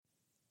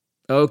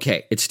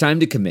Okay, it's time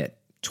to commit.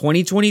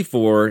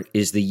 2024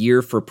 is the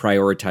year for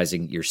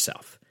prioritizing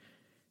yourself.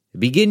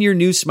 Begin your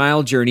new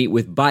smile journey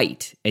with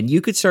Byte, and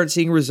you could start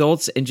seeing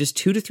results in just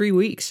 2 to 3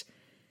 weeks.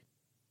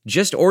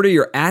 Just order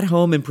your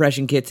at-home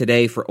impression kit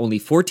today for only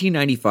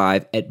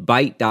 $14.95 at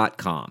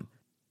Byte.com.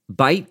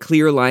 Byte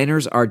clear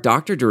liners are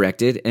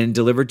doctor-directed and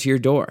delivered to your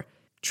door.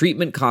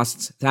 Treatment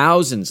costs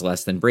thousands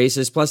less than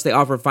braces, plus they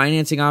offer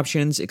financing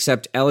options,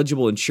 accept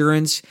eligible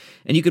insurance,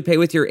 and you could pay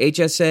with your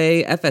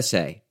HSA,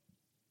 FSA.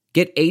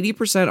 Get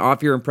 80%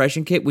 off your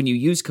impression kit when you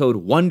use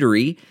code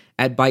WONDERY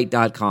at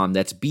Byte.com.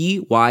 That's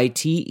BYTE.com.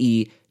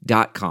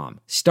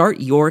 Start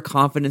your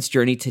confidence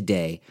journey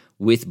today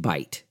with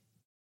Byte.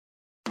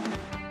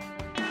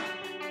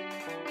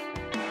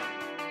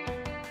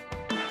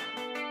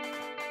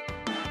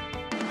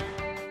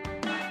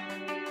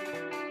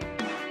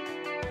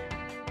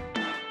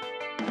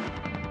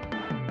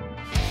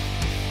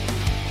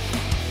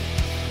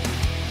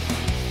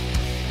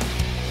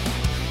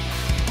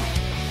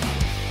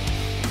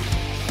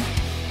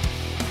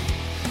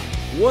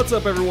 What's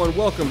up, everyone?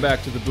 Welcome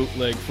back to the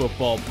Bootleg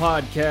Football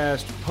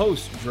Podcast,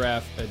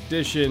 post-draft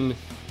edition.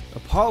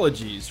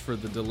 Apologies for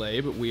the delay,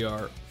 but we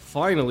are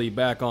finally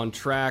back on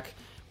track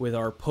with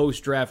our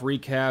post-draft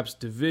recaps,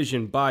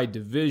 division by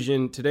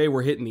division. Today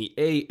we're hitting the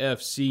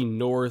AFC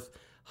North,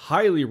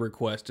 highly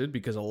requested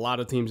because a lot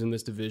of teams in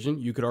this division,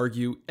 you could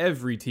argue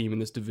every team in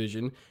this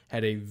division,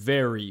 had a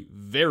very,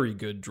 very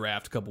good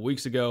draft a couple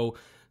weeks ago.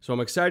 So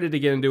I'm excited to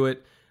get into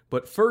it.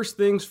 But first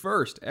things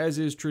first, as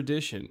is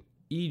tradition,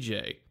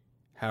 EJ,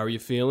 how are you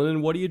feeling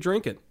and what are you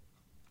drinking?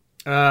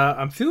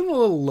 I'm feeling a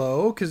little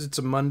low because it's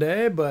a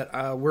Monday,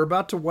 but we're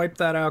about to wipe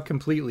that out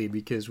completely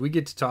because we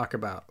get to talk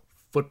about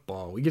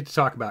football. We get to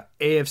talk about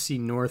AFC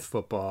North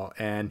football,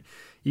 and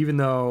even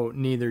though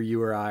neither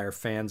you or I are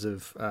fans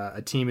of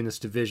a team in this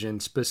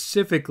division,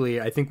 specifically,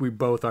 I think we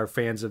both are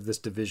fans of this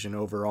division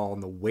overall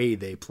and the way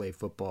they play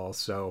football.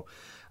 So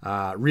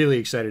really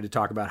excited to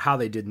talk about how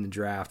they did in the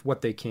draft,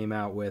 what they came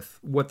out with,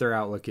 what their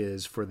outlook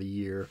is for the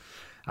year.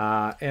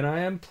 And I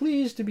am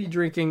pleased to be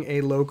drinking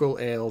a local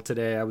ale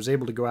today. I was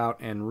able to go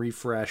out and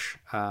refresh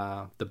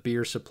the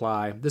beer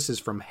supply. This is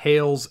from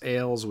Hales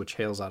Ales, which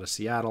hails out of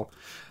Seattle.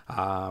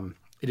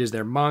 It is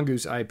their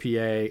Mongoose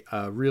IPA,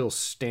 a real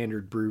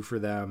standard brew for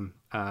them.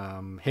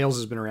 Hales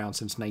has been around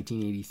since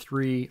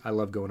 1983. I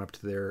love going up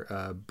to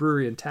their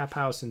brewery and tap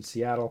house in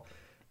Seattle.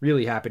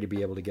 Really happy to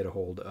be able to get a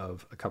hold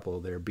of a couple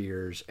of their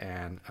beers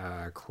and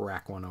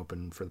crack one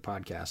open for the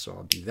podcast. So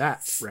I'll do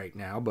that right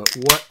now. But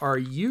what are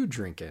you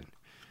drinking?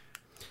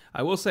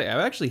 I will say,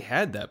 I've actually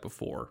had that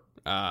before.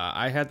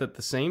 I had that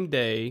the same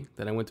day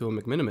that I went to a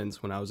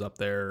McMenamins when I was up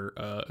there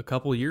a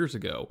couple years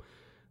ago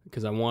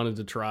because I wanted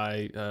to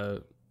try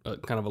kind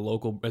of a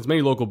local, as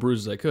many local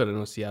brews as I could. I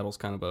know Seattle's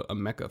kind of a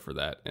mecca for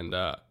that. And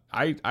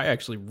I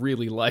actually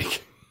really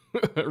like,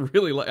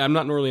 I'm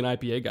not normally an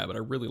IPA guy, but I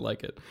really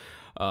like it.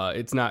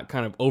 It's not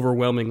kind of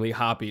overwhelmingly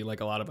hoppy like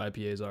a lot of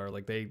IPAs are.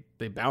 Like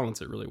they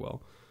balance it really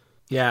well.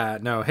 Yeah,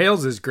 no,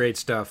 Hales is great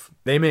stuff.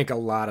 They make a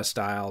lot of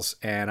styles,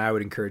 and I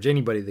would encourage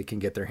anybody that can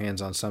get their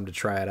hands on some to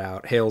try it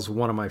out. Hales,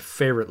 one of my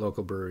favorite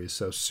local breweries,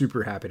 so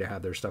super happy to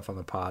have their stuff on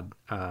the pod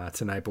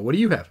tonight. But what do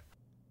you have?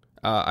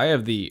 I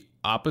have the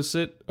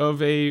opposite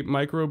of a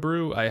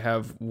microbrew. I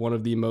have one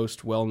of the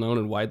most well-known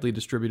and widely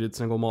distributed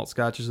single malt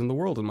scotches in the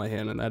world in my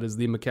hand, and that is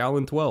the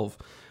Macallan 12,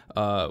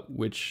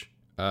 which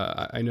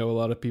I know a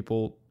lot of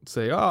people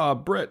say,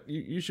 Brett,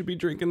 you should be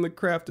drinking the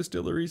craft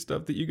distillery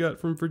stuff that you got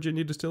from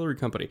Virginia Distillery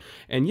Company.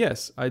 And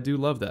yes, I do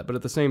love that. But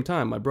at the same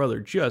time, my brother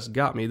just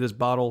got me this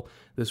bottle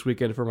this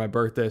weekend for my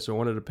birthday, so I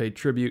wanted to pay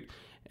tribute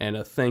and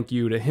a thank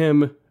you to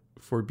him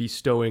for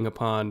bestowing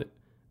upon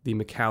the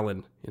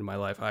Macallan in my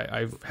life.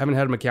 I haven't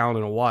had a Macallan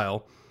in a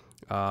while,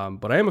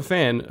 but I am a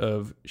fan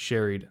of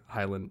sherried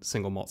Highland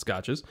single malt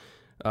scotches.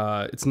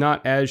 It's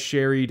not as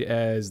sherried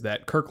as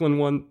that Kirkland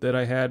one that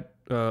I had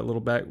a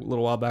little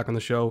while back on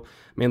the show,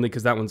 mainly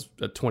because that one's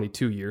a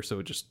 22 year, so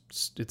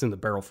it's in the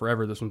barrel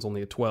forever. This one's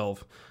only a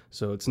 12,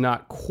 so it's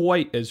not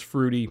quite as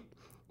fruity,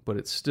 but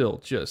it's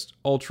still just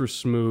ultra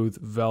smooth,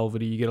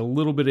 velvety. You get a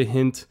little bit of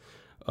hint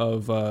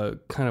of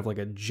kind of like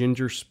a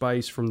ginger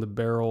spice from the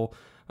barrel.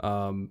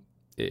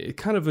 It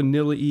kind of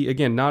vanilla-y,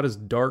 again, not as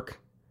dark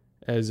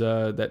as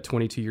that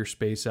 22 year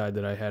Space Side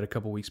that I had a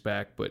couple weeks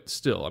back, but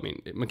still, I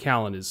mean,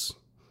 Macallan is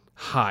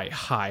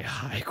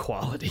high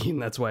quality,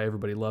 and that's why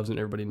everybody loves it and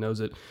everybody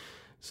knows it.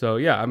 So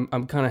yeah,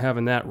 I'm kind of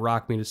having that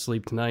rock me to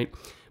sleep tonight.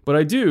 But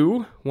I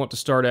do want to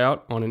start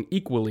out on an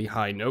equally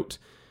high note.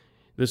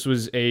 This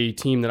was a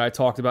team that I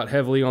talked about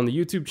heavily on the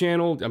YouTube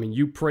channel. I mean,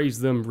 you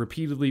praised them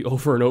repeatedly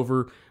over and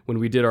over when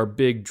we did our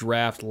big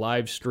draft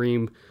live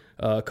stream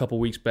a couple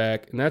weeks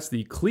back, and that's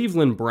the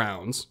Cleveland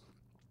Browns.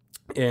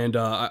 And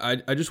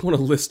I just want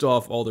to list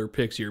off all their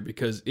picks here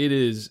because it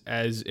is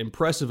as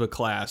impressive a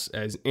class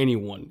as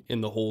anyone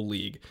in the whole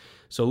league.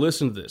 So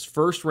listen to this.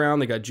 First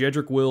round, they got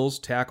Jedrick Wills,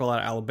 tackle out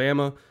of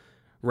Alabama.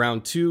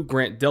 Round 2,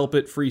 Grant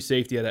Delpit, free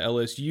safety out of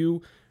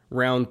LSU.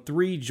 Round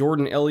 3,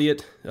 Jordan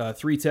Elliott,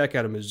 3 tech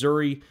out of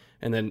Missouri.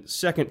 And then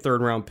second,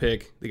 third round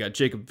pick, they got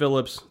Jacob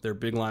Phillips, their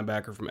big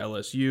linebacker from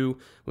LSU.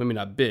 Well, I mean,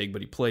 not big,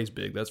 but he plays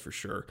big, that's for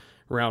sure.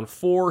 Round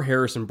 4,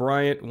 Harrison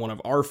Bryant, one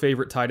of our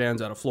favorite tight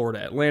ends out of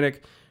Florida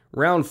Atlantic.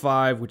 Round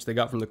 5, which they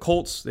got from the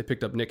Colts, they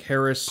picked up Nick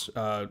Harris,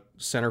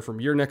 center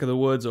from your neck of the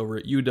woods over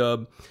at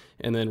UW.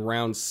 And then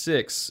round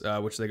 6,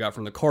 which they got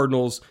from the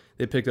Cardinals,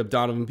 they picked up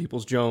Donovan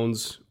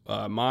Peoples-Jones,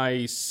 my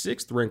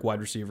 6th ranked wide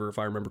receiver, if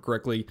I remember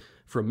correctly,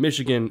 from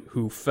Michigan,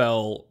 who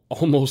fell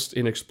almost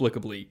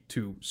inexplicably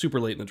to super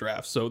late in the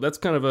draft. So that's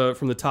kind of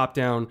from the top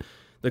down,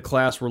 the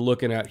class we're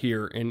looking at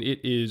here, and it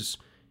is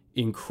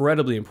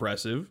incredibly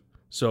impressive.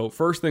 So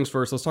first things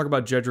first, let's talk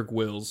about Jedrick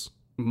Wills.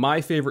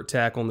 My favorite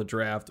tackle in the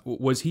draft.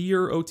 Was he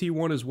your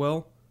OT1 as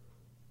well?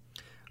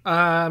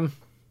 I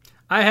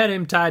had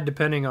him tied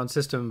depending on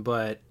system,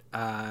 but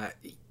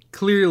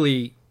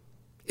clearly,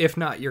 if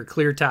not your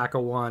clear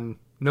tackle 1,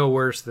 no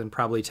worse than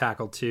probably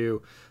tackle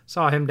 2.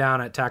 Saw him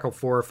down at tackle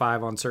 4 or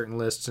 5 on certain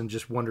lists and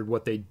just wondered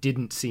what they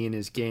didn't see in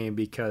his game,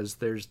 because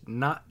there's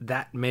not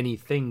that many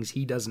things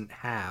he doesn't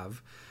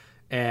have,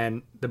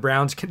 and the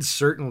Browns can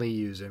certainly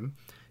use him.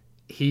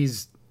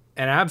 He's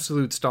an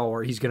absolute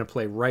stalwart. He's going to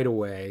play right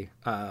away.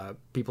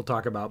 People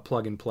talk about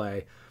plug and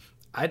play.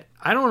 I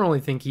don't really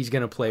think he's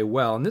going to play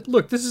well. And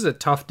look, this is a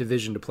tough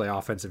division to play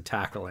offensive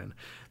tackle in.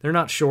 They're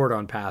not short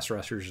on pass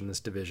rushers in this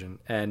division,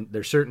 and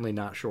they're certainly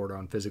not short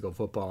on physical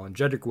football. And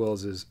Jedrick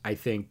Wills is, I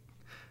think,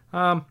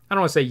 I don't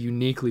want to say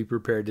uniquely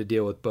prepared to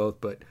deal with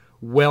both, but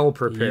well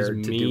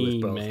prepared to deal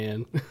with both.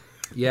 Man.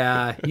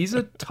 Yeah, he's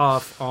a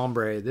tough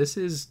hombre. This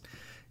is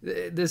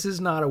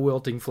not a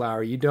wilting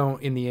flower. You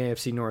don't, in the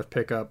AFC North,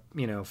 pick up,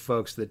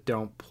 folks that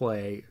don't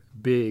play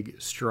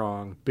big,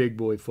 strong, big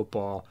boy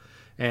football.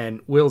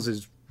 And Wills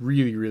is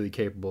really, really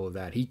capable of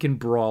that. He can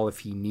brawl if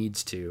he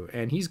needs to,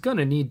 and he's going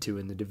to need to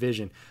in the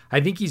division.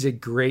 I think he's a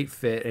great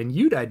fit, and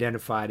you'd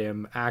identified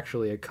him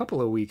actually a couple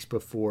of weeks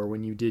before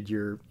when you did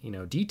your,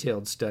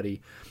 detailed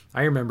study.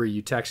 I remember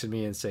you texted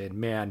me and saying,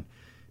 man,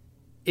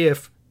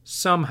 if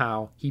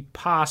somehow he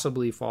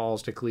possibly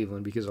falls to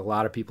Cleveland, because a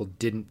lot of people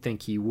didn't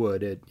think he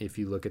would, if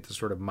you look at the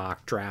sort of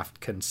mock draft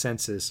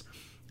consensus,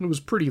 it was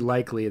pretty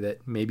likely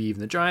that maybe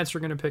even the Giants were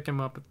going to pick him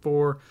up at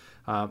 4.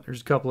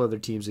 There's a couple other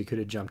teams that could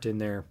have jumped in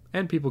there,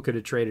 and people could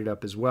have traded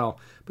up as well.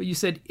 But you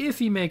said if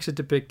he makes it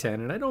to pick 10,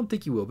 and I don't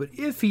think he will, but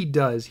if he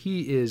does,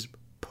 he is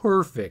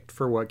perfect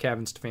for what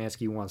Kevin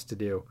Stefanski wants to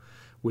do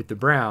with the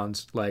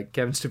Browns. Like,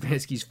 Kevin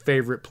Stefanski's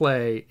favorite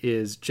play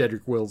is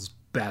Jedrick Wills'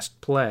 best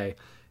play.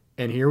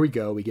 And here we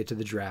go. We get to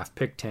the draft.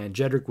 Pick 10.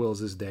 Jedrick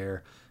Wills is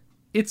there.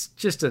 It's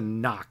just a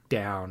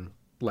knockdown,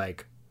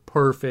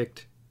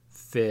 perfect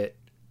fit,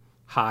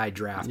 high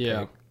draft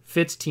pick.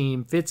 Fits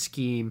team, fits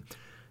scheme.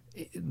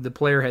 The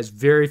player has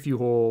very few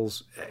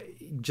holes.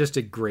 Just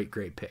a great,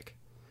 great pick.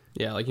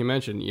 Yeah, like you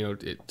mentioned,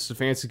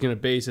 Stefanski's going to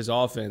base his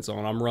offense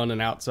on, I'm running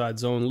outside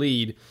zone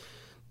lead,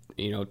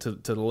 to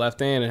the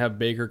left hand, and have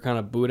Baker kind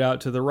of boot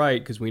out to the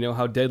right, because we know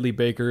how deadly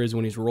Baker is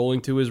when he's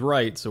rolling to his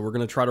right. So we're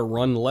going to try to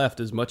run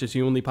left as much as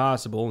humanly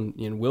possible.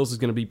 And Wills is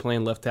going to be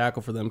playing left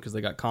tackle for them because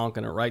they got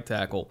Conklin at right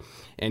tackle.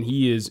 And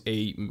he is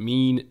a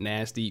mean,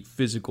 nasty,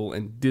 physical,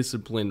 and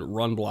disciplined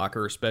run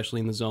blocker,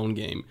 especially in the zone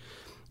game.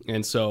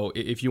 And so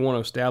if you want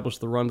to establish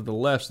the run to the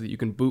left so that you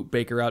can boot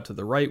Baker out to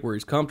the right where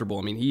he's comfortable,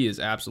 I mean, he is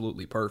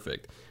absolutely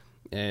perfect.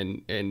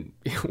 And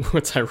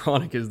what's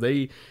ironic is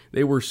they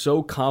were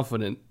so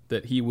confident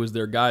that he was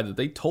their guy that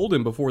they told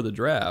him before the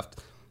draft.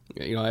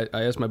 I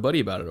asked my buddy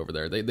about it over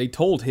there. They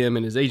told him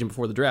and his agent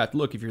before the draft,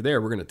 look, if you're there,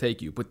 we're going to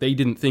take you. But they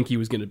didn't think he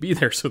was going to be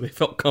there, so they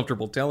felt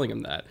comfortable telling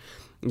him that.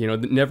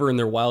 Never in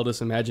their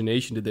wildest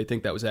imagination did they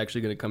think that was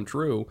actually going to come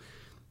true.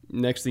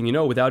 Next thing you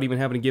know, without even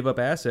having to give up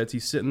assets,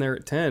 he's sitting there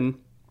at 10.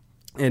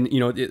 And,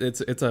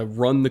 it's a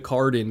run the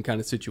card in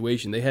kind of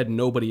situation. They had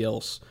nobody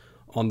else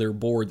on their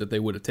board that they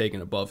would have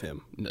taken above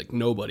him.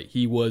 Nobody.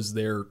 He was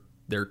their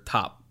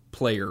top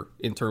player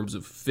in terms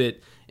of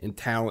fit and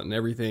talent and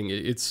everything.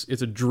 It's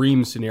a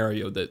dream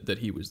scenario that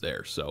he was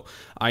there. So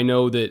I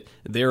know that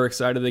they're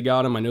excited they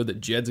got him. I know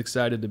that Jed's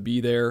excited to be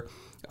there.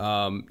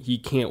 He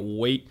can't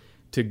wait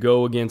to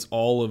go against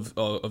all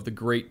of the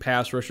great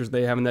pass rushers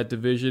they have in that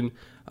division.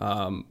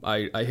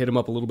 I hit him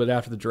up a little bit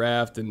after the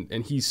draft,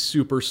 and he's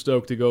super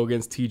stoked to go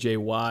against TJ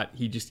Watt.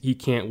 He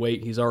can't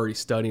wait. He's already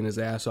studying his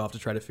ass off to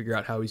try to figure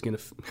out how he's gonna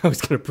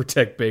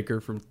protect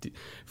Baker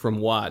from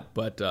Watt.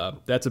 But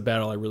that's a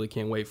battle I really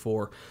can't wait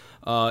for.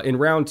 In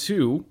round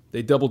 2,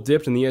 they double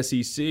dipped in the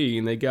SEC,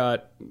 and they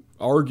got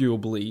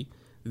arguably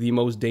the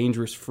most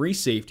dangerous free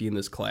safety in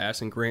this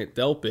class, and Grant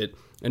Delpit,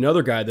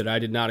 another guy that I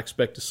did not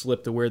expect to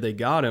slip to where they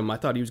got him. I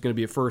thought he was going to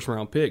be a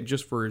first-round pick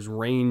just for his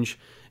range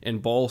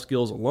and ball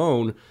skills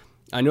alone.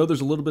 I know there's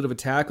a little bit of a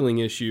tackling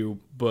issue,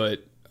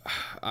 but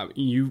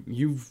you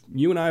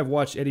and I have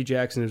watched Eddie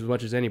Jackson as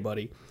much as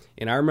anybody,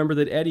 and I remember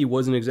that Eddie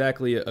wasn't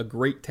exactly a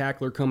great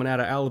tackler coming out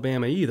of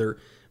Alabama either,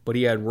 but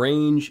he had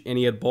range and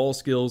he had ball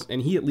skills,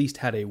 and he at least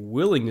had a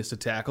willingness to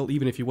tackle,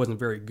 even if he wasn't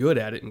very good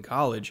at it in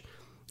college.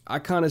 I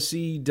kind of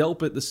see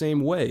Delpit the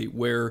same way,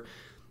 where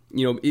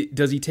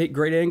Does he take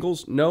great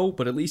angles? No,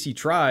 but at least he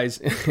tries.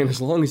 And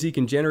as long as he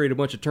can generate a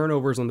bunch of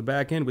turnovers on the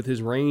back end with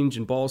his range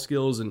and ball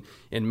skills and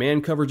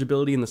man coverage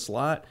ability in the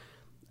slot,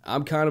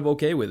 I'm kind of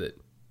okay with it.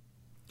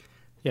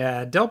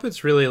 Yeah,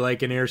 Delpit's really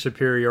like an air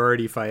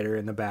superiority fighter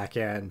in the back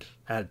end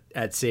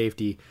at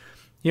safety.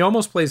 He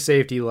almost plays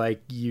safety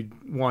like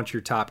you'd want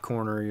your top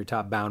corner, your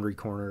top boundary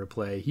corner to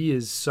play. He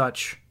is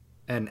such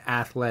an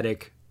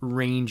athletic,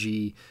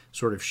 rangy,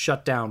 sort of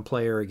shutdown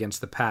player against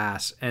the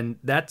pass, and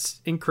that's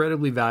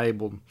incredibly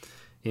valuable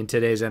in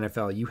today's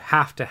NFL. You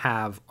have to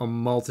have a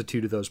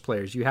multitude of those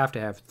players. You have to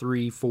have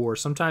 3, 4,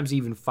 sometimes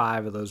even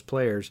 5 of those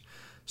players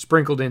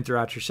sprinkled in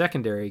throughout your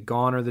secondary.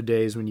 Gone are the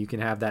days when you can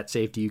have that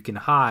safety you can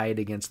hide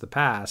against the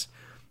pass,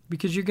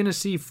 because you're going to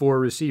see 4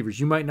 receivers.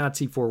 You might not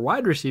see 4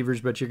 wide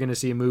receivers, but you're going to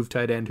see a move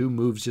tight end who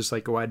moves just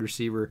like a wide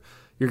receiver.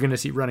 You're going to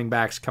see running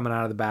backs coming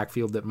out of the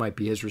backfield that might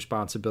be his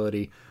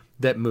responsibility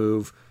that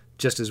move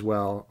just as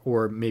well,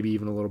 or maybe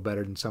even a little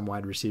better than some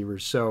wide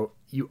receivers. So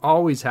you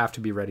always have to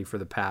be ready for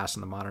the pass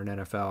in the modern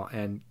NFL.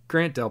 And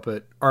Grant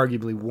Delpit,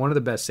 arguably one of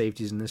the best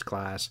safeties in this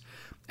class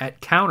at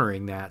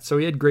countering that. So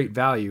he had great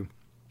value.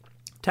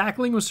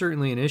 Tackling was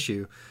certainly an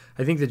issue.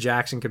 I think the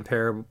Jackson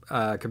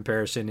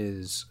comparison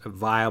is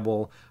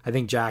viable. I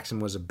think Jackson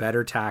was a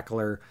better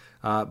tackler.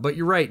 But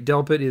you're right,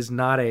 Delpit is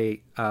not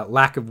a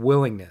lack of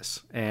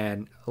willingness.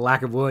 And a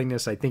lack of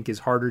willingness, I think, is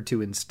harder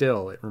to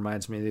instill. It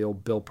reminds me of the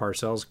old Bill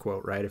Parcells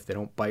quote, right? If they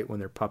don't bite when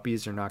they're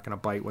puppies, they're not going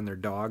to bite when they're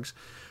dogs.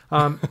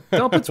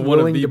 Delpit's willing to bite.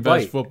 One of the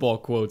best football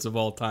quotes of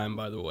all time,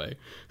 by the way.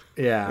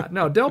 Yeah,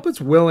 no,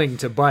 Delpit's willing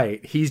to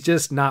bite. He's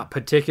just not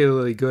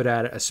particularly good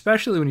at it,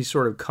 especially when he's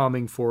sort of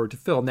coming forward to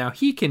fill. Now,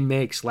 he can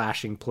make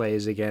slashing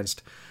plays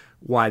against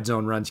wide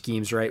zone run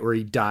schemes, right, where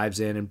he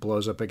dives in and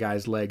blows up a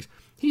guy's legs.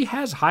 He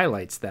has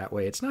highlights that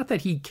way. It's not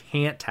that he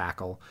can't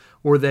tackle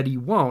or that he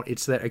won't.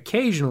 It's that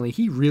occasionally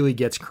he really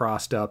gets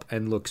crossed up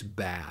and looks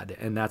bad.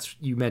 And that's,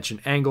 you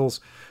mentioned angles.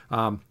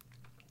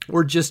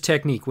 Or just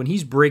technique. When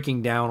he's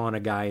breaking down on a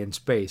guy in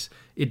space,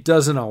 it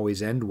doesn't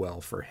always end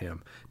well for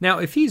him. Now,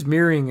 if he's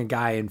mirroring a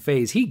guy in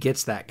phase, he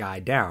gets that guy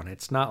down.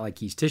 It's not like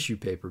he's tissue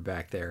paper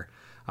back there.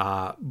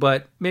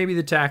 But maybe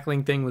the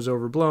tackling thing was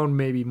overblown.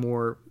 Maybe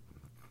more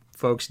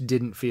folks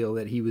didn't feel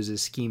that he was a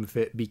scheme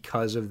fit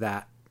because of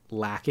that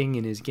lacking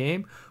in his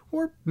game.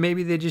 Or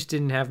maybe they just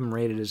didn't have him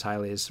rated as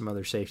highly as some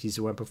other safeties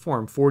that went before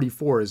him.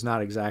 44 is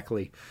not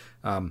exactly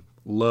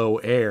low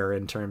air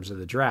in terms of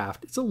the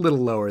draft. It's a little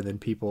lower than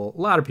a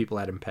lot of people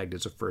had him pegged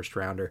as a first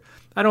rounder.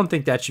 I don't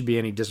think that should be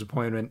any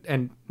disappointment,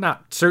 and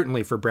not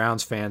certainly for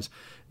Browns fans.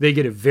 They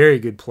get a very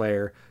good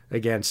player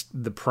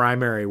against the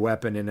primary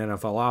weapon in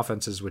NFL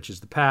offenses, which is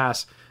the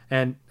pass,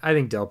 and I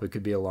think Delpit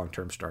could be a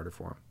long-term starter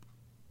for him.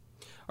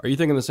 Are you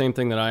thinking the same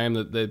thing that I am,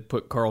 that they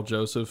put Carl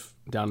Joseph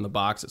down in the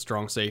box at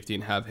strong safety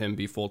and have him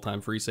be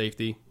full-time free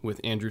safety with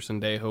Andrew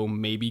Sendejo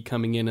maybe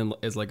coming in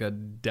as like a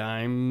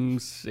dime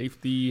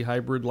safety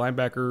hybrid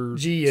linebacker?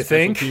 Gee, you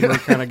think?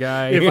 Kind of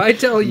guy. If I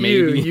tell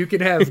you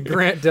could have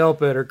Grant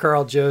Delpit or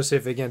Carl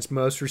Joseph against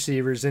most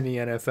receivers in the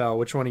NFL,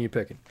 which one are you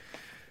picking?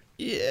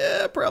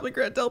 Yeah, probably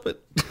Grant Delpit.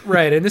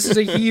 Right, and this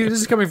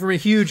is coming from a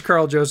huge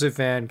Carl Joseph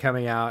fan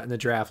coming out in the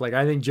draft. Like,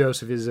 I think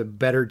Joseph is a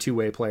better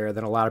two-way player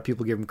than a lot of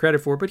people give him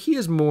credit for, but he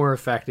is more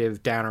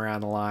effective down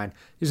around the line.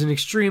 He's an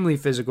extremely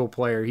physical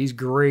player. He's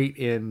great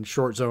in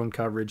short zone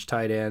coverage,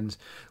 tight ends,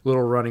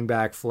 little running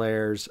back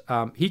flares.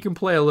 He can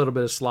play a little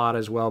bit of slot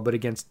as well, but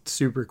against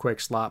super quick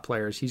slot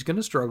players, he's going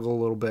to struggle a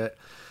little bit.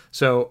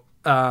 So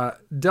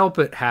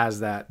Delpit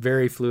has that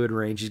very fluid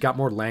range. He's got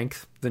more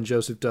length than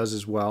Joseph does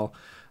as well.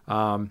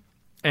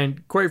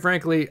 And quite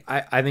frankly,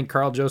 I think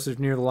Carl Joseph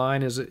near the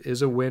line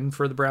is a win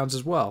for the Browns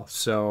as well.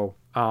 So,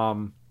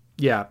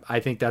 yeah, I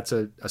think that's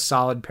a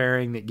solid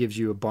pairing that gives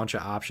you a bunch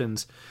of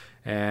options.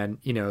 And,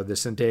 the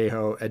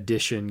Sendejo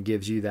addition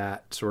gives you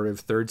that sort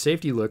of third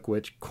safety look,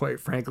 which, quite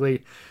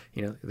frankly,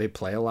 they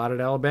play a lot at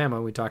Alabama.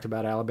 We talked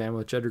about Alabama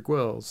with Jedrick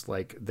Wills.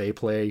 Like, they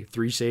play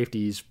 3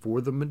 safeties for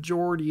the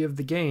majority of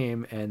the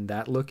game, and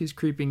that look is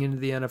creeping into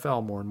the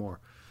NFL more and more.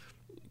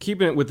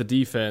 Keeping it with the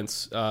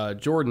defense,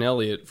 Jordan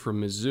Elliott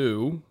from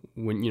Mizzou,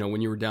 when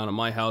you were down at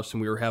my house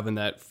and we were having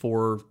that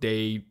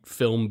 4-day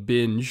film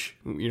binge,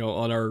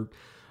 on our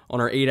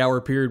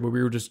 8-hour period where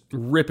we were just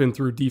ripping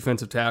through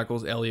defensive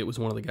tackles, Elliott was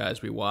one of the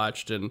guys we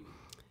watched, and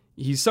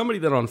he's somebody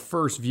that on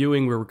first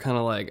viewing we were kind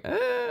of like,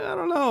 I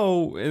don't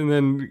know, and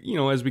then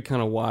as we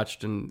kind of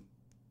watched and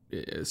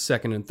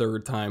second and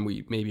third time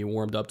we maybe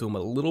warmed up to him a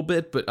little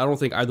bit, but I don't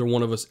think either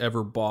one of us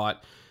ever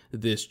bought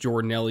this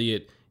Jordan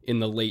Elliott in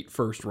the late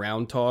first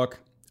round talk.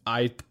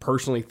 I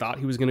personally thought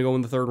he was going to go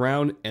in the third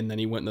round, and then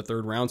he went in the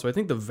third round. So I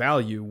think the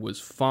value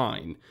was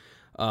fine.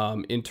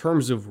 In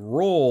terms of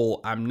role,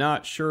 I'm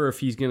not sure if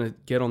he's going to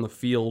get on the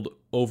field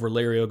over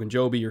Larry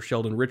Ogunjobi or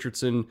Sheldon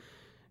Richardson,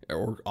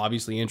 or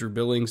obviously Andrew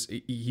Billings.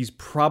 He's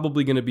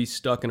probably going to be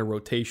stuck in a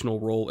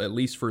rotational role, at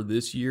least for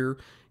this year.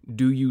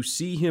 Do you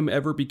see him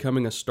ever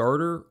becoming a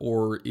starter,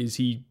 or is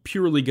he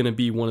purely going to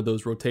be one of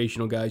those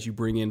rotational guys you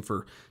bring in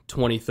for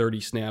 20,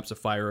 30 snaps of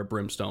fire at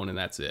brimstone, and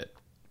that's it?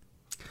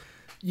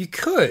 You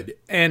could,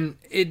 and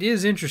it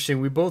is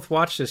interesting. We both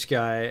watched this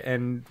guy,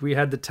 and we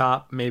had the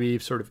top maybe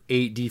sort of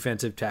 8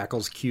 defensive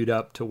tackles queued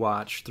up to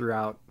watch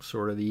throughout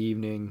sort of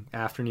the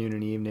afternoon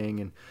and evening.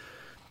 And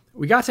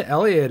we got to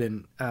Elliott,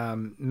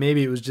 and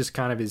maybe it was just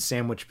kind of his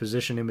sandwich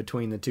position in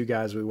between the two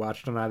guys we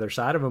watched on either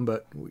side of him.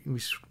 But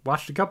we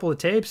watched a couple of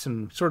tapes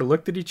and sort of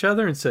looked at each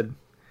other and said,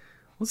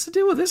 what's the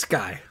deal with this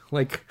guy?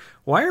 Like,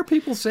 why are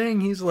people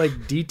saying he's like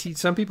DT?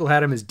 Some people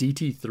had him as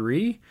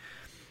DT3.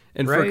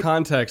 And right? For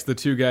context, the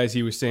two guys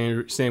he was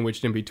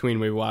sandwiched in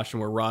between when we watched him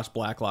were Ross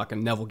Blacklock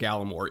and Neville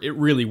Gallimore. It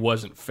really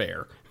wasn't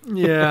fair.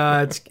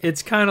 Yeah,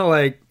 it's kind of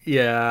like,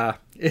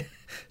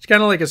 it's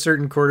kind of like a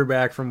certain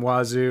quarterback from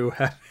Wazoo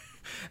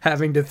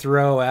having to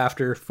throw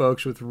after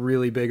folks with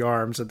really big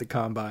arms at the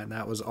combine.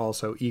 That was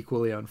also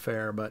equally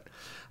unfair, but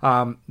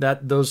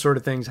those sort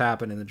of things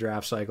happen in the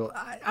draft cycle.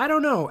 I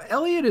don't know.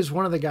 Elliott is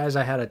one of the guys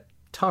I had a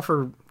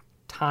tougher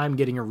time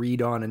getting a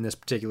read on in this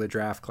particular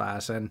draft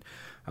class, and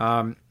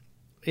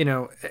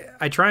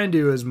I try and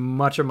do as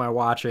much of my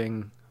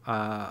watching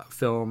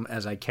film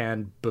as I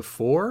can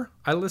before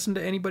I listen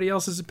to anybody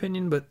else's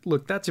opinion. But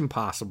look, that's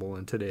impossible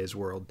in today's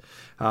world.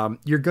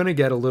 You're going to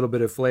get a little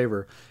bit of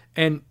flavor.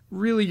 And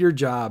really your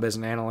job as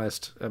an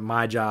analyst,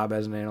 my job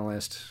as an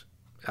analyst,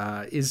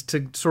 is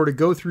to sort of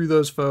go through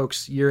those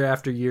folks year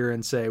after year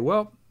and say,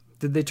 well,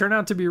 did they turn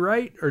out to be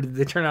right or did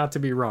they turn out to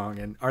be wrong?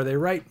 And are they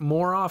right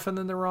more often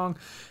than they're wrong?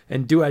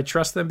 And do I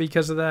trust them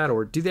because of that?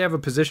 Or do they have a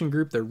position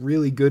group they're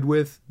really good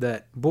with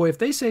that, boy, if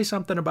they say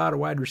something about a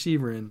wide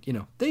receiver and,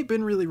 they've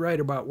been really right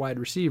about wide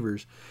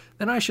receivers,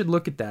 then I should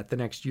look at that the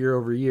next year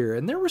over year.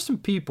 And there were some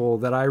people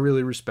that I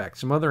really respect,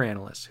 some other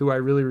analysts who I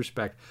really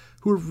respect,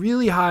 who were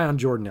really high on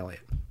Jordan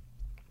Elliott.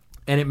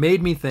 And it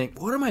made me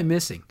think, what am I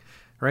missing?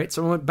 Right,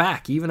 so I went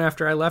back even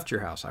after I left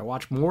your house. I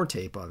watched more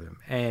tape of him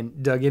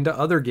and dug into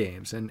other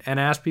games and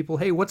asked people,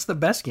 hey, what's the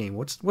best game?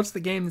 What's the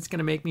game that's going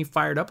to make me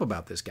fired up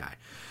about this guy?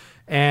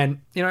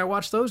 And, I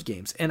watched those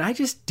games and I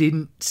just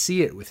didn't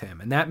see it with him.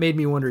 And that made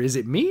me wonder, is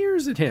it me or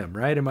is it him,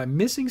 right? Am I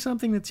missing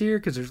something that's here?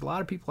 Because there's a lot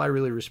of people I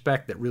really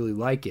respect that really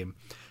like him.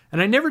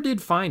 And I never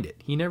did find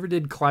it. He never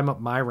did climb up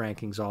my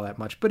rankings all that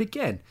much. But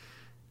again,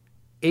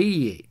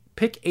 88,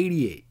 pick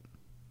 88,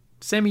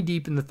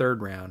 semi-deep in the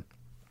third round.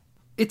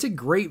 It's a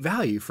great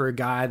value for a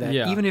guy that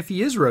even if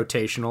he is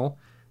rotational,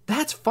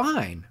 that's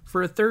fine.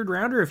 For a third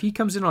rounder, if he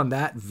comes in on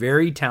that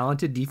very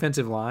talented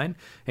defensive line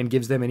and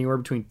gives them anywhere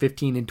between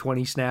 15 and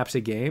 20 snaps a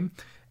game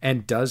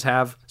and does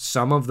have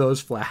some of those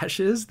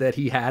flashes that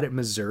he had at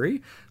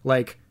Missouri,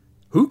 like,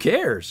 who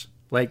cares?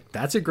 Like,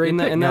 that's a great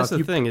pick. And that's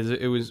the thing, is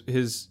it was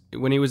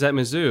when he was at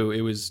Mizzou,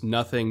 it was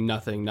nothing,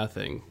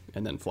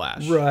 and then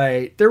flash.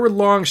 Right. There were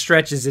long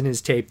stretches in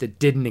his tape that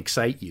didn't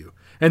excite you.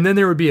 And then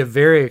there would be a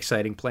very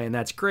exciting play, and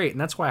that's great.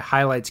 And that's why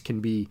highlights can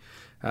be,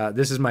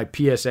 this is my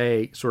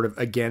PSA sort of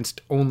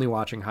against only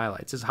watching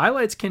highlights, is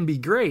highlights can be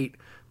great,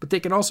 but they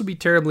can also be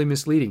terribly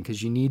misleading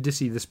because you need to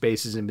see the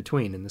spaces in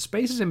between. And the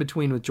spaces in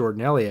between with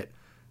Jordan Elliott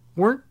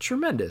weren't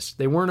tremendous.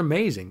 They weren't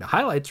amazing. The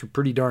highlights were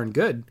pretty darn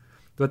good,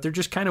 but there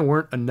just kind of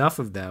weren't enough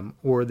of them,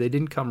 or they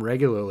didn't come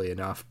regularly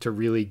enough to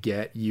really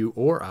get you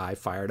or I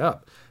fired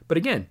up. But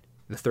again,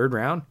 the third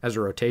round, as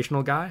a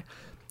rotational guy,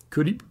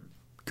 could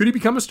he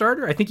become a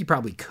starter? I think he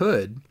probably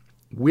could.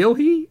 Will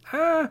he?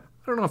 I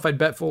don't know if I'd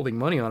bet folding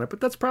money on it,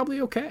 but that's probably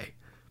okay.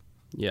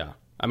 Yeah.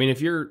 I mean,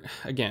 we're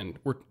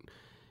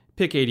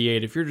pick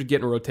 88. If you're just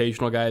getting a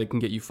rotational guy that can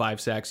get you 5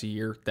 sacks a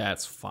year,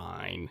 that's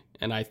fine.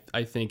 And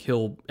I think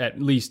he'll,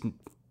 at least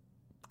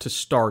to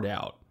start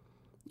out,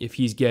 if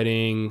he's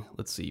getting,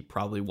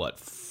 probably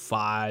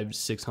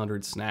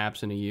 600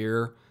 snaps in a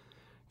year,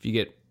 if you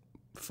get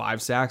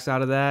 5 sacks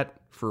out of that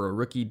for a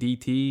rookie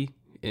DT,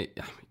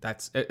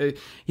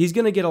 he's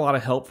going to get a lot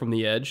of help from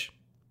the edge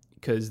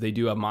because they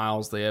do have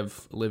Miles, they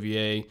have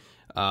Olivier,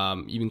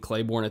 even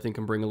Claiborne I think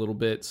can bring a little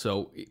bit.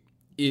 So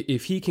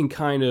if he can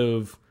kind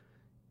of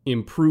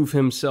improve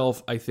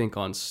himself, I think,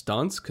 on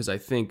stunts, because I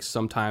think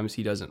sometimes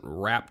he doesn't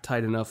wrap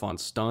tight enough on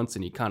stunts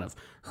and he kind of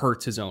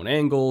hurts his own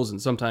angles.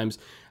 And sometimes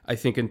I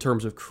think in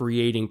terms of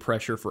creating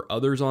pressure for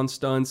others on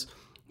stunts,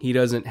 he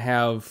doesn't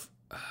have...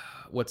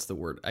 what's the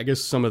word? I guess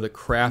some of the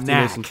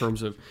craftiness in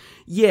terms of,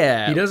 he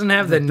doesn't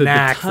have the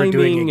knack for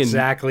doing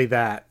exactly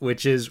that,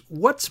 which is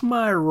what's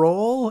my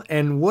role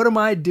and what am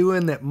I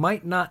doing that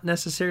might not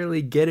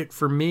necessarily get it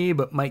for me,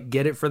 but might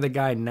get it for the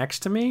guy next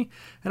to me.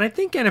 And I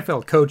think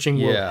NFL coaching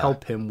will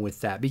help him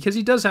with that because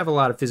he does have a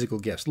lot of physical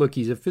gifts. Look,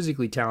 he's a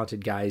physically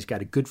talented guy. He's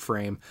got a good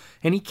frame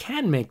and he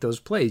can make those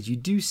plays. You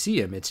do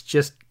see him. It's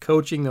just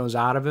coaching those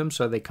out of him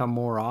so they come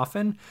more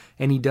often.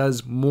 And he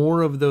does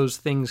more of those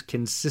things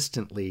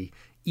consistently,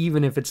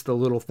 even if it's the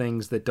little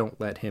things that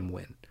don't let him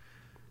win.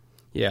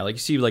 Yeah, like you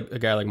see like a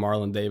guy like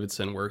Marlon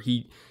Davidson where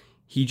he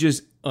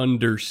just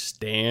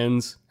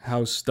understands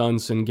how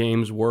stunts and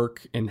games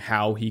work and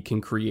how he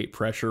can create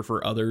pressure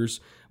for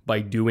others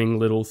by doing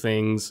little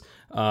things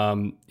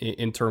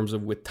in terms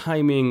of with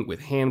timing,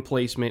 with hand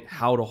placement,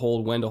 how to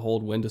hold,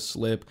 when to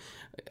slip.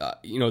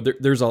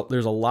 There's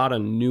a lot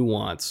of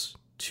nuance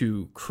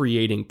to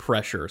creating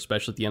pressure,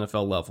 especially at the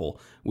NFL level,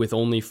 with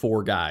only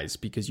 4 guys,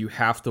 because you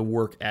have to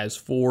work as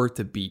 4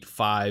 to beat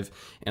 5.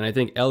 And I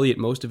think Elliott,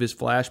 most of his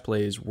flash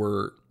plays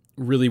were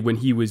really when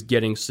he was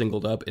getting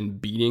singled up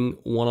and beating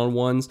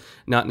one-on-ones,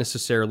 not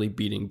necessarily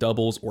beating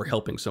doubles or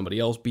helping somebody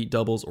else beat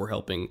doubles or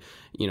helping,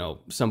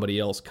 somebody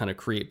else kind of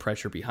create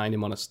pressure behind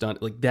him on a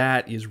stunt. Like,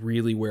 that is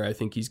really where I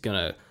think he's going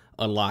to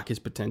unlock his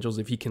potentials,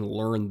 if he can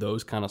learn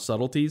those kind of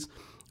subtleties,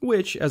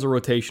 which as a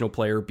rotational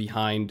player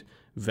behind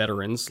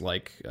veterans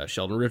like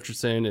Sheldon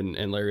Richardson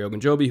and Larry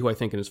Ogunjobi, who I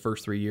think in his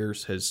first 3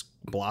 years has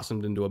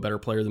blossomed into a better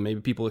player than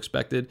maybe people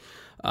expected.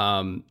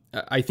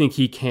 I think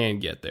he can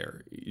get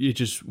there. It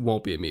just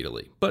won't be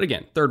immediately. But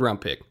again, 3rd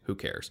round pick, who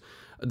cares?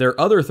 Their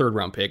other 3rd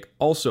round pick,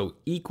 also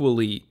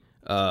equally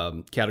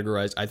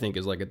categorized, I think,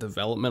 as like a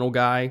developmental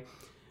guy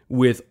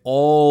with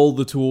all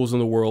the tools in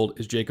the world,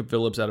 is Jacob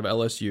Phillips out of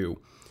LSU.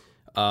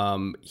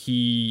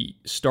 He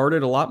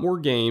started a lot more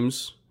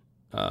games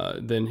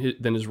than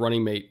his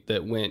running mate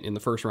that went in the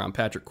first round,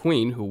 Patrick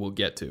Queen, who we'll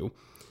get to.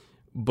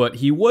 But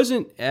he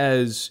wasn't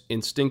as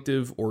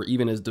instinctive or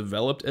even as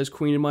developed as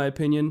Queen, in my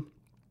opinion.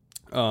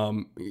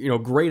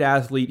 Great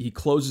athlete. He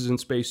closes in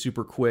space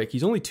super quick.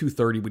 He's only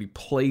 230, but he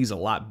plays a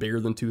lot bigger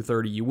than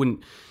 230.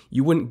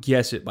 You wouldn't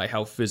guess it by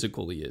how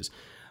physical he is.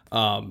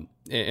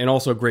 And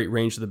also great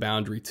range to the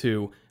boundary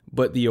too.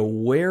 But the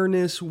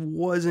awareness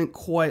wasn't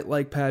quite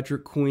like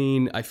Patrick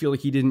Queen. I feel like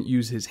he didn't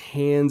use his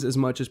hands as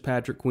much as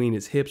Patrick Queen.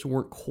 His hips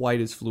weren't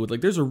quite as fluid. Like,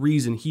 there's a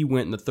reason he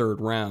went in the 3rd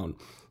round,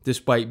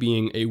 despite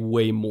being a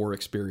way more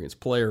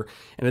experienced player.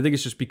 And I think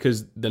it's just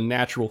because the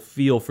natural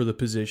feel for the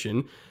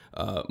position,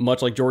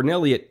 much like Jordan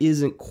Elliott,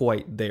 isn't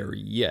quite there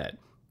yet.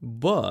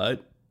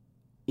 But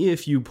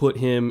if you put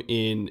him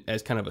in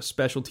as kind of a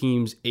special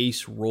teams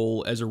ace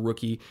role as a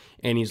rookie,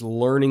 and he's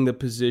learning the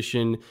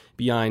position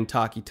behind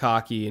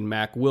Taki and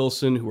Mac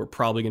Wilson, who are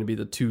probably going to be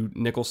the 2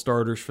 nickel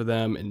starters for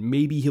them, and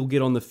maybe he'll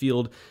get on the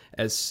field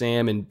as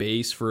Sam and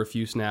base for a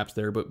few snaps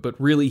there, but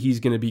really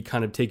he's going to be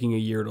kind of taking a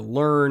year to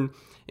learn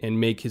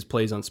and make his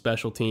plays on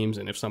special teams,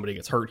 and if somebody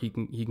gets hurt, he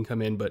can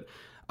come in. But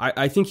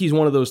I think he's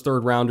one of those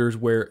 3rd rounders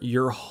where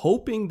you're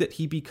hoping that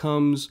he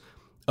becomes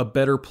a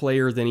better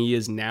player than he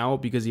is now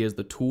because he has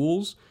the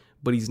tools,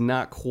 but he's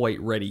not quite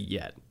ready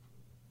yet.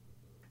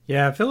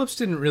 Yeah, Phillips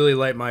didn't really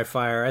light my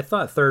fire. I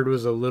thought 3rd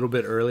was a little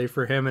bit early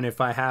for him, and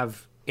if I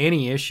have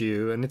any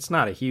issue, and it's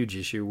not a huge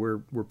issue,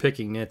 we're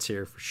picking nits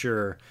here for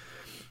sure,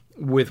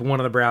 with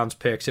one of the Browns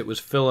picks, it was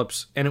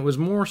Phillips, and it was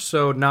more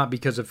so not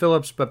because of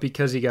Phillips, but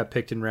because he got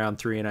picked in round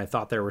 3, and I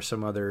thought there were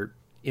some other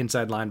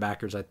inside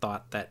linebackers I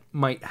thought that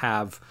might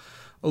have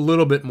a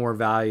little bit more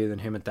value than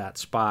him at that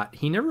spot.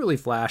 He never really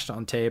flashed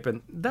on tape,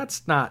 and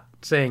that's not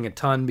saying a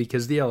ton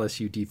because the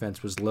LSU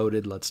defense was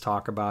loaded. Let's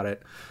talk about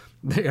it.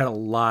 They got a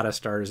lot of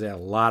starters. They had a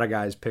lot of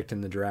guys picked in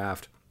the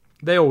draft.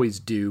 They always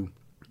do.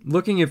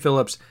 Looking at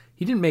Phillips,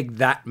 he didn't make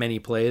that many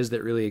plays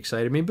that really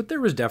excited me, but there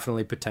was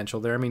definitely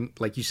potential there. I mean,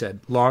 like you said,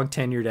 long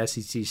tenured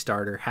SEC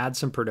starter, had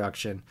some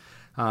production,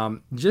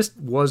 just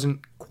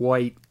wasn't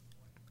quite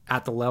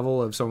at the level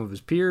of some of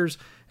his peers.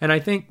 And I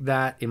think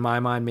that, in my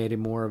mind, made him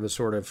more of a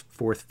sort of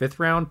 4th, 5th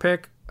round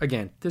pick.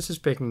 Again, this is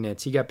picking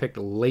nits. He got picked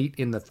late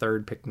in the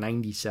 3rd, pick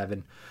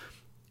 97.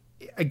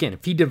 Again,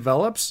 if he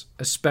develops,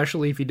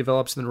 especially if he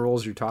develops in the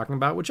roles you're talking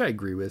about, which I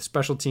agree with,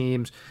 special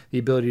teams, the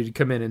ability to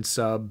come in and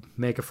sub,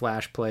 make a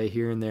flash play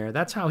here and there,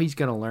 that's how he's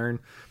going to learn.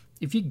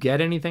 If you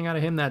get anything out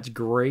of him, that's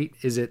great.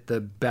 Is it the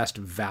best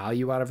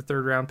value out of a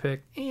 3rd round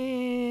pick?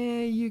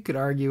 You could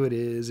argue it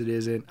is, it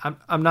isn't.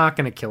 I'm not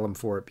going to kill him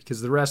for it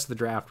because the rest of the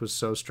draft was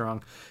so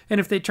strong. And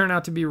if they turn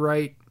out to be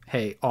right,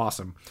 hey,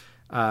 awesome.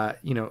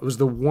 It was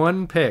the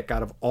one pick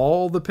out of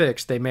all the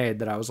picks they made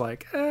that I was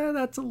like,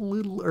 that's a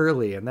little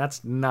early, and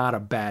that's not a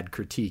bad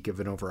critique of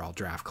an overall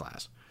draft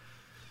class.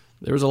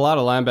 There was a lot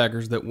of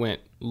linebackers that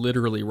went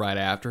literally right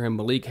after him.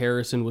 Malik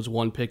Harrison was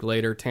 1 pick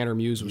later. Tanner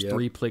Muse was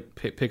 3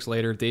 picks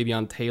later.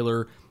 Davion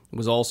Taylor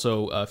was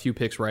also a few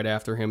picks right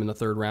after him in the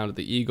 3rd round at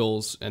the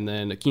Eagles. And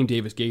then Akeem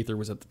Davis-Gaither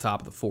was at the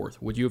top of the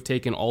 4th. Would you have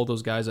taken all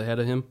those guys ahead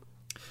of him?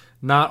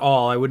 Not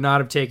all. I would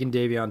not have taken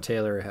Davion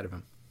Taylor ahead of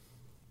him.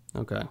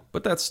 Okay.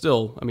 But that's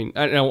still,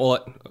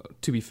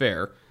 to be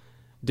fair,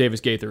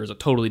 Davis-Gaither is a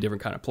totally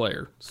different kind of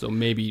player. So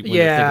maybe when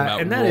you're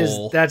thinking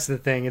about that's the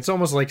thing. It's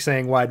almost like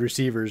saying wide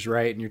receivers,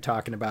 right? And you're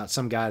talking about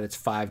some guy that's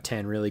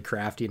 5'10", really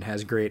crafty and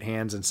has great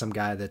hands, and some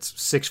guy that's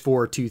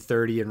 6'4",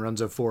 230 and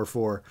runs a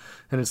 4.4.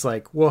 And it's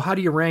like, well, how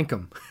do you rank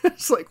them?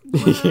 It's like,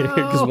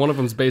 because one of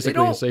them's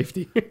basically a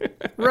safety.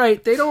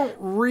 Right. They don't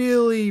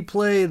really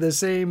play the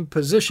same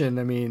position.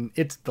 I mean,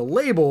 it's the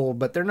label,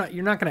 but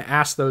you're not going to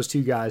ask those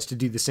 2 guys to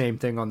do the same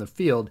thing on the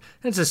field.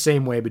 And it's the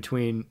same way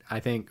between,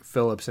 I think,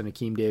 Phillips and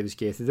Akeem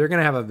Davis-Gaither. They're going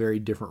to have a very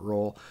different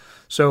role.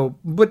 So,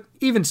 but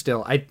even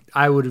still, I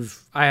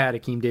had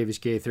Akeem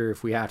Davis-Gaither,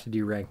 if we have to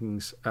do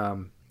rankings,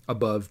 a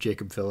above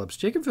Jacob Phillips.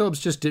 Jacob Phillips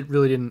just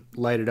really didn't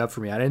light it up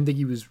for me. I didn't think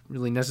he was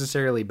really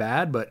necessarily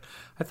bad, but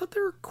I thought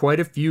there were quite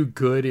a few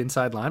good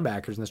inside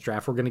linebackers in this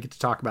draft. We're going to get to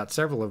talk about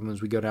several of them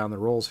as we go down the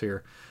rolls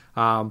here.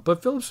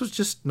 But Phillips was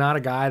just not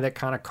a guy that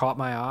kind of caught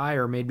my eye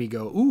or made me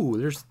go, ooh,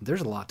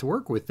 there's a lot to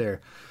work with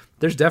there.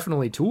 There's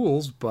definitely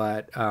tools,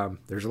 but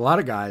there's a lot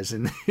of guys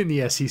in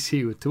the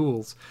SEC with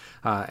tools,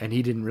 and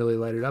he didn't really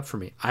light it up for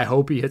me. I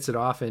hope he hits it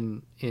off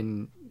in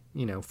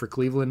for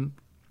Cleveland.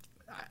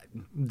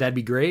 That'd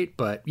be great,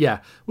 but yeah,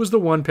 was the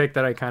one pick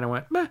that I kind of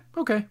went, meh,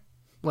 okay.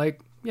 Like,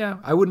 yeah,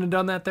 I wouldn't have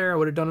done that there. I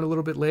would have done it a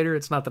little bit later.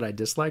 It's not that I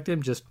disliked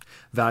him, just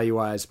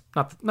value-wise,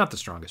 not the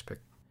strongest pick.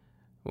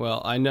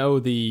 Well, I know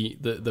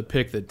the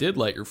pick that did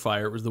light your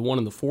fire. It was the one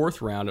in the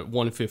 4th round at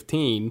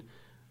 115.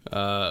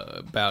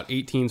 About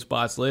 18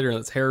 spots later, and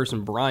that's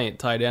Harrison Bryant,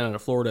 tight end out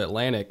of Florida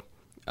Atlantic.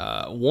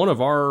 One of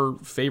our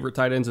favorite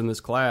tight ends in this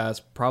class,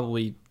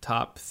 probably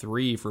top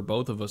 3 for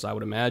both of us, I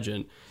would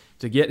imagine.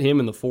 To get him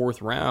in the 4th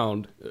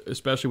round,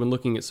 especially when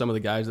looking at some of the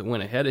guys that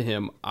went ahead of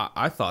him,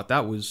 I thought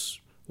that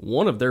was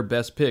one of their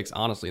best picks,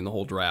 honestly, in the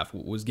whole draft,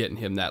 was getting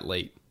him that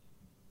late.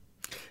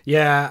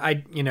 Yeah,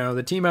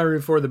 the team I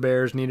root for, the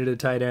Bears, needed a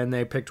tight end.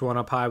 They picked one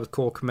up high with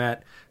Cole Kmet.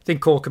 I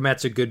think Cole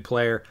Kmet's a good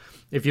player.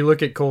 If you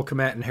look at Cole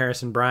Kmet and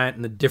Harrison Bryant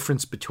and the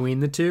difference between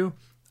the two,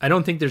 I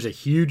don't think there's a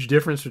huge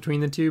difference between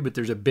the two, but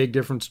there's a big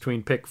difference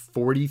between pick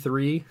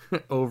 43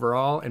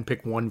 overall and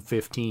pick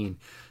 115.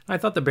 I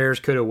thought the Bears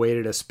could have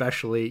waited,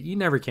 especially. You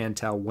never can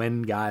tell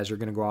when guys are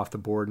going to go off the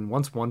board. And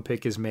once one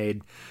pick is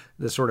made,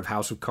 the sort of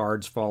house of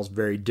cards falls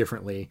very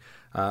differently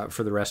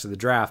for the rest of the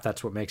draft.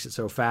 That's what makes it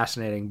so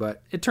fascinating.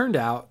 But it turned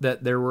out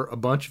that there were a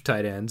bunch of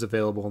tight ends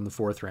available in the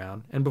 4th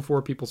round. And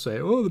before people say,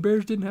 oh, the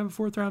Bears didn't have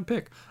a 4th round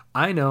pick.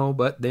 I know,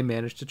 but they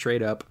managed to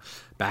trade up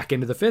back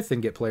into the 5th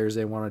and get players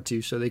they wanted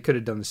to. So they could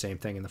have done the same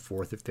thing in the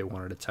 4th if they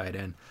wanted a tight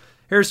end.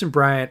 Harrison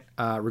Bryant,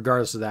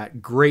 regardless of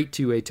that, great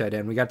 2A tight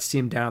end. We got to see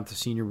him down at the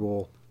Senior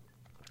Bowl.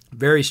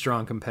 Very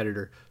strong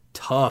competitor.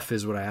 Tough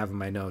is what I have in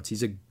my notes.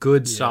 He's a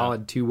good,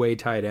 solid 2-way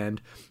tight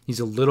end. He's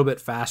a little bit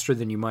faster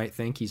than you might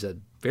think. He's a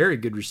very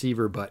good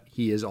receiver, but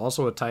he is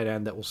also a tight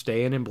end that will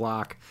stay in and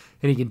block,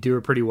 and he can do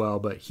it pretty well,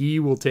 but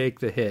he will take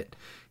the hit.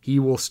 He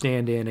will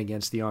stand in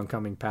against the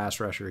oncoming pass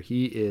rusher.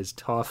 He is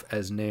tough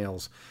as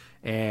nails,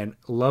 and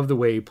love the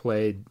way he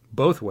played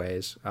both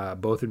ways,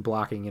 both in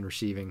blocking and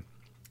receiving.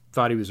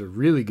 Thought he was a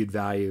really good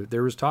value.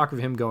 There was talk of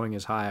him going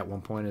as high at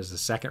one point as the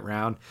 2nd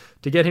round.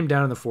 To get him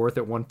down in the 4th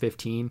at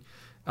 115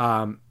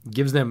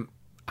 gives them,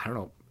 I don't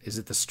know, is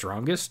it the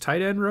strongest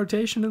tight end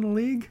rotation in the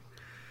league?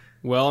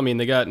 Well, I mean,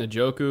 they got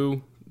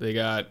Njoku. They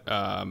got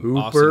Austin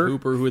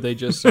Hooper, who they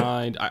just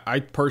signed.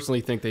 I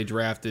personally think they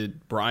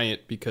drafted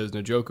Bryant because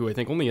Njoku, I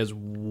think, only has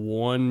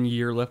 1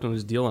 year left on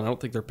his deal, and I don't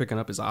think they're picking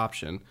up his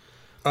option.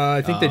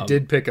 I think they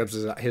did pick up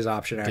his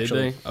option,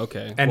 actually. Did they?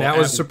 Okay. And that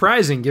was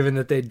surprising, given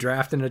that they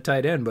drafted a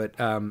tight end. But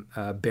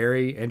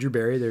Andrew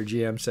Berry, their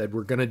GM, said,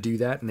 we're going to do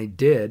that, and they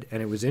did.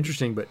 And it was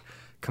interesting, but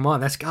come on,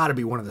 that's got to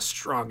be one of the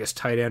strongest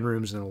tight end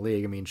rooms in the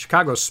league. I mean,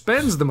 Chicago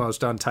spends the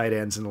most on tight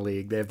ends in the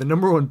league. They have the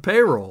 #1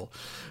 payroll.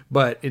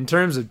 But in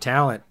terms of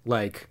talent,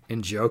 like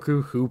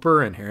Njoku,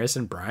 Hooper, and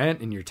Harrison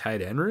Bryant in your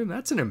tight end room,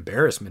 that's an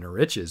embarrassment of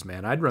riches,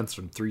 man. I'd run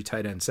some 3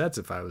 tight end sets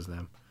if I was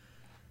them.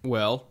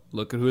 Well,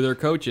 look at who their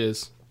coach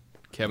is.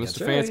 Kevin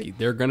Stefanski. Right.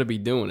 They're going to be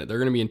doing it. They're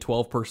going to be in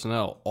 12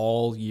 personnel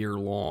all year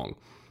long.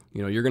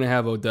 You're going to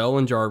have Odell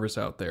and Jarvis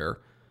out there.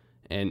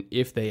 And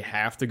if they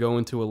have to go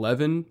into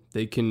 11,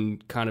 they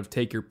can kind of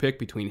take your pick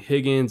between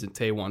Higgins and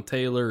Taywan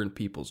Taylor and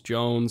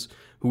Peoples-Jones,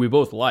 who we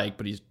both like,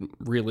 but he's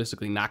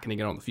realistically not going to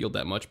get on the field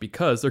that much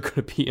because they're going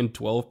to be in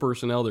 12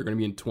 personnel. They're going to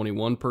be in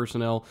 21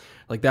 personnel.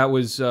 Like that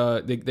was,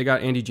 they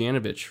got Andy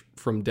Janovich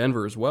from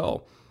Denver as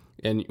well.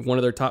 And one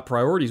of their top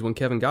priorities when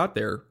Kevin got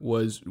there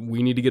was,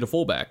 we need to get a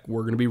fullback.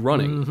 We're going to be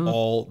running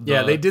all the time.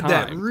 Yeah, they did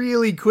that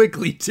really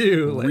quickly,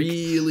 too.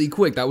 Really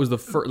quick. That was the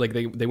first. Like,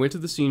 they went to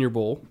the Senior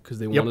Bowl because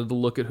they wanted to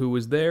look at who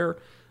was there.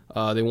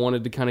 They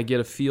wanted to kind of get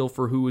a feel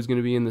for who was going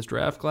to be in this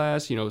draft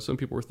class. Some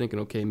people were thinking,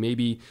 okay,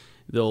 maybe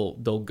they'll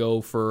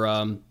go for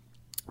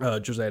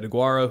Josiah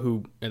DeGuara,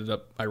 who ended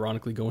up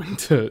ironically going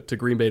to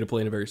Green Bay to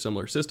play in a very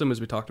similar system as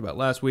we talked about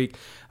last week.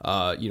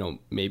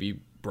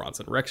 Maybe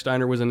Bronson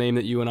Rechsteiner was a name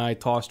that you and I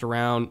tossed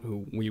around,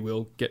 who we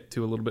will get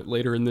to a little bit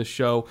later in this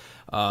show.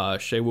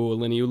 Shewu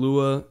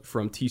Aliniulua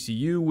from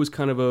TCU was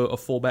kind of a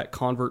fullback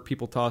convert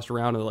people tossed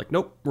around, and they're like,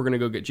 nope, we're going to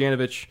go get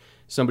Janovich,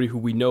 somebody who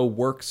we know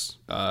works,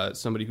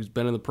 somebody who's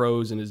been in the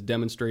pros and has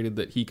demonstrated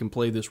that he can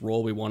play this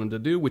role we want him to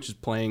do, which is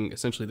playing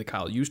essentially the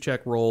Kyle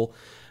Juszczyk role,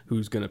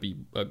 who's going to be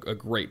a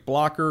great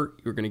blocker.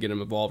 You're going to get him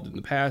involved in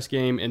the pass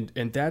game,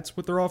 and that's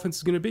what their offense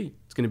is going to be.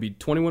 It's going to be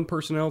 21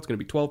 personnel. It's going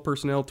to be 12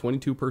 personnel,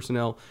 22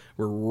 personnel.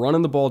 We're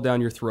running the ball down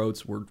your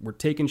throats. We're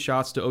taking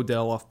shots to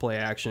Odell off play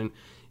action.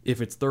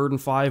 If it's 3rd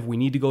and 5, we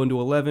need to go into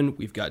 11.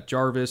 We've got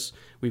Jarvis.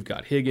 We've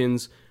got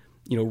Higgins.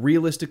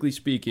 Realistically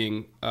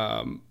speaking,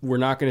 we're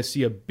not going to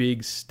see a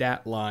big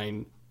stat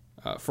line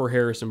for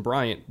Harrison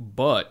Bryant,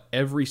 but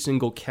every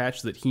single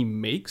catch that he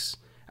makes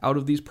out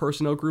of these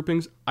personnel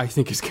groupings, I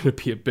think is going to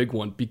be a big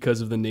one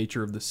because of the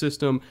nature of the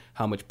system,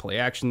 how much play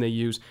action they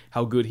use,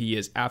 how good he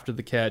is after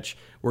the catch.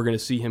 We're going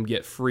to see him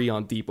get free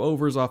on deep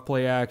overs off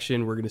play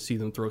action. We're going to see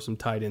them throw some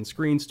tight end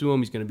screens to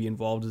him. He's going to be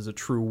involved as a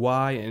true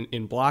Y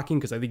in blocking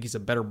because I think he's a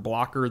better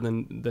blocker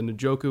than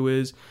Njoku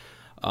is.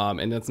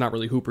 And that's not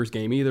really Hooper's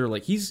game either.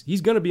 Like he's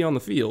going to be on the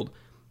field,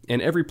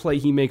 and every play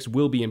he makes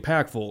will be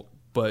impactful.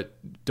 But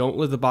don't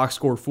let the box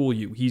score fool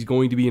you. He's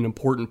going to be an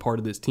important part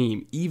of this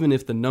team, even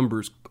if the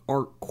numbers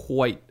aren't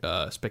quite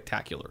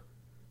spectacular.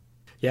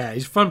 Yeah,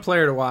 he's a fun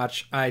player to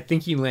watch. I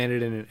think he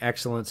landed in an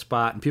excellent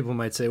spot, and people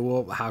might say,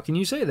 well, how can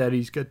you say that?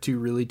 He's got two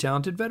really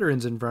talented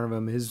veterans in front of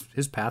him.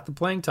 His path to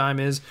playing time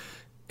is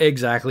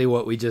exactly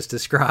what we just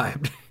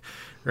described,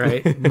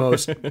 right?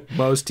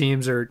 Most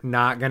teams are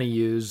not going to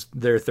use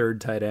their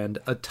third tight end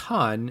a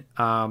ton.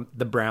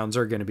 The Browns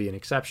are going to be an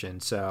exception,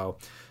 so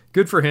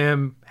good for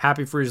him.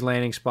 Happy for his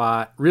landing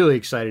spot. Really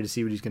excited to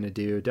see what he's going to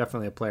do.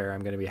 Definitely a player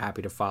I'm going to be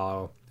happy to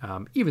follow,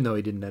 even though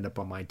he didn't end up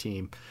on my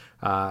team,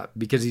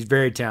 because he's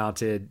very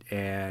talented,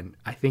 and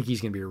I think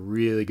he's going to be a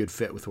really good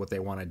fit with what they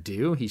want to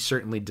do. He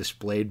certainly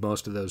displayed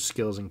most of those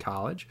skills in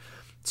college.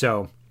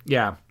 So,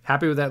 yeah,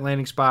 happy with that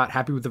landing spot.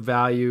 Happy with the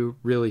value.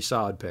 Really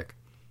solid pick.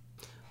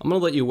 I'm going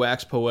to let you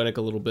wax poetic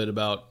a little bit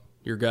about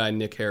your guy,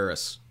 Nick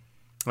Harris.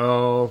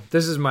 Oh,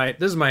 this is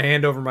my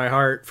hand over my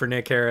heart for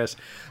Nick Harris.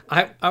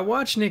 I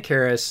watched Nick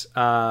Harris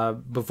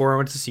before I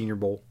went to Senior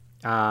Bowl,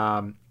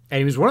 and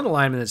he was one of the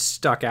linemen that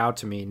stuck out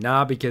to me,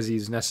 not because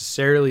he's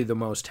necessarily the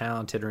most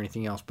talented or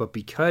anything else, but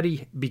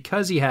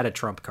because he had a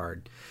trump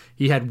card.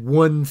 He had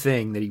one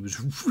thing that he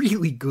was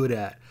really good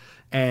at,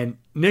 and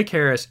Nick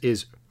Harris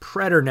is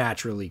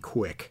preternaturally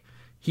quick.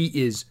 He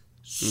is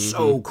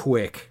so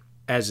quick.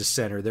 As a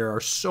center, there are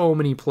so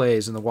many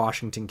plays in the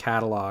Washington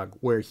catalog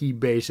where he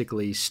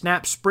basically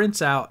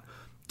sprints out,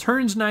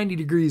 turns 90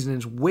 degrees, and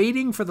is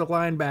waiting for the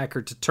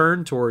linebacker to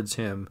turn towards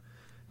him,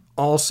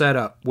 all set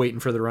up,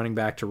 waiting for the running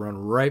back to run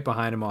right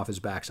behind him off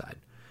his backside.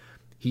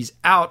 He's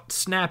out,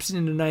 snaps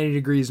into 90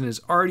 degrees, and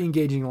is already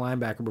engaging the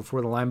linebacker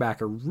before the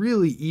linebacker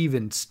really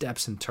even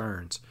steps and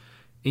turns.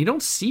 And you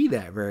don't see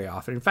that very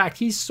often. In fact,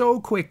 he's so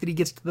quick that he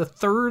gets to the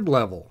third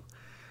level.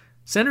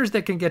 Centers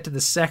that can get to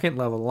the second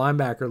level, the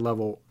linebacker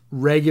level,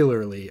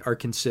 regularly are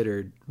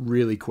considered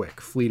really quick,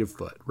 fleet of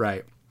foot,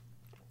 right?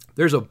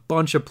 There's a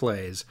bunch of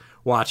plays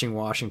watching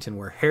Washington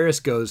where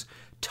Harris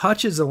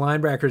touches the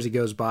linebacker as he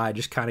goes by,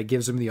 just kind of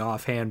gives him the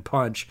offhand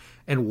punch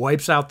and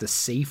wipes out the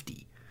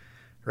safety,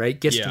 right?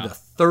 Gets to the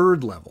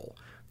third level.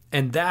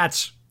 And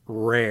that's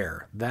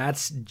rare.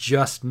 That's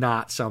just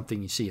not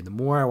something you see. And the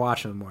more I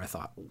watched him, the more I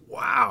thought,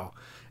 wow.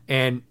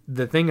 And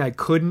the thing I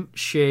couldn't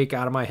shake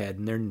out of my head,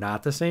 and they're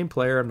not the same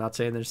player, I'm not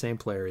saying they're the same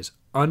player, is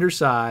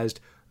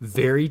undersized,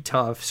 very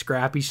tough,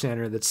 scrappy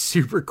center that's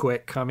super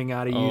quick coming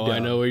out of UW. Oh, I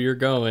know where you're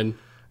going.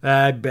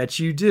 I bet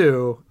you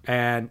do.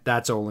 And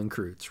that's Olin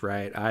Kreutz,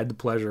 right? I had the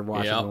pleasure of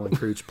watching Olin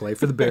Kreutz play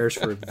for the Bears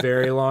for a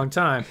very long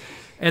time.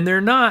 And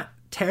they're not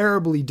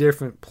terribly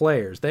different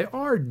players. They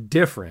are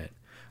different.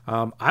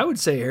 I would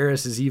say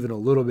Harris is even a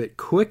little bit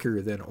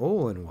quicker than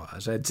Olin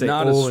was. I'd say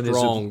not Olin as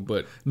strong,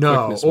 but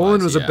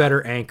Olin was a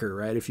better anchor,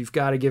 right? If you've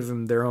got to give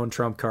them their own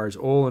trump cards,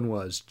 Olin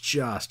was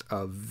just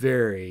a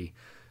very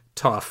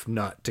tough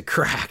nut to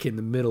crack in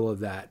the middle of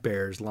that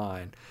Bears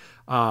line.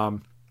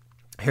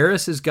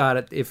 Harris has got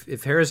it.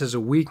 If Harris has a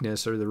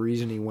weakness, or the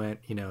reason he went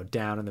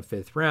down in the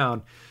 5th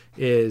round,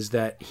 is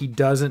that he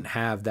doesn't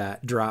have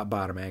that drop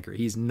bottom anchor.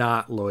 He's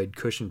not Lloyd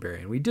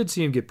Cushenberry, and we did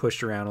see him get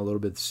pushed around a little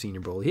bit at the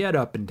Senior Bowl. He had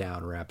up and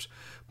down reps,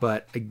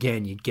 but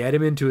again, you get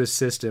him into a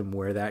system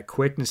where that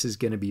quickness is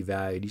going to be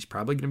valued. He's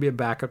probably going to be a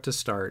backup to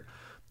start,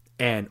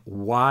 and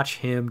watch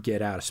him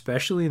get out,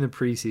 especially in the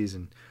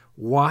preseason.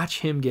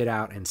 Watch him get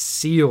out and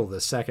seal the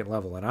second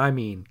level. And I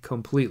mean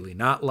completely.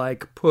 Not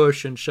like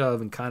push and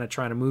shove and kind of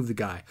trying to move the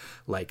guy.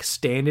 Like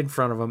stand in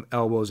front of him,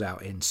 elbows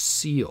out, and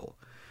seal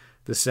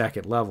the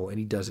second level. And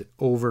he does it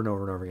over and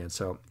over and over again.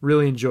 So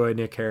really enjoy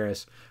Nick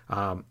Harris.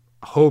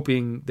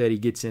 Hoping that he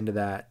gets into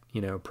that,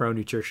 pro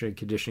nutrition and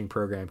conditioning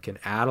program, can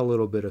add a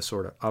little bit of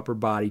sort of upper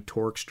body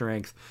torque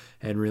strength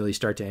and really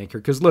start to anchor.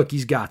 Because look,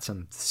 he's got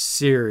some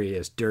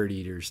serious dirt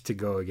eaters to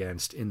go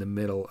against in the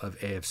middle of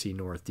AFC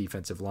North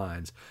defensive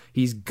lines.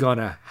 He's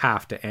gonna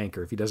have to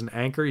anchor. If he doesn't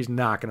anchor, he's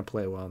not gonna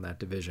play well in that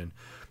division.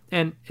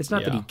 And it's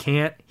not that he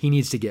can't; he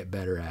needs to get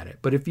better at it.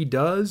 But if he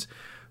does,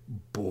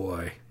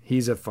 boy,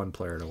 he's a fun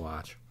player to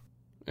watch.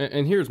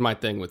 And here's my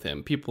thing with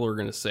him: people are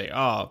gonna say,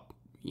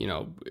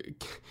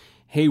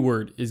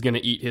 Hayward is going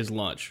to eat his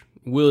lunch.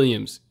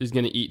 Williams is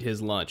going to eat his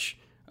lunch.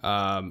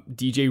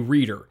 DJ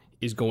Reader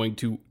is going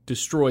to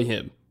destroy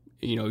him.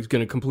 He's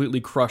going to completely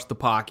crush the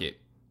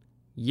pocket.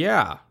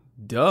 Yeah,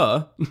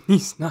 duh.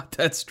 He's not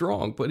that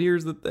strong. But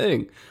here's the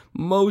thing.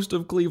 Most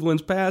of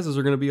Cleveland's passes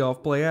are going to be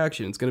off play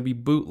action. It's going to be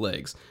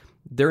bootlegs.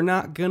 They're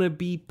not going to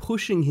be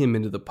pushing him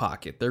into the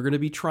pocket. They're going to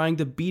be trying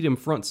to beat him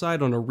front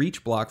side on a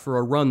reach block for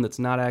a run that's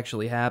not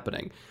actually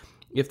happening.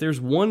 if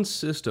there's one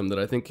system that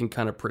I think can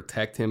kind of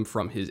protect him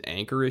from his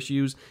anchor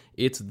issues,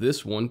 it's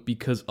this one,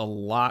 because a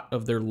lot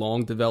of their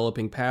long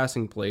developing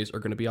passing plays are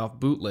going to be off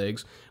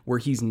bootlegs where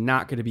he's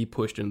not going to be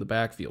pushed into the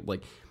backfield.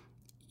 Like,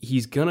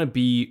 he's going to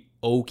be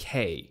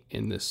okay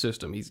in this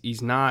system.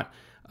 He's not,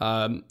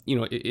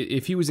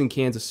 if he was in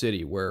Kansas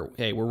City where,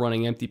 hey, we're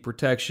running empty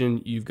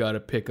protection, you've got to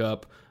pick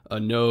up a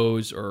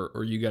nose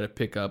or you got to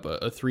pick up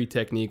a 3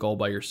 technique all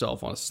by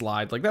yourself on a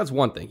slide. Like, that's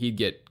one thing. He'd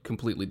get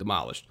completely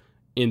demolished.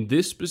 In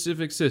this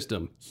specific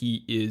system,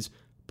 he is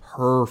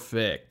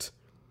perfect.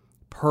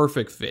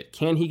 Perfect fit.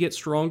 Can he get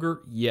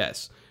stronger?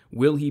 Yes.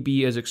 Will he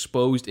be as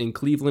exposed in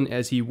Cleveland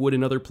as he would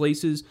in other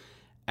places?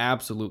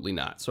 Absolutely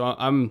not. So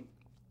I'm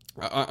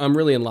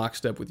really in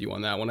lockstep with you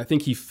on that one. I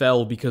think he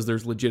fell because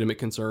there's legitimate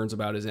concerns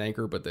about his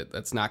anchor, but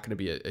that's not going to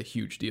be a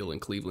huge deal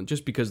in Cleveland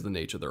just because of the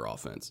nature of their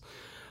offense.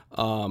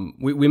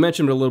 We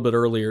mentioned it a little bit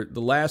earlier.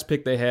 The last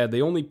pick they had,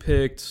 they only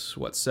picked,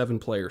 7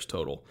 players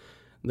total.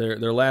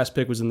 Their last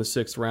pick was in the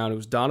 6th round. It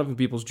was Donovan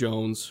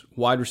Peoples-Jones,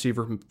 wide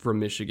receiver from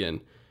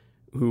Michigan,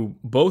 who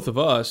both of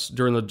us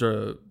during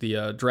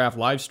the draft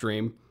live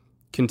stream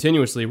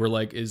continuously were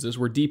like, is this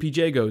where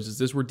DPJ goes? Is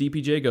this where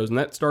DPJ goes? And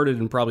that started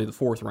in probably the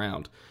 4th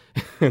round.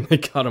 And they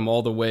got him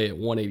all the way at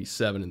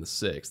 187 in the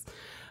 6th.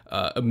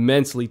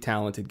 Immensely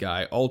talented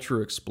guy,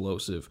 ultra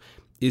explosive.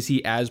 Is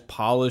he as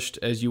polished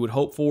as you would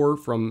hope for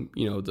from,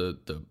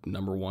 the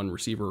number 1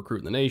 receiver recruit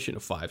in the nation, a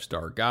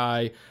 5-star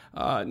guy?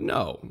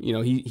 No.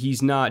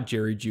 He's not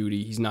Jerry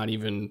Jeudy. He's not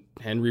even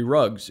Henry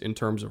Ruggs in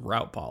terms of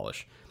route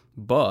polish.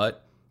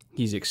 But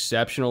he's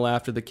exceptional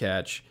after the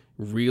catch,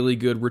 really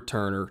good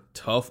returner,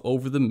 tough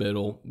over the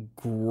middle,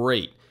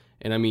 great.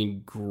 And I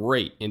mean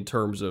great in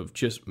terms of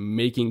just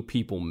making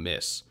people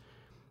miss.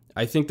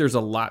 I think there's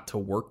a lot to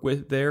work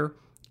with there.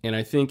 And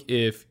I think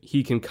if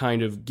he can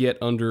kind of get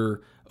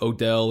under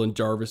Odell and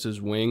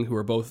Jarvis's wing, who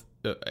are both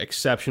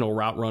exceptional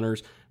route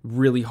runners,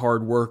 really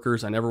hard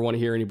workers. I never want to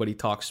hear anybody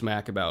talk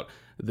smack about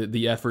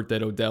the effort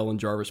that Odell and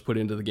Jarvis put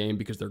into the game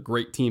because they're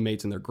great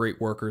teammates and they're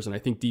great workers, and I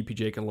think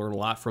DPJ can learn a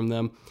lot from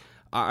them.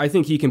 I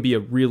think he can be a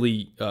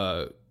really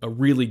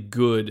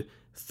good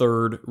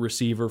 3rd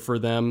receiver for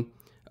them,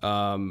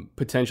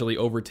 potentially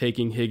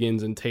overtaking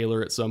Higgins and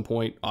Taylor at some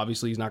point.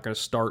 Obviously, he's not going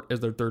to start as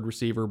their 3rd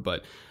receiver,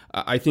 but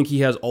I think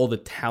he has all the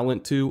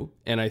talent to,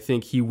 and I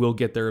think he will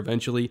get there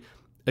eventually.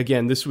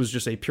 Again, this was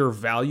just a pure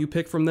value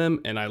pick from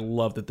them, and I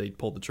love that they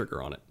pulled the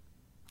trigger on it.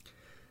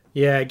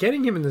 Yeah,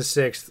 getting him in the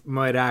 6th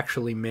might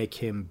actually make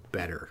him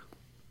better,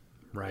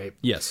 right?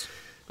 Yes,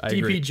 I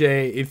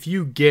DPJ, agree. if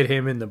you get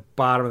him in the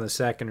bottom of the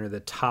 2nd or the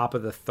top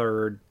of the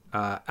 3rd,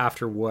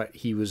 after what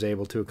he was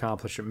able to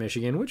accomplish at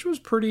Michigan, which was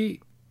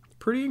pretty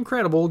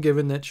incredible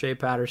given that Shea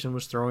Patterson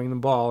was throwing the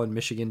ball and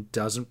Michigan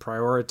doesn't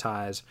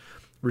prioritize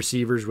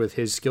receivers with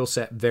his skill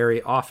set very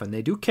often.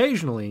 They do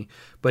occasionally,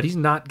 but he's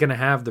not going to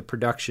have the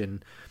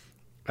production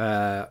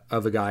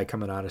of a guy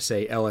coming out of,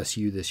 say,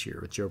 LSU this year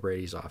with Joe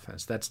Brady's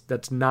offense.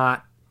 That's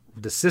not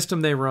the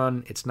system they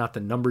run. It's not the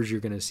numbers you're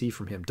going to see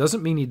from him.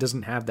 Doesn't mean he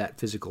doesn't have that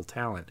physical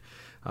talent.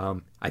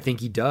 I think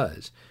he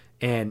does.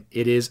 And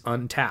it is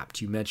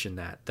untapped. You mentioned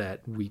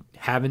that we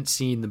haven't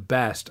seen the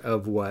best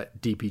of what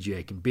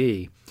DPJ can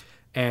be.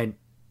 And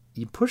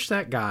you push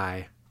that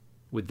guy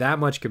with that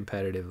much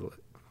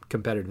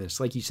competitiveness,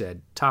 like you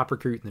said, top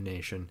recruit in the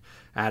nation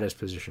at his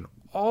position,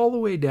 all the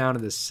way down to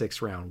the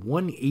 6th round,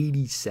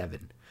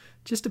 187,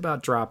 just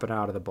about dropping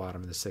out of the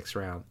bottom of the 6th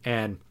round.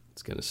 And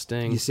it's going to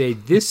sting. You say,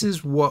 this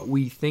is what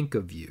we think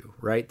of you,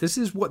 right? This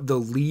is what the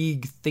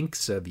league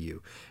thinks of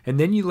you. And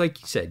then you, like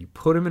you said, you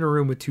put him in a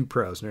room with 2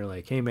 pros, and they're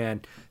like, hey,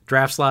 man,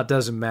 draft slot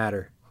doesn't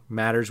matter.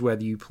 Matters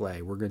whether you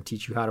play. We're going to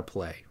teach you how to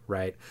play,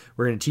 right?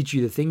 We're going to teach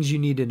you the things you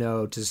need to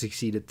know to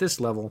succeed at this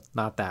level,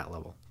 not that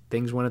level.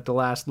 Things went at the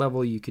last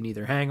level, you can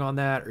either hang on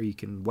that or you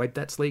can wipe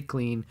that slate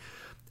clean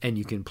and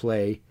you can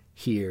play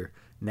here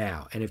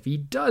now. And if he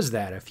does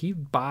that, if he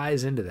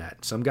buys into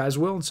that, some guys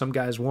will and some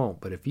guys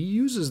won't, but if he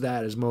uses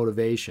that as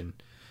motivation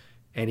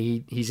and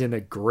he's in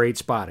a great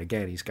spot,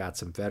 again, he's got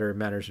some veteran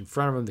mentors in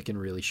front of him that can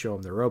really show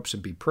him the ropes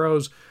and be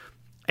pros,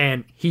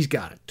 and he's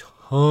got a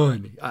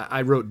ton.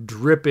 I wrote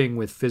dripping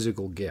with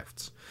physical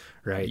gifts,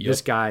 right? Yep.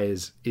 This guy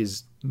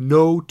is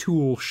no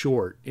tool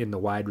short in the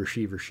wide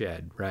receiver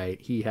shed,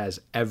 right? He has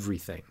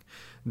everything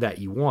that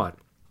you want.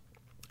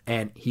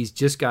 And he's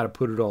just got to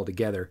put it all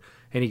together,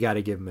 and you got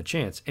to give him a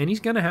chance. And he's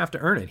going to have to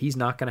earn it. He's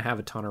not going to have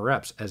a ton of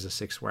reps as a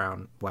 6th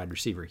round wide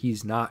receiver.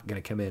 He's not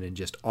going to come in and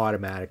just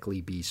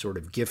automatically be sort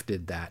of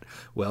gifted that,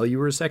 well, you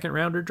were a 2nd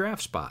rounder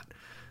draft spot.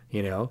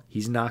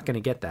 He's not going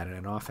to get that in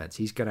an offense.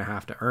 He's going to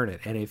have to earn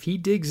it. And if he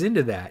digs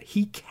into that,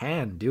 he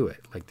can do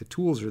it. Like, the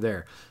tools are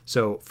there.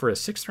 So for a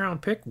 6th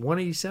round pick,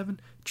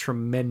 187,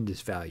 tremendous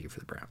value for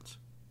the Browns.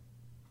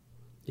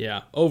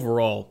 Yeah,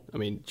 overall, I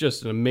mean,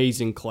 just an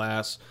amazing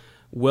class.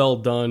 Well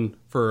done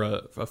for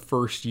a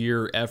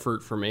first-year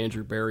effort from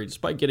Andrew Berry,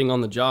 despite getting on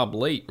the job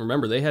late.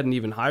 Remember, they hadn't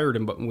even hired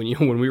him, but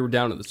when we were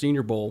down at the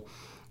Senior Bowl,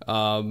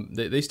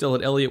 they still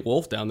had Elliott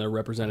Wolf down there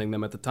representing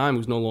them at the time,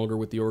 who's no longer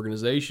with the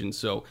organization.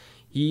 So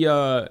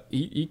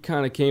He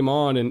kind of came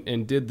on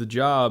and did the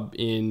job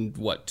in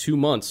 2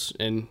 months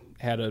and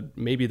had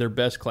maybe their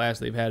best class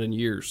they've had in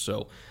years.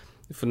 So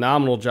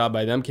phenomenal job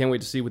by them. Can't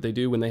wait to see what they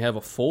do when they have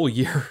a full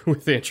year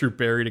with Andrew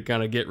Berry to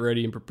kind of get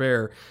ready and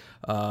prepare.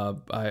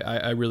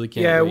 I really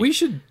can't. Yeah,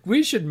 wait.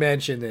 we should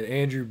mention that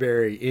Andrew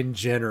Berry in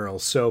general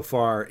so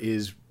far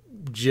is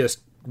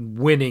just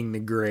winning the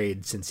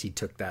grade since he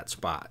took that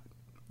spot.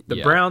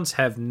 The Browns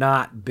have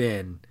not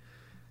been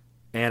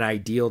an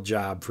ideal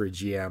job for a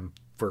GM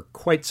for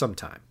quite some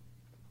time.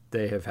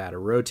 They have had a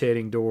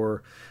rotating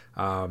door,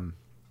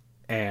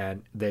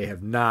 and they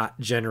have not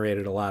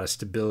generated a lot of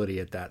stability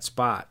at that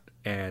spot.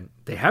 And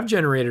they have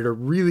generated a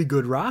really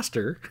good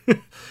roster,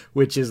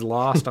 which is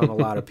lost on a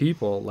lot of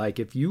people. Like,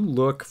 if you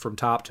look from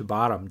top to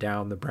bottom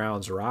down the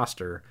Browns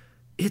roster,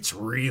 it's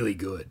really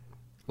good.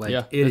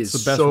 Like, it's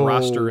the best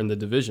roster in the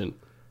division.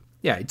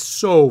 Yeah, it's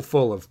so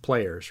full of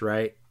players,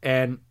 right?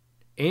 And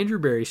Andrew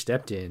Berry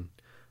stepped in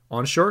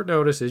on short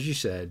notice, as you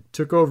said,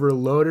 took over a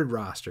loaded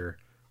roster,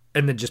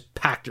 and then just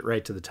packed it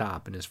right to the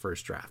top in his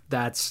first draft.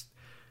 That's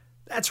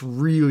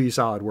really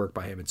solid work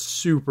by him. It's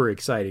super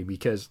exciting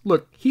because,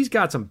 look, he's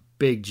got some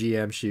big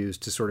GM shoes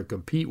to sort of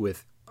compete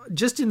with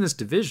just in this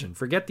division.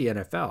 Forget the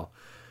NFL.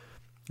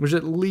 There's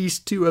at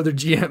least 2 other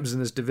GMs in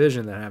this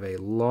division that have a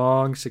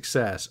long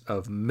success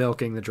of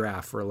milking the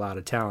draft for a lot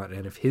of talent.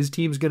 And if his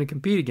team's going to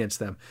compete against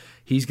them,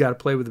 he's got to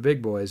play with the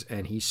big boys,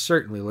 and he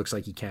certainly looks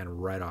like he can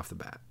right off the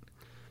bat.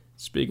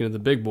 Speaking of the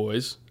big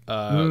boys, the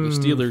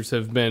Steelers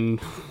have been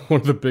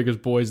one of the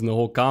biggest boys in the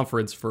whole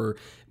conference for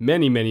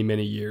many, many,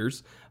 many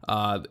years.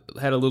 Had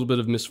a little bit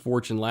of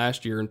misfortune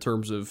last year in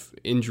terms of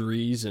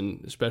injuries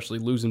and especially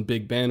losing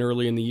Big Ben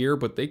early in the year,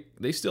 but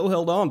they still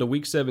held on to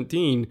Week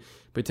 17,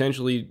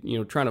 potentially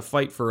trying to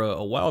fight for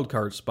a wild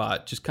card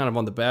spot, just kind of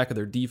on the back of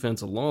their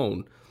defense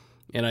alone.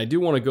 And I do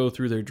want to go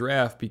through their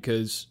draft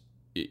because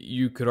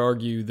you could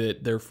argue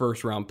that their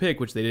first round pick,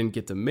 which they didn't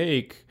get to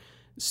make,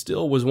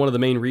 still was one of the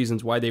main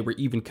reasons why they were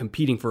even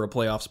competing for a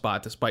playoff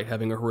spot despite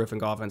having a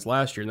horrific offense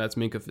last year, and that's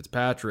Minkah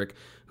Fitzpatrick,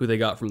 who they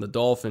got from the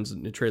Dolphins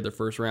and traded their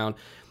first round.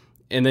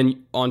 And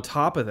then on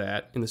top of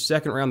that, in the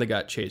second round, they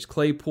got Chase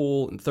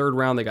Claypool. In the third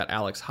round, they got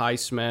Alex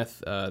Highsmith,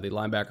 the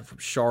linebacker from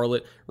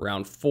Charlotte.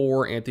 Round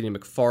 4, Anthony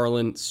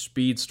McFarland,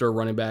 speedster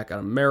running back out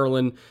of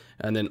Maryland.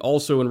 And then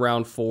also in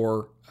round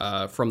 4,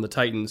 from the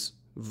Titans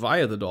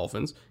via the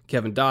Dolphins,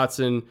 Kevin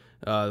Dotson,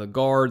 the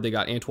guard. They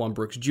got Antoine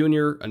Brooks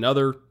Jr.,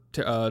 another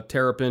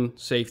Terrapin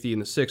safety in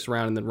the 6th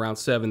round, and then round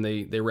 7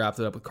 they wrapped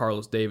it up with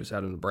Carlos Davis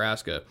out of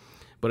Nebraska.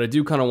 But I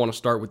do kind of want to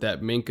start with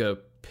that Minkah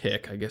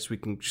pick. I guess we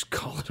can just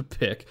call it a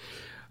pick.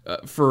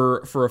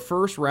 For a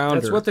first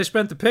rounder, that's what they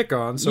spent the pick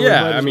on. So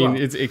yeah,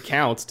 it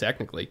counts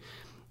technically.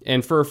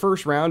 And for a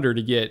first rounder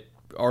to get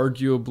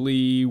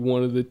arguably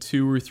one of the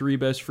 2 or 3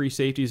 best free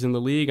safeties in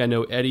the league, I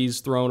know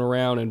Eddie's thrown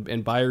around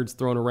and Byard's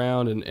thrown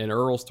around and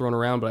Earl's thrown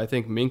around, but I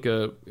think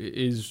Minkah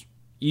is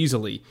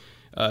easily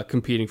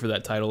competing for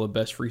that title of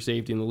best free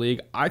safety in the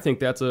league. I think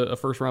that's a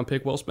first-round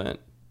pick well spent.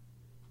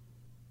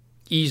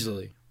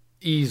 Easily.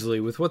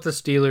 With what the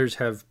Steelers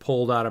have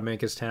pulled out of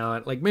Minkah's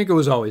talent. Like, Minkah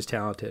was always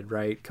talented,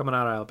 right? Coming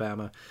out of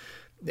Alabama.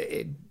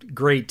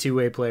 Great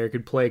two-way player,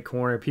 could play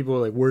corner. People were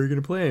like, where are you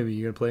going to play him? Are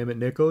you going to play him at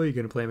nickel? Are you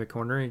going to play him at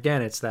corner? And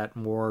again, it's that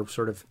more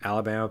sort of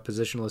Alabama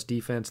positionless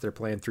defense. They're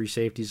playing 3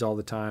 safeties all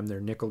the time. Their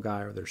nickel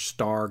guy, or their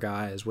star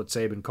guy, is what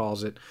Saban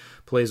calls it,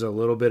 plays a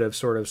little bit of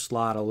sort of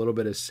slot, a little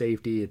bit of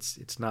safety.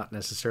 It's not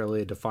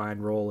necessarily a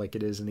defined role like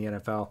it is in the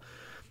NFL.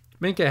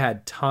 Minkah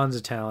had tons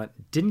of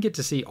talent. Didn't get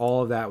to see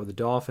all of that with the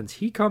Dolphins.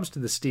 He comes to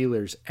the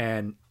Steelers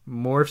and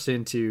morphs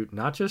into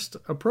not just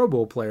a Pro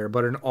Bowl player,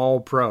 but an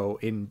all-pro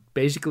in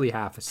basically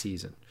half a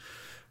season,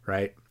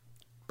 right?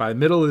 By the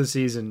middle of the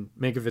season,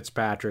 Minkah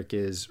Fitzpatrick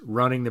is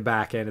running the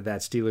back end of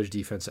that Steelers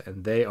defense,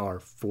 and they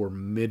are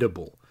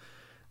formidable.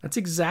 That's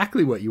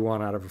exactly what you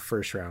want out of a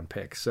first-round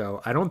pick.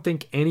 So I don't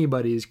think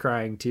anybody is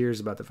crying tears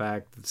about the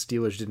fact that the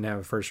Steelers didn't have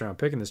a first-round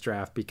pick in this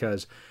draft,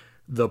 because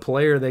the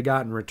player they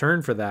got in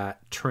return for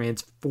that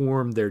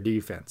transformed their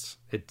defense.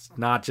 It's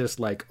not just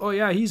like, oh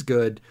yeah, he's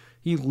good.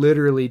 He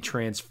literally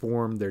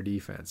transformed their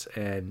defense.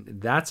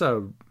 And that's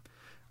a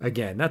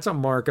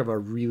mark of a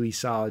really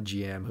solid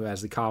GM who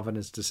has the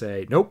confidence to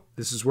say, nope,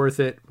 this is worth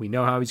it. We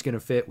know how he's going to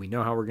fit. We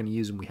know how we're going to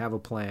use him. We have a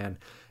plan.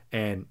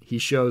 And he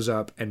shows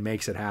up and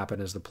makes it happen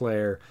as the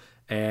player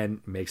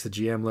and makes the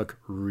GM look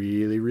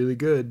really, really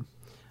good.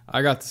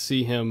 I got to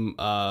see him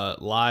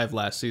live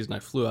last season. I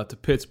flew out to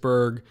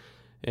Pittsburgh.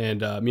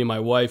 And me and my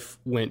wife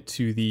went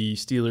to the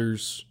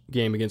Steelers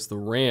game against the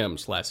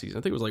Rams last season.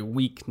 I think it was like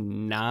week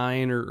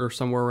 9 or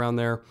somewhere around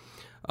there.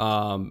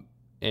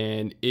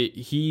 And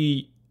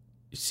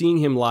seeing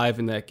him live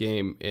in that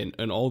game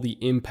and all the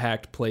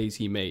impact plays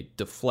he made,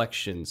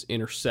 deflections,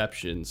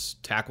 interceptions,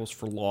 tackles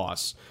for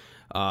loss,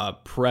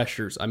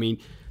 pressures. I mean,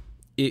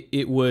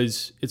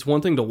 it's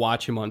one thing to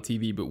watch him on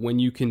TV, but when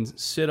you can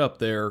sit up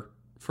there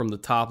from the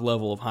top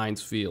level of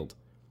Heinz Field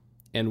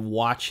and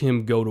watch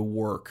him go to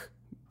work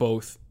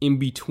both in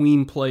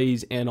between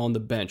plays and on the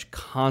bench,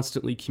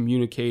 constantly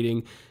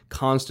communicating,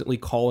 constantly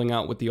calling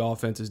out what the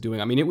offense is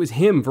doing. I mean, it was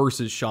him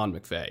versus Sean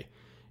McVay.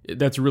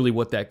 That's really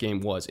what that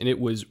game was, and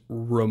it was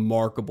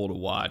remarkable to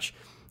watch.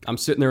 I'm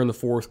sitting there in the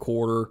fourth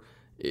quarter.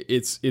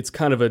 It's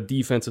kind of a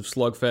defensive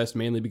slugfest,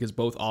 mainly because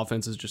both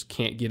offenses just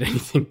can't get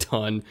anything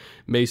done.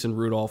 Mason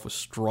Rudolph was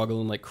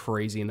struggling like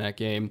crazy in that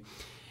game.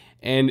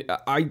 And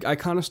I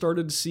kind of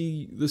started to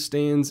see the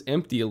stands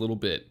empty a little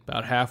bit.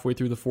 About halfway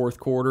through the fourth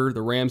quarter,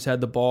 the Rams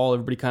had the ball.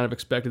 Everybody kind of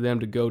expected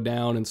them to go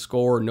down and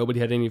score. Nobody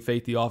had any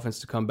faith in the offense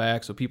to come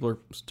back, so people are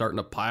starting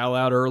to pile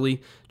out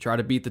early, try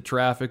to beat the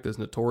traffic that's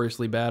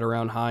notoriously bad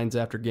around Heinz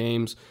after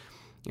games.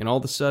 And all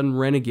of a sudden,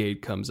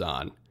 Renegade comes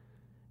on.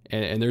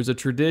 And there's a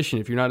tradition.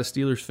 If you're not a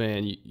Steelers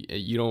fan,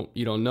 you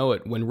don't know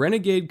it. When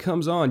Renegade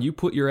comes on, you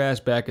put your ass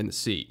back in the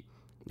seat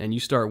and you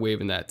start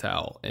waving that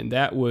towel. And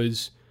that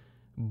was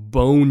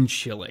bone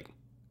chilling.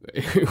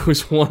 It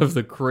was one of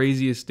the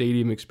craziest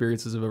stadium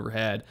experiences I've ever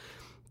had,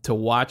 to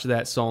watch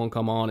that song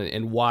come on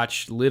and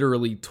watch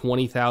literally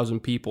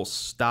 20,000 people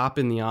stop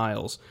in the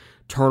aisles,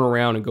 turn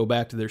around and go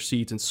back to their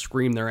seats and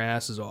scream their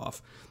asses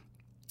off.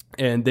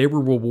 And they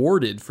were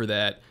rewarded for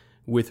that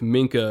with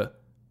Minka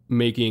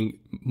making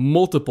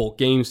multiple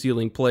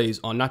game-sealing plays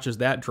on not just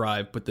that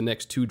drive, but the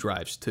next two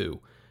drives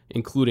too,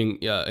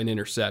 including an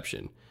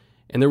interception.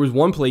 And there was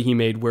one play he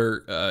made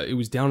where it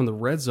was down in the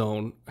red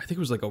zone. I think it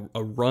was like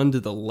a run to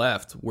the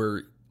left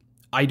where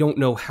I don't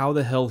know how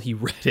the hell he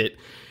read it.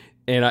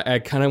 And I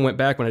kind of went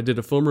back when I did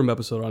a film room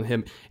episode on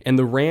him, and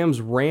the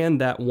Rams ran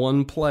that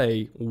one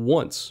play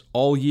once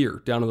all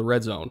year down in the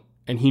red zone,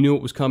 and he knew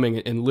it was coming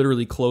and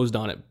literally closed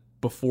on it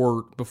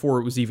before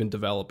it was even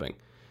developing.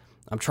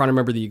 I'm trying to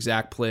remember the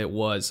exact play it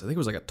was. I think it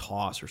was like a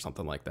toss or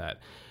something like that.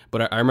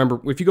 But I remember,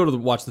 if you go to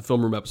watch the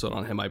film room episode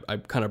on him, I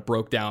kind of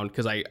broke down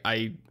because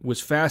I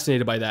was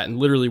fascinated by that and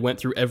literally went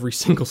through every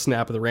single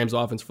snap of the Rams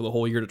offense for the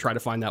whole year to try to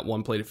find that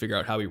one play to figure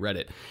out how he read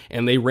it.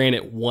 And they ran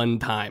it one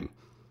time,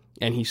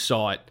 and he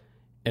saw it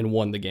and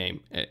won the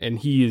game. And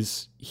he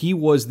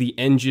was the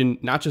engine,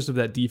 not just of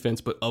that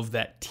defense, but of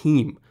that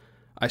team.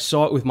 I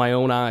saw it with my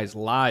own eyes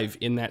live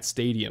in that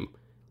stadium.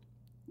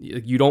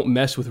 You don't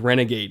mess with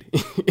Renegade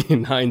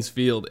in Heinz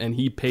Field, and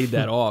he paid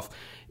that off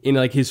in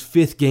like his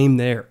fifth game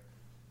there.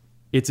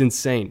 It's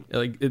insane.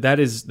 Like that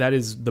is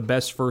the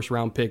best first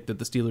round pick that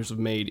the Steelers have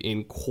made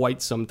in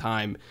quite some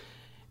time,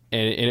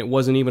 and it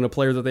wasn't even a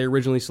player that they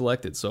originally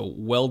selected. So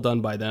well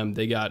done by them.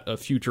 They got a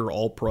future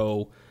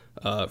All-Pro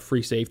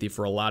free safety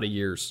for a lot of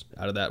years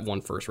out of that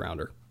one first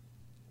rounder.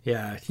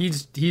 Yeah,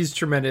 he's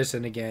tremendous,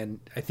 and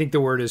again, I think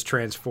the word is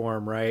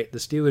transform. Right, the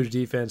Steelers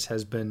defense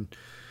has been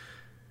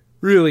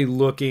really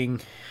looking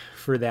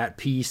for that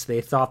piece. They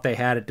thought they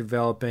had it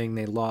developing.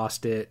 They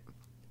lost it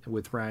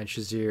with Ryan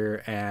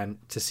Shazier, and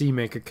to see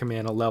Minka come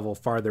in a level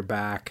farther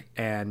back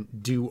and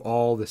do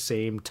all the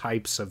same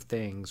types of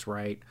things,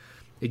 right?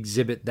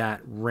 Exhibit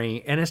that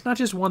range. And it's not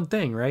just one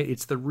thing, right?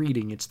 It's the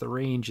reading, it's the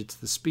range, it's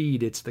the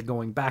speed, it's the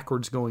going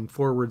backwards, going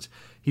forwards.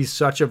 He's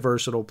such a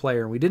versatile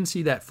player, and we didn't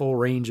see that full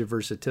range of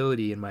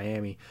versatility in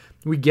Miami.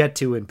 We get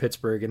to in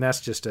Pittsburgh, and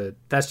that's just a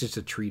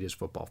treat as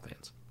football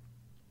fans.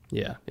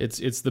 Yeah,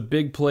 it's the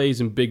big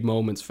plays and big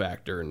moments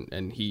factor,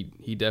 and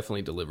he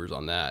definitely delivers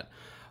on that.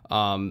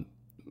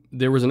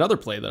 There was another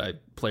player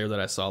that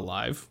I saw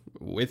live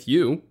with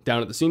you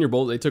down at the Senior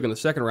Bowl that they took in the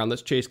second round.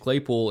 That's Chase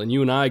Claypool, and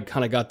you and I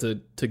kind of got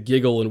to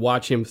giggle and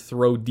watch him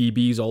throw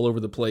DBs all over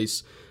the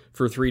place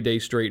for 3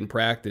 days straight in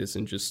practice,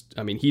 and just,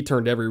 I mean, he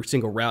turned every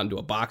single route into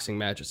a boxing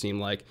match, it seemed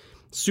like.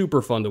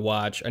 Super fun to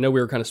watch. I know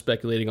we were kind of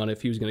speculating on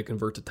if he was going to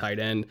convert to tight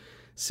end.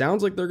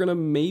 Sounds like they're going to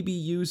maybe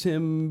use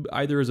him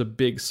either as a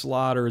big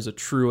slot or as a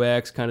true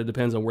X. Kind of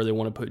depends on where they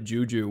want to put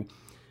Juju.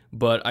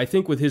 But I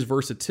think with his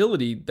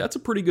versatility, that's a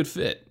pretty good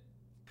fit.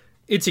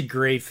 It's a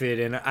great fit,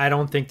 and I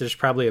don't think there's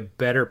probably a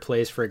better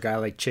place for a guy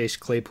like Chase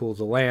Claypool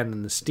to land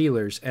than the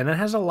Steelers. And it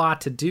has a lot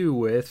to do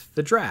with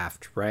the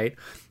draft, right?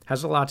 It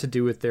has a lot to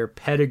do with their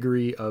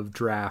pedigree of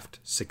draft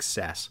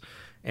success.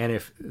 And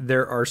if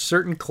there are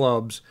certain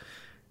clubs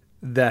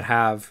that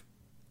have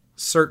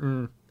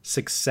certain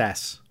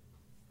success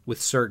with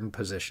certain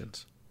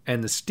positions,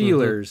 and the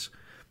Steelers,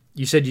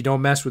 you said you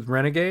don't mess with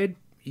Renegade,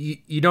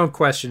 you don't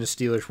question a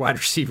Steelers wide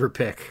receiver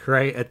pick,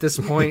 right? At this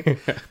point,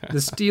 the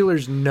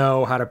Steelers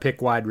know how to pick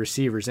wide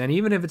receivers, and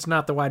even if it's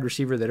not the wide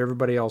receiver that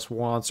everybody else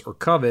wants or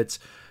covets,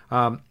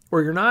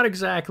 or you're not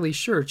exactly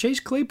sure,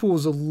 Chase Claypool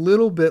is a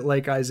little bit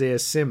like Isaiah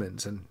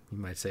Simmons, and you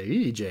might say,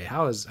 EJ,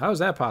 how is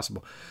that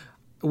possible?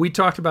 We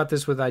talked about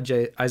this with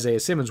Isaiah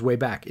Simmons way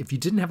back. If you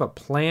didn't have a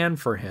plan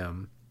for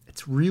him,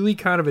 it's really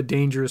kind of a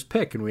dangerous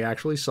pick, and we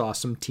actually saw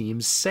some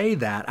teams say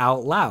that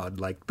out loud,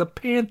 like the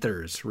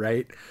Panthers,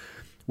 right?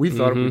 We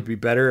thought it would be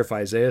better if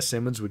Isaiah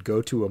Simmons would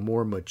go to a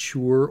more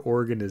mature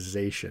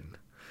organization.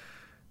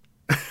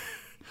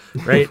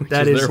 Right?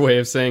 That is their way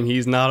of saying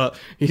he's not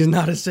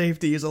a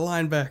safety, he's a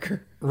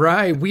linebacker.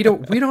 Right. We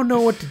don't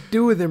know what to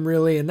do with him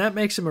really, and that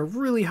makes him a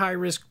really high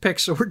risk pick,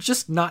 so we're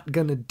just not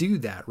going to do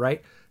that,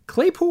 right?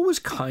 Claypool was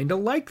kind of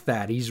like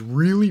that. He's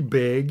really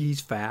big.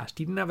 He's fast.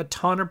 He didn't have a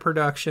ton of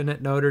production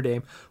at Notre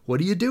Dame. What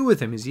do you do with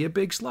him? Is he a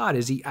big slot?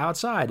 Is he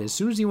outside? As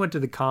soon as he went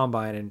to the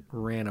combine and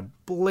ran a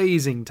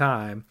blazing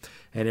time,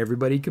 and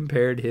everybody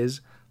compared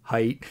his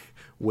height,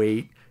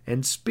 weight,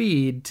 and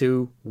speed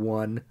to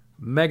one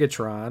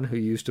Megatron who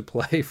used to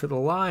play for the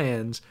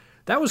Lions,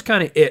 that was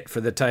kind of it for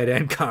the tight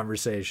end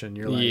conversation.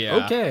 You're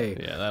like, okay,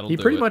 he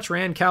pretty much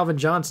ran Calvin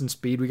Johnson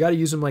speed. We got to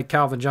use him like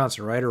Calvin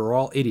Johnson, right? Or we're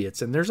all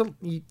idiots. And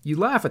you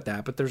laugh at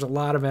that, but there's a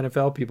lot of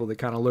NFL people that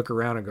kind of look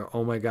around and go,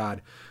 oh my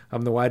God,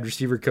 I'm the wide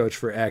receiver coach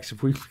for X.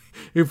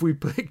 If we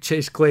pick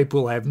Chase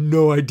Claypool, I have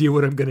no idea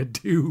what I'm going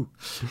to do,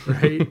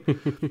 right?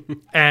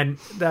 And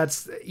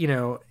that's,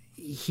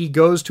 he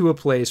goes to a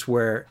place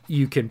where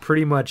you can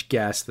pretty much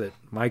guess that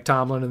Mike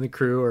Tomlin and the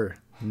crew are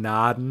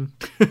nodding,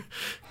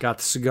 got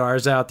the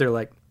cigars out there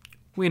like,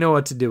 we know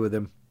what to do with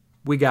him.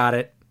 We got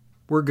it.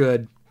 We're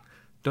good.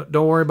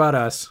 Don't worry about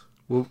us.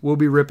 We'll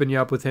be ripping you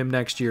up with him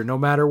next year, no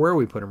matter where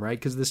we put him, right?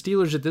 Because the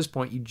Steelers at this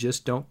point, you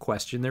just don't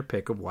question their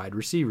pick of wide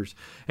receivers.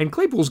 And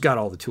Claypool's got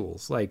all the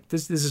tools. Like,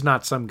 this is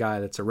not some guy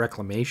that's a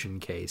reclamation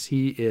case.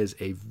 He is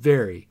a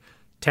very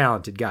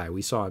talented guy.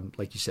 We saw him,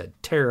 like you said,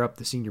 tear up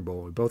the Senior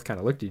Bowl. We both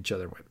kind of looked at each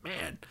other and went,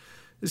 man,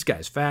 this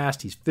guy's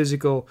fast. He's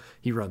physical.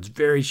 He runs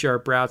very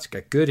sharp routes.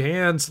 Got good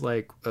hands.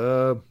 Like,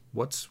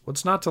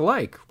 what's not to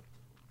like?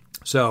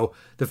 So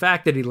the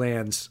fact that he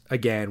lands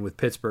again with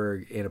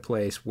Pittsburgh in a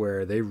place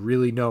where they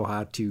really know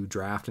how to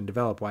draft and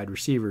develop wide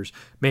receivers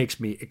makes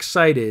me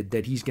excited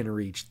that he's going to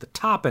reach the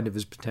top end of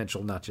his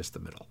potential, not just the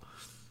middle.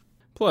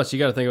 Plus, you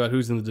got to think about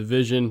who's in the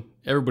division.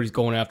 Everybody's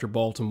going after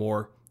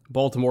Baltimore.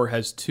 Baltimore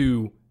has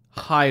two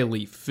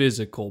highly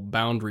physical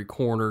boundary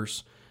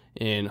corners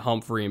in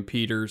Humphrey and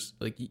Peters.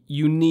 Like,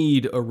 you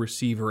need a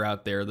receiver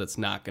out there that's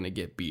not going to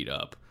get beat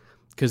up,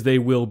 because they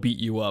will beat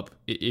you up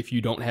if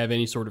you don't have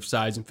any sort of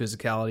size and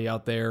physicality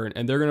out there.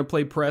 And they're going to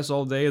play press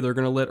all day. They're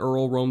going to let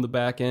Earl roam the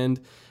back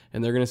end,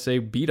 and they're going to say,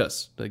 beat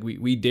us. Like,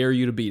 we dare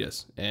you to beat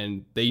us.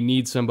 And they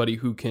need somebody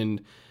who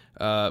can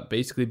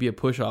basically be a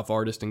push-off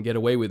artist and get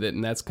away with it,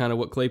 and that's kind of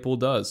what Claypool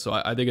does. So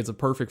I think it's a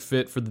perfect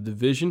fit for the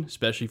division,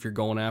 especially if you're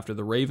going after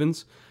the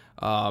Ravens.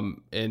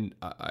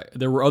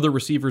 There were other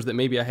receivers that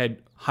maybe I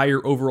had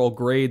higher overall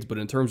grades, but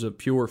in terms of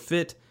pure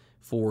fit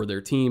for their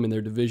team and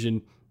their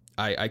division,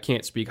 I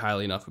can't speak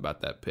highly enough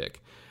about that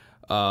pick.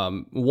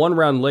 One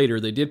round later,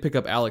 they did pick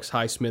up Alex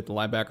Highsmith, the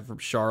linebacker from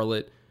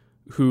Charlotte,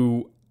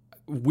 who,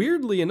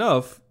 weirdly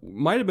enough,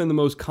 might have been the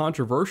most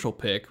controversial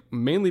pick,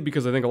 mainly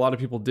because I think a lot of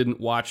people didn't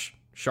watch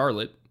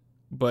Charlotte,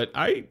 but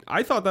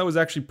I thought that was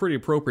actually pretty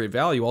appropriate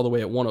value all the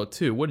way at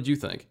 102. What did you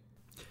think?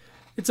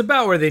 It's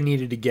about where they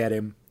needed to get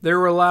him. There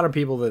were a lot of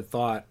people that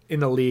thought in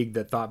the league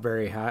that thought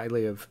very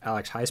highly of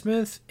Alex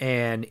Highsmith,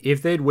 and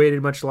if they'd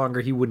waited much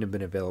longer, he wouldn't have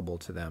been available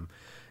to them.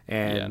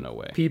 And yeah, no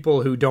way.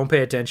 People who don't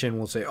pay attention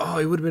will say, oh,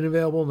 he would have been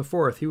available in the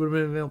 4th. He would have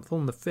been available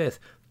in the 5th.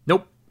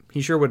 Nope,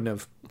 he sure wouldn't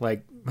have.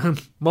 Like,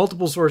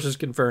 multiple sources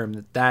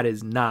confirm that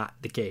is not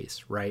the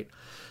case, right?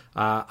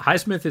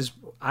 Highsmith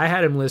I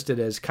had him listed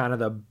as kind of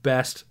the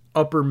best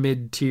upper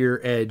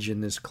mid-tier edge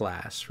in this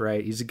class,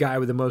 right? He's a guy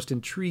with the most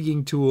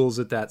intriguing tools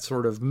at that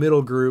sort of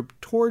middle group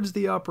towards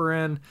the upper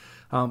end,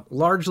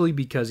 largely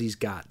because he's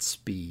got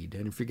speed.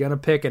 And if you're going to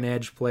pick an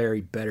edge player,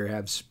 he better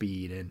have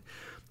speed. And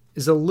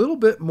is a little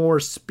bit more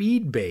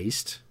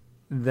speed-based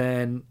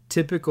than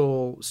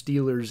typical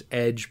Steelers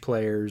edge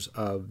players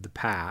of the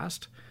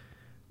past.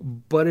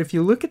 But if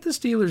you look at the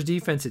Steelers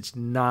defense, it's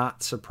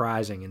not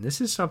surprising. And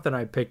this is something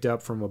I picked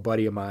up from a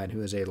buddy of mine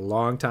who is a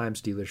longtime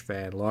Steelers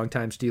fan,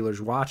 longtime Steelers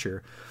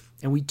watcher.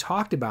 And we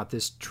talked about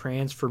this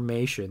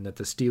transformation that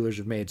the Steelers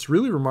have made. It's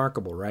really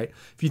remarkable, right?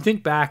 If you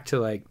think back to,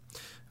 like,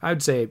 I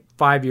would say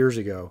 5 years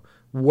ago,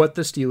 what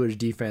the Steelers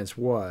defense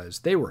was,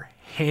 they were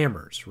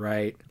hammers,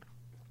 right?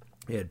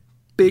 They had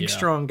big,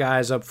 strong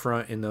guys up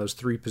front in those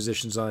three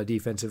positions on the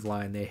defensive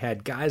line. They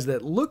had guys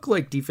that looked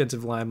like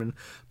defensive linemen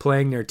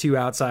playing their two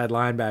outside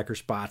linebacker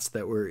spots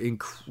that were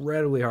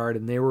incredibly hard,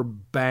 and they were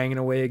banging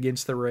away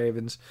against the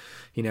Ravens,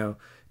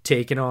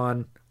 taking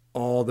on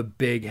all the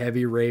big,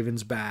 heavy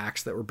Ravens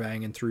backs that were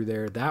banging through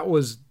there. That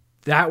was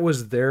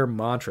their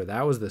mantra.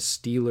 That was the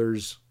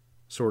Steelers'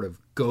 sort of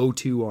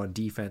go-to on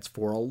defense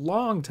for a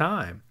long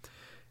time.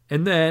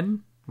 And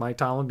then Mike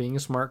Tomlin, being a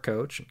smart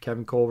coach, and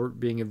Kevin Colbert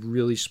being a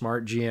really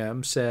smart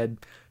GM, said,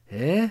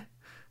 the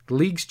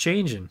league's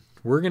changing.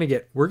 We're gonna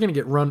get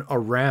run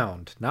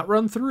around. Not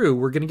run through,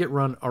 we're gonna get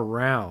run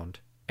around.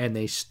 And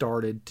they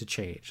started to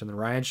change. And the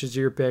Ryan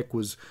Shazier pick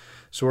was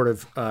sort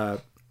of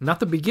not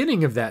the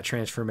beginning of that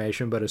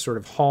transformation, but a sort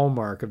of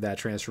hallmark of that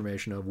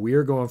transformation of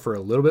we're going for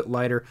a little bit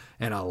lighter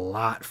and a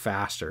lot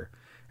faster.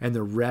 And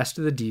the rest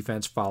of the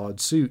defense followed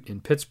suit in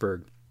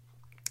Pittsburgh.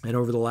 And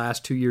over the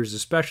last 2 years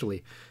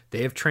especially,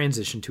 they have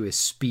transitioned to a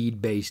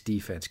speed-based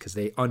defense because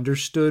they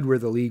understood where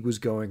the league was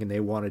going and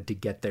they wanted to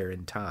get there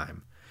in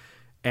time.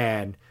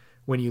 And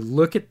when you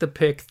look at the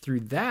pick through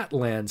that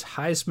lens,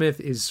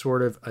 Highsmith is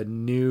sort of a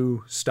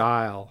new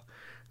style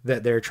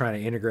that they're trying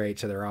to integrate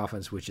to their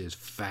offense, which is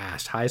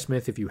fast.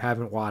 Highsmith, if you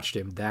haven't watched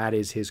him, that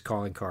is his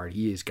calling card.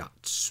 He has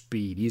got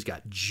speed. He's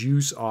got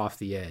juice off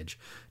the edge.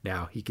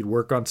 Now, he could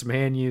work on some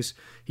hand use.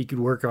 He could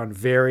work on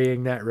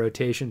varying that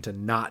rotation to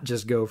not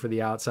just go for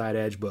the outside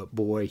edge, but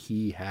boy,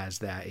 he has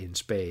that in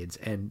spades.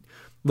 And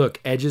look,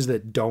 edges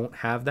that don't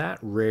have that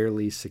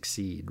rarely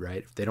succeed,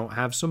 right? If they don't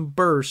have some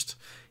burst,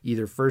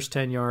 either first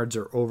 10 yards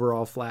or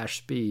overall flash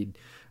speed,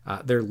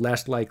 they're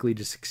less likely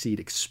to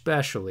succeed,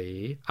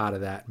 especially out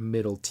of that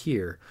middle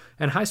tier.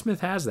 And Highsmith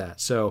has that.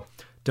 So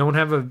don't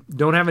have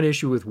an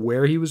issue with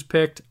where he was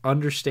picked.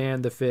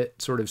 Understand the fit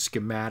sort of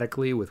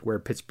schematically with where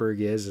Pittsburgh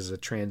is as a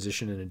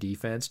transition in a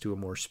defense to a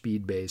more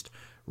speed-based,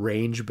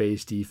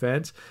 range-based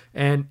defense.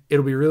 And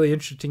it'll be really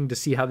interesting to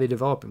see how they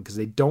develop him, because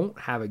they don't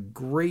have a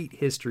great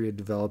history of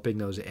developing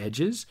those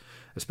edges,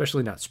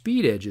 especially not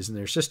speed edges in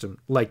their system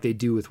like they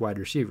do with wide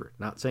receiver.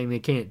 Not saying they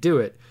can't do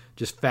it,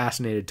 just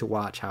fascinated to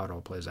watch how it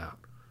all plays out.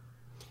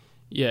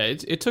 Yeah,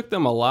 it took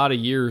them a lot of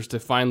years to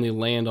finally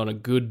land on a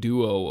good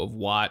duo of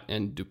Watt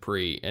and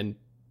Dupree, and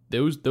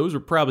those are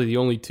probably the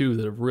only two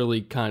that have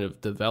really kind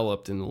of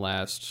developed in the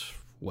last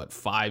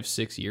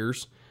 5-6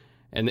 years,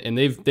 and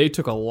they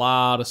took a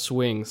lot of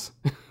swings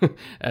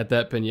at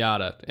that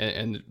piñata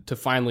and to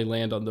finally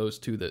land on those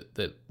two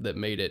that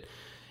made it.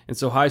 And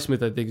so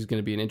Highsmith, I think, is going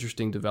to be an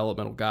interesting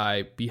developmental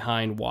guy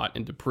behind Watt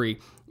and Dupree.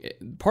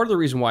 Part of the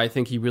reason why I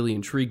think he really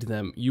intrigued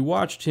them, you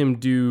watched him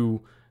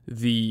do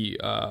the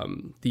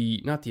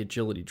not the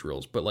agility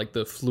drills, but like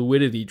the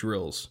fluidity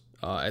drills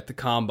at the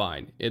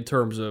combine, in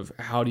terms of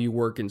how do you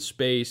work in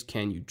space,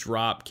 can you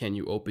drop, can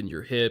you open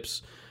your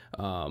hips,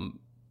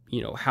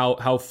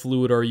 how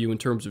fluid are you in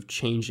terms of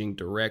changing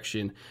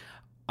direction.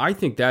 I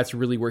think that's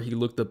really where he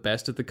looked the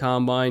best at the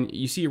combine.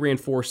 You see he ran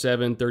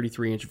 4.7,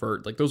 33-inch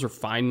vert. Like, those are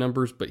fine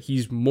numbers, but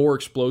he's more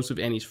explosive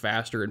and he's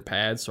faster in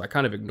pads, so I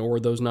kind of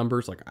ignored those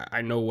numbers. Like,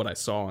 I know what I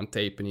saw on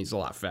tape, and he's a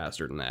lot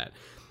faster than that.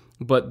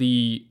 But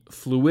the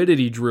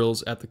fluidity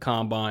drills at the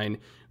combine,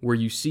 where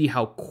you see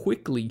how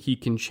quickly he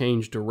can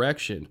change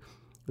direction,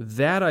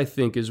 that I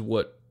think is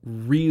what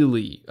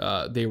really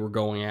they were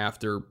going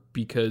after,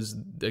 because,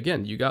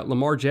 again, you got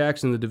Lamar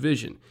Jackson in the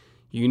division.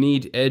 You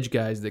need edge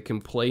guys that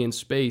can play in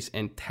space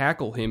and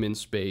tackle him in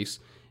space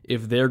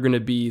if they're going to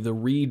be the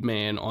read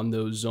man on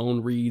those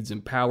zone reads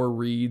and power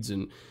reads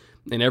and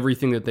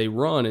everything that they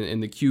run,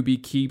 and the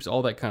QB keeps,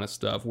 all that kind of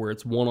stuff, where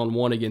it's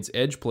one-on-one against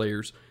edge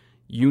players.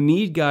 You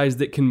need guys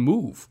that can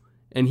move,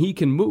 and he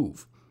can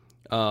move.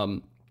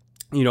 I'm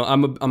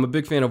a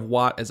big fan of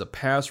Watt as a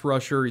pass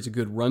rusher. He's a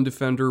good run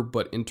defender,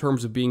 but in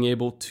terms of being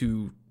able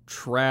to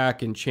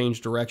track and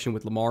change direction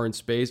with Lamar in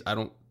space, I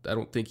don't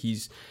think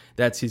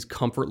that's his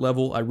comfort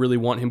level. I really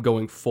want him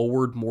going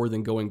forward more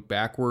than going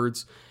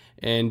backwards.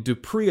 And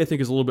Dupree, I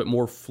think, is a little bit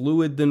more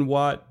fluid than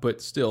Watt,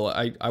 but still,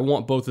 I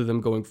want both of them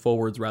going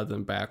forwards rather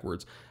than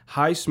backwards.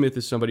 Highsmith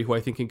is somebody who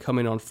I think can come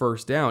in on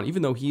first down,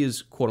 even though he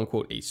is,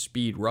 quote-unquote, a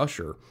speed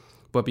rusher.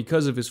 But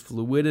because of his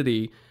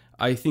fluidity,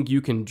 I think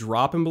you can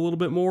drop him a little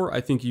bit more.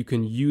 I think you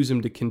can use him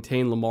to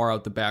contain Lamar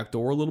out the back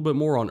door a little bit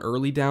more on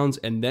early downs,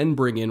 and then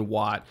bring in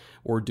Watt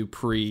or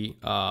Dupree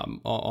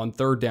on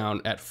third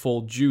down at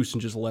full juice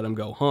and just let him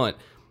go hunt.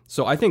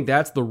 So I think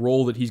that's the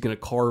role that he's going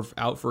to carve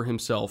out for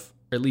himself,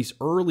 at least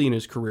early in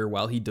his career,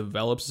 while he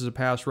develops as a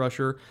pass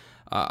rusher.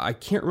 I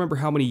can't remember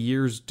how many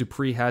years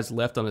Dupree has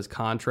left on his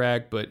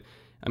contract, but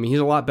I mean, he's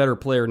a lot better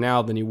player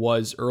now than he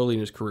was early in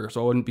his career,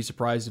 so I wouldn't be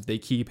surprised if they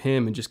keep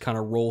him and just kind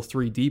of roll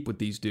three deep with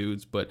these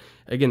dudes. But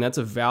again, that's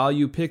a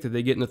value pick that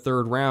they get in the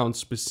third round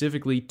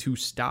specifically to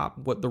stop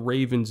what the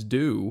Ravens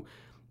do,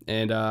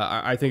 and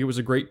I think it was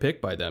a great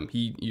pick by them.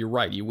 You're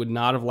right, he would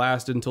not have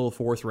lasted until the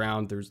fourth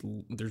round.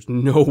 There's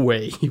no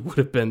way he would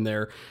have been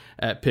there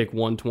at pick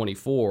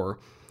 124.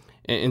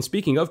 And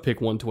speaking of pick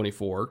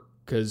 124,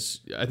 because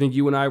I think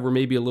you and I were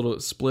maybe a little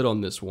split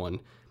on this one,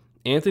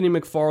 Anthony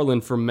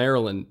McFarland from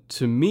Maryland,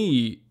 to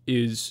me,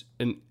 is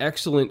an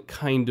excellent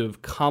kind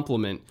of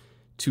complement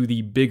to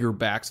the bigger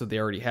backs that they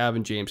already have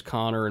in James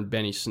Conner and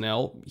Benny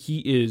Snell. He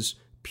is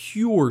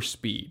pure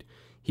speed.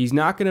 He's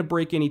not going to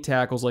break any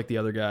tackles like the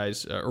other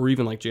guys, or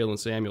even like Jalen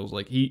Samuels.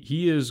 Like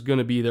he is going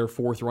to be their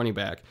fourth running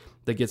back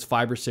that gets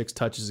 5 or 6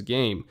 touches a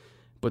game.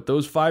 But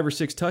those 5 or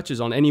 6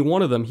 touches, on any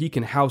one of them, he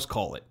can house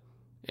call it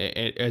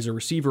as a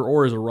receiver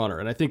or as a runner.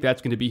 And I think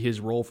that's going to be his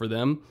role for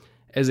them.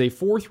 As a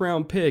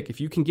fourth-round pick, if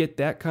you can get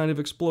that kind of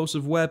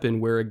explosive weapon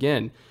where,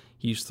 again,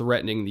 he's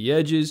threatening the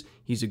edges,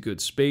 he's a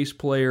good space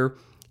player,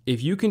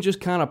 if you can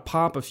just kind of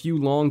pop a few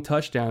long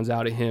touchdowns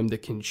out of him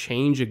that can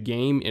change a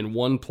game in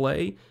one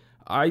play,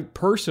 I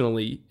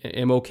personally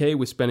am okay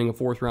with spending a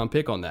fourth-round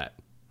pick on that.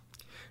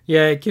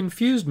 Yeah, it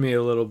confused me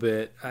a little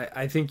bit.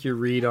 I think your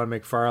read on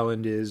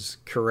McFarland is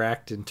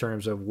correct in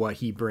terms of what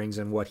he brings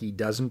and what he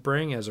doesn't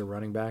bring as a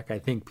running back. I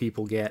think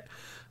people get...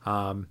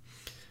 I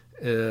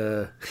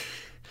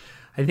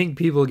think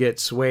people get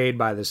swayed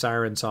by the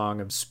siren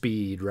song of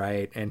speed,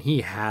 right? And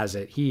he has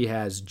it. He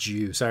has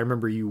juice. I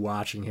remember you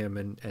watching him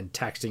and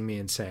texting me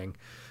and saying,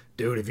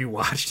 dude, if you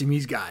watched him,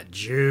 he's got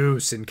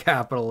juice in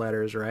capital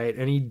letters, right?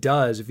 And he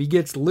does. If he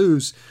gets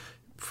loose,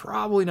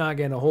 probably not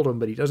getting a hold of him,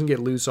 but he doesn't get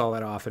loose all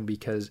that often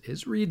because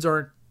his reads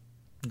aren't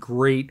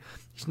great.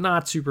 He's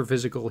not super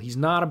physical. He's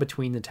not a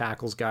between the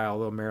tackles guy,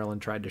 although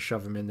Maryland tried to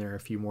shove him in there a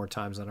few more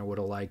times than I would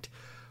have liked.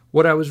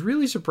 What I was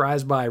really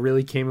surprised by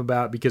really came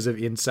about because of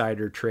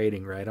insider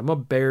trading, right? I'm a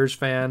Bears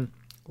fan.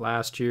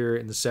 Last year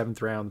in the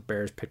 7th round, the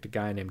Bears picked a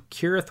guy named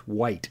Kerith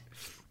White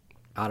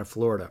out of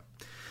Florida.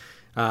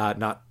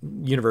 Not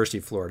University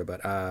of Florida,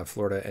 but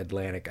Florida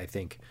Atlantic, I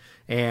think.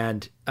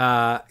 And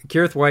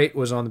Kerith White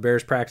was on the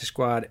Bears practice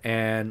squad,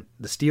 and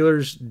the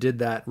Steelers did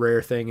that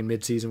rare thing in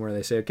midseason where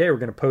they say, okay, we're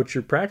going to poach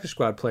your practice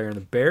squad player. And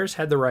the Bears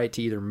had the right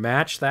to either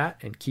match that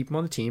and keep him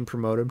on the team,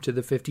 promote him to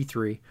the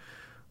 53,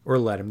 or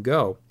let him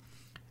go.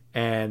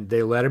 And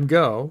they let him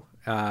go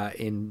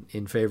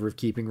in favor of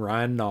keeping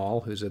Ryan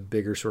Nall, who's a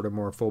bigger, sort of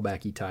more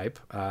fullback-y type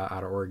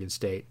out of Oregon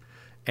State.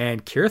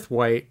 And Kerith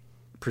White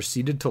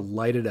proceeded to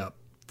light it up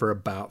for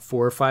about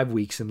 4 or 5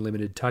 weeks in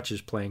limited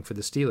touches playing for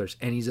the Steelers.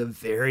 And he's a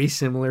very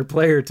similar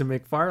player to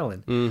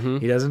McFarland. Mm-hmm.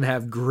 He doesn't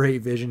have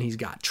great vision. He's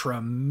got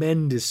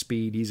tremendous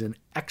speed. He's an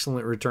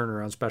excellent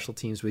returner on special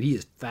teams, but he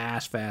is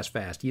fast.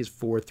 He is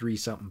 4.3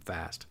 something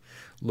fast.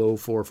 Low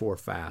 4.4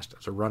 fast.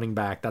 As a running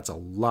back, that's a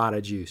lot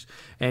of juice.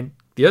 And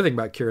the other thing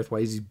about Kerith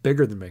White is he's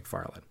bigger than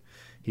McFarland.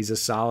 He's a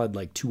solid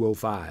like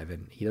 205,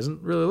 and he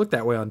doesn't really look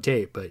that way on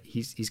tape, but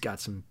he's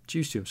got some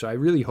juice to him. So I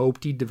really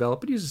hoped he'd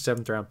develop, but he was a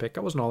 7th round pick.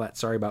 I wasn't all that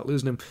sorry about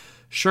losing him.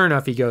 Sure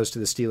enough, he goes to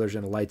the Steelers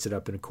and lights it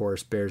up, and of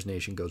course, Bears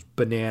Nation goes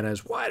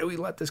bananas. Why do we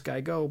let this guy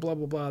go? Blah,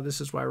 blah, blah.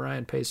 This is why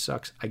Ryan Pace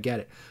sucks. I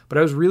get it. But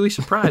I was really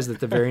surprised that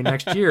the very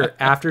next year,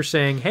 after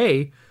saying,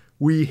 hey,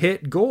 we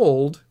hit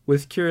gold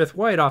with Kerith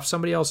White off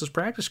somebody else's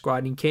practice squad,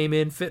 and he came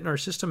in, fit in our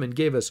system, and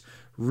gave us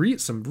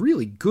some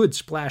really good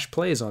splash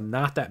plays on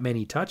not that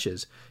many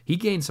touches. He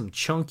gained some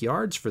chunk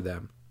yards for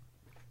them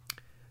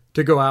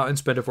to go out and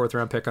spend a 4th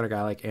round pick on a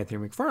guy like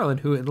Anthony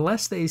McFarland, who,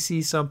 unless they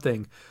see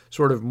something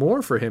sort of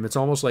more for him, it's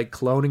almost like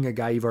cloning a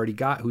guy you've already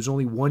got who's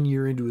only 1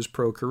 year into his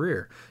pro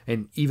career.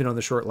 And even on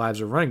the short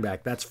lives of running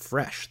back, that's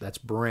fresh. That's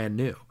brand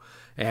new.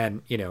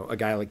 And, a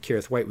guy like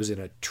Kerith White was in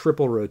a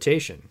triple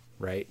rotation,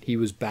 right? He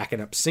was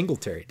backing up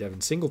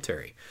Devin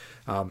Singletary.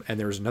 And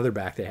there was another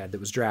back they had that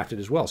was drafted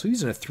as well. So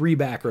he's in a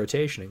 3-back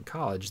rotation in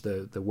college.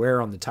 The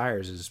wear on the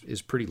tires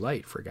is pretty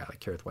light for a guy like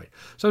Kerith White.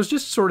 So I was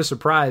just sort of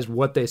surprised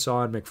what they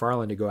saw in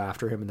McFarland to go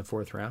after him in the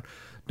 4th round.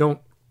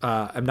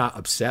 I'm not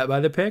upset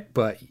by the pick,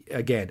 but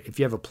again, if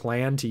you have a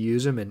plan to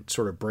use him and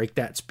sort of break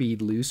that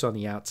speed loose on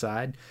the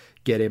outside,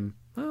 get him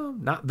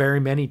not very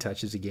many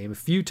touches a game, a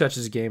few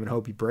touches a game, and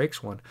hope he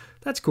breaks one.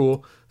 That's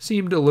cool.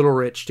 Seemed a little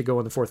rich to go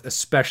in the 4th,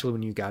 especially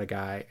when you got a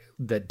guy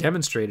that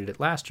demonstrated it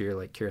last year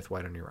like Kerith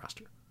White on your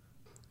roster.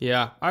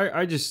 Yeah,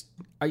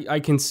 I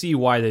can see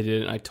why they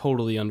did it. I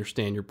totally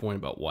understand your point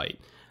about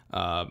White.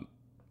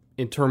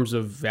 In terms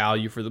of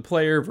value for the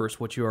player versus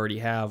what you already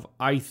have,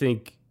 I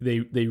think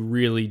they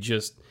really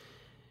just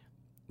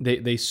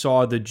they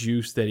saw the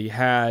juice that he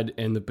had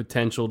and the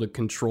potential to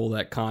control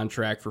that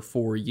contract for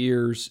 4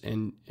 years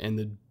and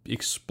the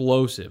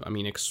explosive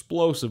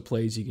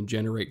plays he can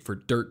generate for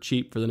dirt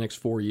cheap for the next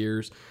 4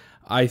 years.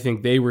 I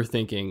think they were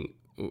thinking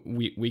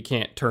we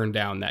can't turn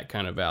down that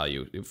kind of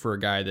value for a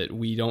guy that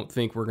we don't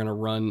think we're going to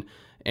run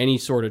any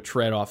sort of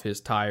tread off his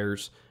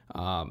tires,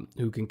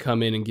 who can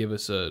come in and give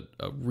us a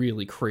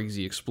really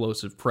crazy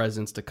explosive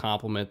presence to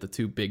complement the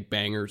 2 big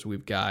bangers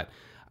we've got.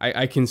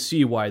 I can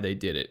see why they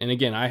did it. And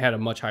again, I had a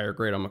much higher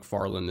grade on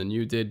McFarland than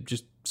you did,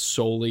 just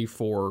solely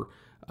for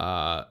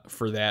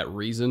that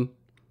reason.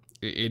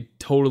 It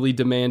totally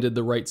demanded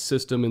the right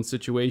system and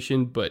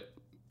situation, but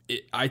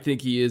I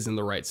think he is in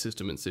the right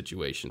system and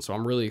situation. So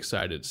I'm really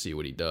excited to see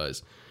what he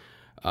does.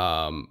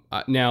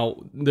 Now,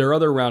 their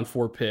other round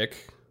 4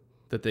 pick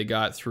that they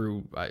got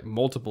through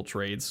multiple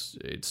trades,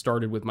 it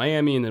started with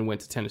Miami and then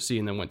went to Tennessee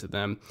and then went to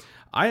them.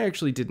 I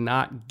actually did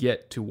not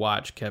get to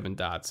watch Kevin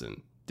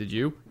Dotson. Did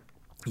you?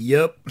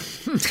 Yep.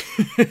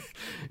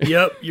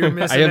 You're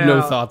missing I have out.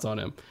 no thoughts on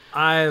him.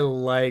 I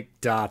like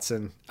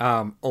Dotson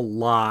a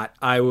lot.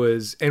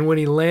 And when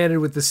he landed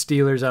with the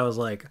Steelers, I was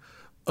like,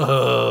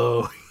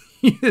 oh,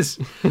 he is,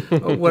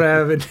 what I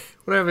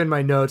have in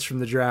my notes from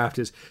the draft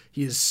is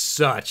he is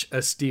such a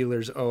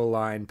Steelers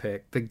O-line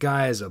pick. The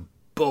guy is a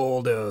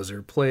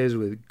bulldozer, plays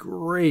with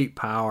great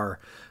power.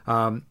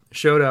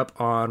 Showed up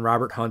on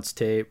Robert Hunt's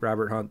tape.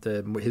 Robert Hunt,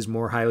 his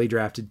more highly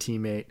drafted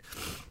teammate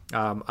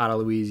out of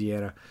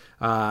Louisiana.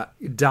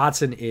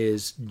 Dotson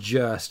is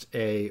just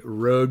a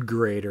road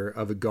grader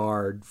of a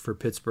guard for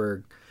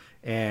Pittsburgh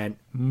and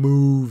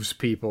moves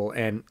people.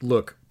 And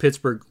look,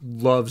 Pittsburgh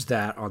loves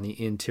that on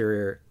the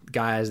interior.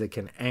 Guys that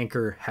can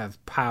anchor,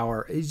 have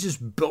power. He's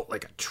just built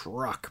like a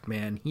truck,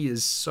 man. He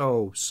is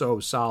so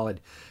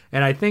solid.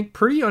 And I think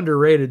pretty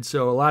underrated.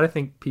 So a lot of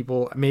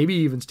people, maybe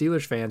even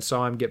Steelers fans,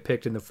 saw him get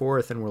picked in the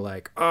 4th and were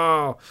like,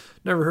 oh,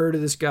 never heard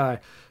of this guy.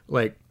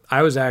 Like,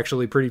 I was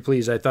actually pretty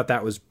pleased. I thought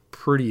that was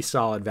pretty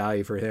solid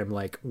value for him.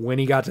 Like, when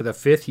he got to the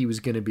 5th, he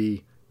was going to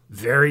be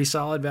very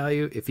solid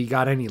value. If he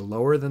got any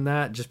lower than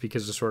that, just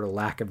because of sort of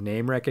lack of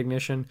name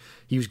recognition,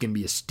 he was going to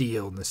be a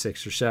steal in the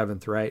 6th or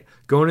 7th, right?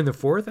 Going in the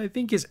 4th, I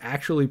think, is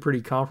actually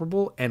pretty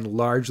comparable, and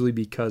largely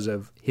because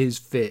of his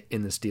fit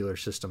in the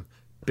Steelers system.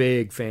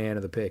 Big fan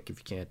of the pick, if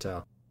you can't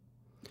tell.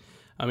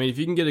 I mean, if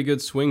you can get a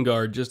good swing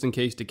guard just in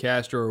case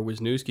DeCastro or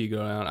Wisniewski go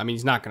down, I mean,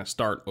 he's not going to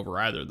start over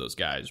either of those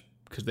guys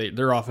because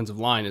their offensive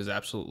line is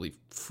absolutely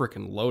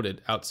freaking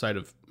loaded outside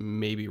of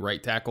maybe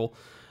right tackle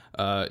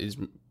is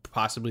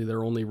possibly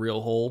their only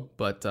real hole.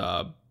 But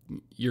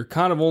you're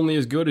kind of only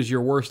as good as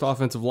your worst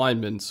offensive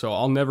lineman, so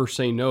I'll never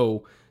say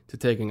no to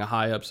taking a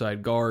high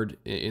upside guard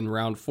in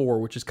round 4,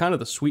 which is kind of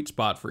the sweet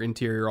spot for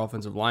interior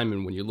offensive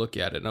linemen when you look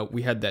at it. Now,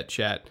 we had that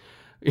chat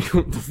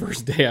the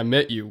first day I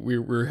met you. We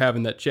were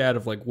having that chat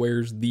of like,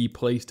 where's the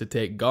place to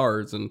take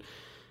guards? And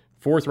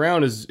 4th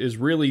round is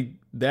really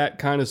that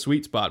kind of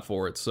sweet spot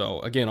for it. So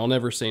again, I'll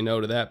never say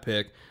no to that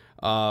pick.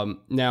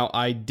 Now,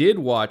 I did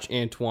watch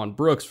Antoine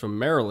Brooks from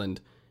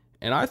Maryland,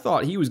 and I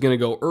thought he was going to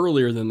go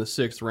earlier than the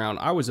 6th round.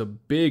 I was a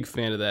big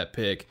fan of that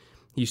pick.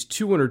 He's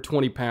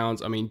 220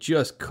 pounds. I mean,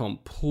 just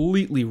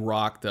completely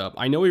rocked up.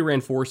 I know he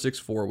ran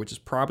 4.64, which is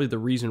probably the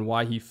reason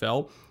why he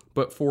fell.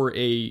 But for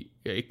a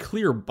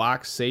clear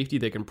box safety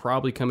that can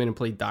probably come in and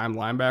play dime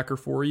linebacker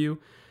for you,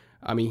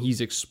 I mean, he's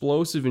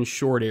explosive in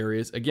short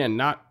areas. Again,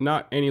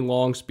 not any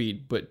long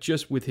speed, but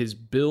just with his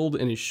build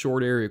and his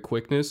short area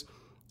quickness,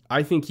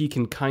 I think he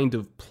can kind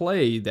of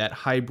play that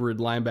hybrid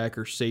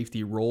linebacker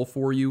safety role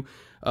for you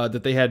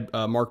that they had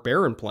Mark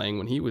Barron playing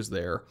when he was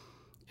there.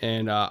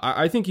 And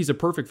I think he's a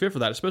perfect fit for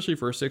that, especially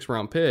for a 6th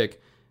round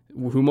pick,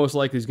 who most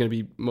likely is going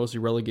to be mostly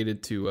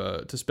relegated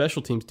to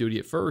special teams duty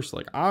at first.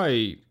 Like,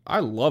 I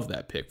love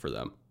that pick for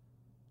them.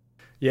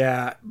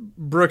 Yeah,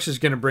 Brooks is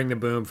going to bring the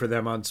boom for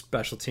them on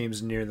special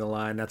teams near the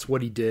line. That's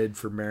what he did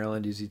for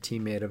Maryland. He's a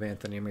teammate of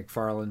Anthony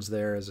McFarland's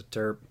there as a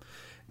Terp.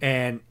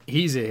 And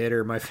he's a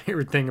hitter. My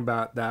favorite thing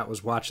about that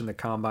was watching the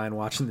combine,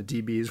 watching the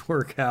DBs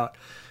work out.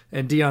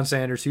 And Deion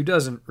Sanders, who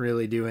doesn't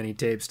really do any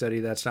tape study,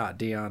 that's not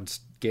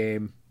Deion's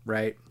game,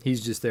 right? He's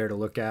just there to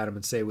look at him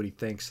and say what he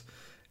thinks.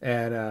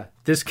 And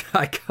this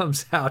guy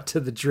comes out to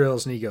the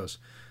drills and he goes,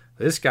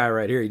 this guy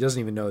right here, he doesn't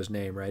even know his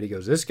name, right? He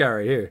goes, this guy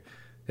right here,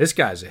 this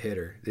guy's a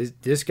hitter.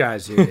 This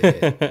guy's here to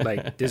hit.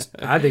 Like, this,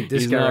 I think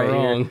this He's guy not right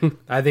wrong. here,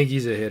 I think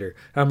he's a hitter.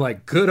 I'm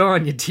like, good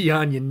on you,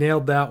 Deion. You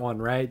nailed that one,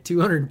 right?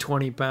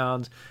 220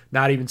 pounds,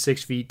 not even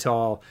 6 feet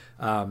tall,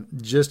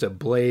 just a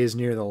blaze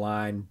near the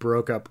line,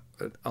 broke up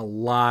a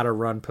lot of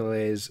run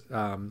plays,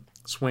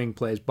 swing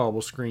plays,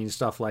 bubble screens,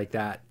 stuff like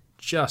that.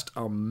 Just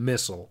a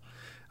missile.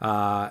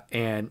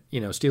 And,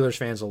 you know, Steelers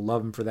fans will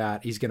love him for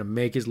that. He's going to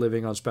make his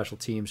living on special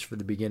teams for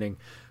the beginning,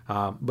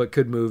 but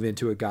could move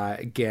into a guy,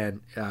 again,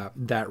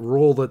 that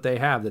role that they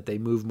have, that they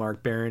moved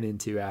Mark Barron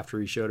into after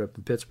he showed up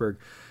in Pittsburgh.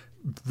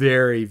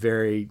 Very,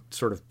 very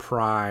sort of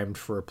primed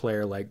for a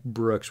player like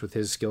Brooks with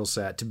his skill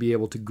set to be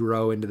able to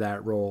grow into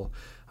that role,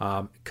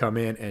 come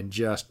in and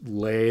just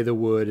lay the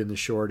wood in the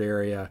short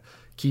area,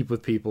 keep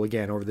with people,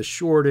 again, over the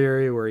short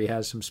area where he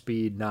has some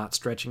speed, not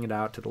stretching it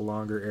out to the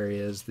longer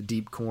areas, the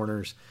deep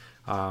corners.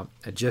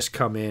 And just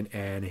come in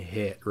and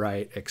hit,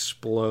 right?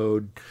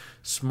 Explode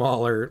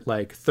smaller,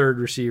 like third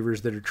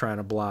receivers that are trying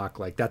to block.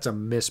 Like, that's a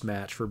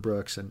mismatch for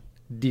Brooks. And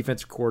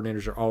defensive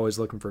coordinators are always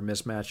looking for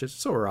mismatches.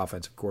 So are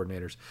offensive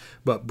coordinators.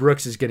 But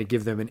Brooks is going to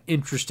give them an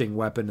interesting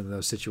weapon in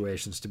those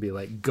situations to be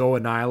like, go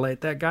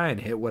annihilate that guy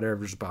and hit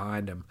whatever's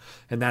behind him.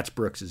 And that's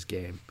Brooks's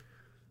game.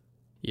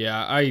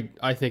 Yeah,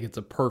 I think it's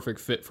a perfect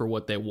fit for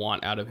what they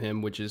want out of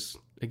him, which is,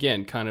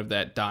 again, kind of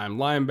that dime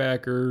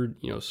linebacker,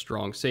 you know,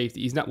 strong safety.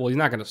 He's not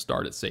going to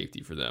start at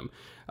safety for them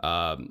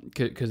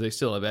because they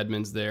still have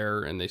Edmonds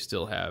there, and they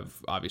still have,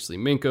 obviously,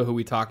 Minka, who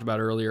we talked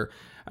about earlier.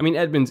 I mean,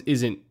 Edmonds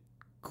isn't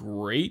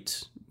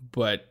great,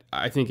 but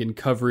I think in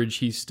coverage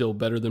he's still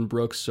better than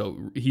Brooks, so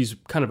he's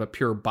kind of a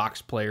pure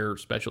box player,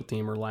 special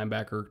team or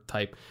linebacker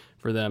type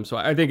for them. So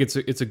I think it's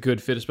a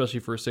good fit, especially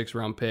for a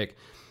 6th-round pick.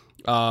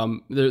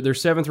 Their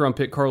 7th-round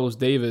pick, Carlos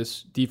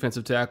Davis,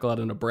 defensive tackle out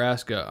of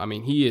Nebraska. I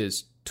mean, he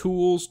is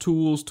tools,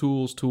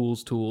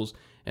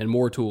 and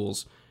more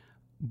tools.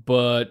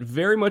 But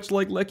very much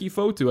like Leki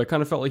Fotu, I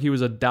kind of felt like he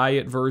was a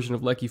diet version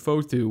of Leki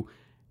Fotu.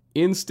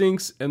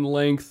 Instincts and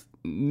length,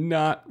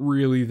 not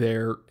really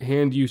there.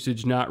 Hand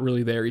usage, not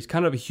really there. He's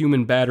kind of a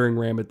human battering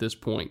ram at this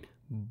point.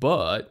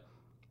 But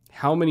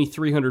how many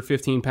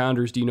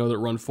 315-pounders do you know that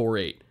run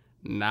 4.8?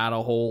 Not a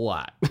whole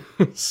lot.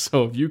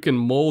 So if you can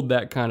mold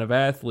that kind of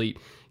athlete,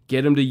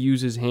 get him to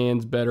use his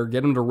hands better,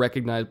 get him to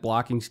recognize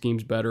blocking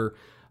schemes better.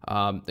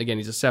 Again,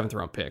 he's a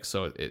 7th-round pick,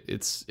 so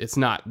it's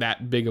not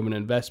that big of an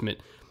investment.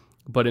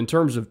 But in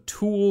terms of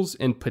tools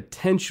and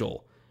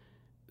potential,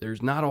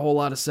 there's not a whole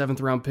lot of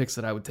 7th-round picks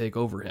that I would take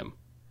over him.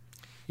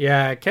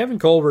 Yeah, Kevin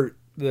Colbert,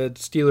 the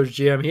Steelers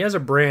GM, he has a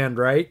brand,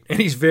 right? And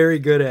he's very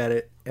good at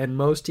it. And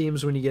most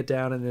teams, when you get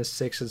down in this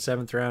 6th and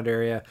 7th-round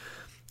area,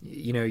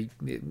 you know,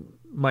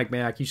 Mike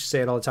Mack used to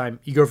say it all the time,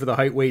 you go for the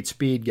height, weight,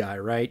 speed guy,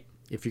 right?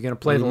 If you're going to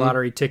play the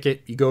lottery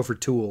ticket, you go for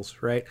tools,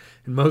 right?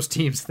 And most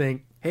teams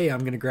think, hey, I'm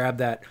going to grab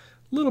that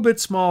little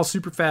bit small,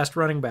 super fast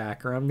running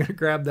back, or I'm going to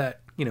grab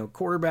that,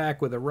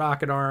 quarterback with a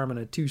rocket arm and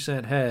a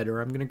 2-cent head,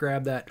 or I'm going to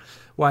grab that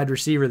wide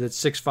receiver that's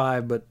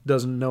 6'5" but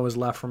doesn't know his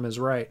left from his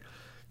right.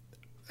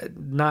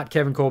 Not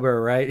Kevin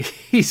Colbert, right?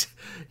 He's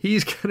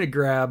going to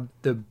grab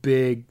the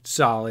big,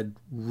 solid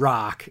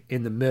rock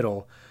in the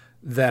middle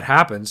that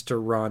happens to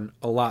run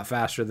a lot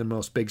faster than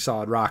most big,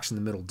 solid rocks in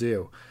the middle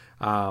do.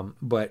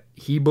 But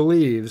he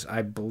believes,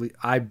 I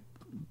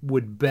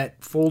would bet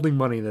folding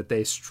money that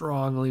they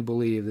strongly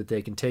believe that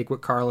they can take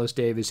what Carlos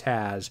Davis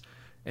has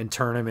and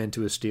turn him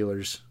into a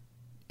Steelers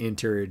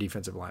interior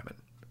defensive lineman.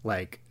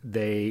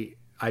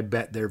 I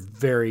bet they're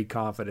very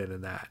confident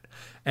in that.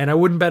 And I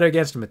wouldn't bet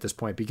against him at this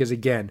point because,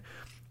 again,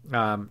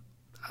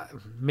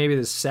 maybe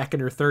the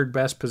second or third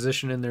best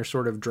position in their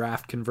sort of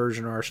draft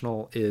conversion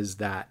arsenal is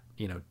that,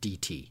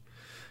 DT.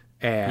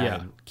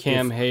 And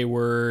Cam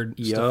Hayward,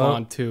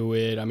 Stephon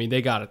Tuitt. I mean,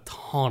 they got a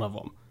ton of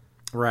them.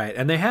 Right.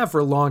 And they have for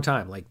a long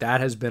time. That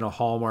has been a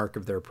hallmark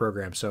of their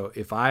program. So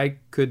if I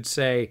could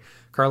say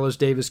Carlos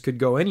Davis could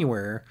go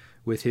anywhere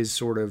with his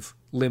sort of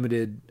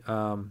limited,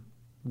 the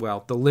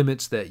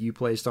limits that you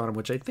placed on him,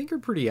 which I think are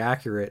pretty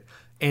accurate,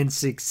 and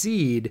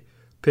succeed,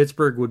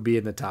 Pittsburgh would be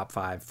in the top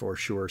 5 for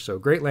sure. So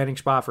great landing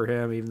spot for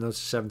him, even though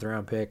it's a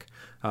 7th-round pick.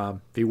 If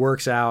he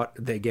works out,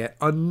 they get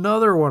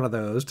another one of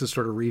those to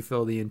sort of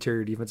refill the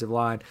interior defensive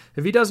line.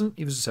 If he doesn't,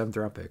 he was a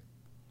 7th-round pick.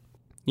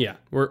 Yeah,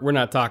 we're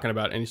not talking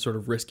about any sort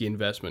of risky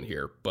investment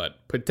here,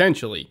 but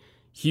potentially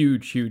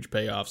huge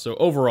payoff. So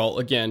overall,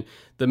 again,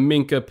 the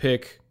Minka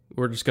pick,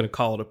 we're just going to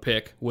call it a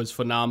pick, was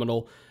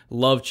phenomenal.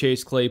 Love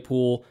Chase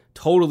Claypool.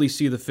 Totally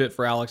see the fit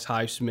for Alex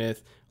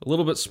Highsmith. A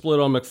little bit split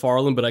on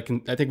McFarland, but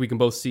I think we can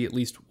both see at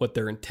least what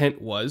their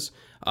intent was.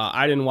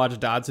 I didn't watch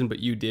Dodson, but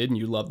you did, and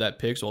you love that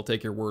pick, so I'll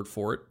take your word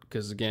for it.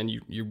 Because again,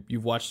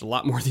 you've watched a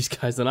lot more of these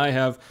guys than I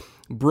have.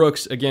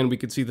 Brooks, again, we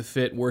could see the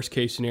fit. Worst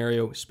case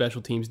scenario,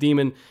 special teams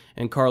demon,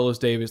 and Carlos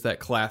Davis, that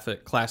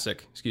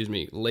classic,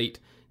 late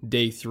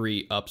day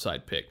 3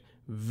 upside pick.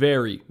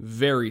 Very,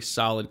 very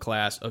solid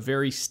class, a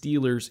very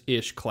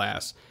Steelers-ish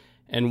class,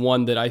 and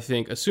one that I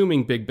think,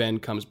 assuming Big Ben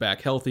comes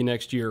back healthy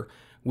next year,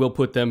 will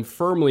put them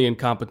firmly in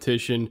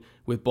competition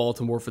with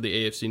Baltimore for the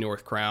AFC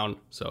North crown.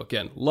 So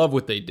again, love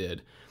what they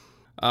did.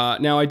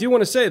 Now, I do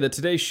want to say that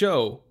today's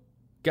show,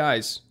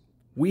 guys,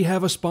 we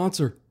have a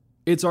sponsor.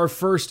 It's our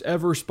first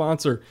ever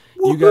sponsor.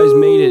 Woo-hoo! You guys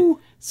made it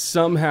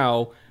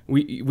somehow.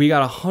 We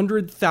got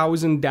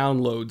 100,000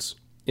 downloads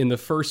in the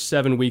first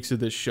 7 weeks of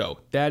this show.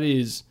 That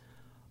is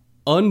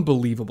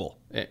unbelievable.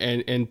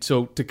 And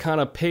so to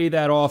kind of pay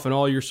that off and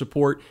all your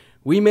support,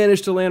 we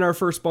managed to land our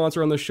first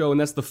sponsor on the show, and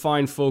that's the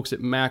fine folks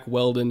at Mack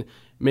Weldon,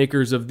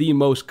 makers of the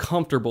most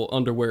comfortable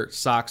underwear,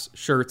 socks,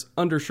 shirts,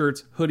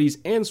 undershirts, hoodies,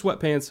 and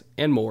sweatpants,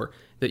 and more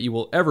that you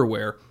will ever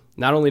wear.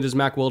 Not only does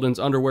Mack Weldon's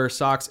underwear,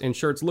 socks, and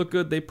shirts look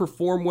good, they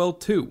perform well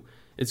too.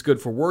 It's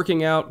good for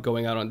working out,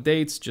 going out on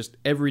dates, just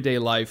everyday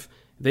life.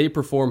 They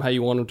perform how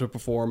you want them to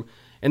perform,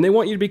 and they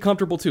want you to be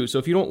comfortable too. So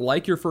if you don't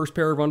like your first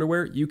pair of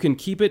underwear, you can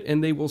keep it,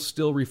 and they will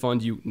still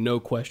refund you, no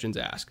questions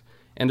asked.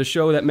 And to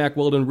show that Mack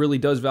Weldon really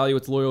does value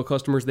its loyal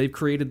customers, they've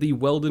created the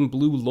Weldon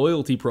Blue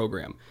Loyalty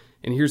Program.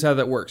 And here's how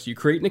that works. You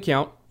create an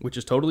account, which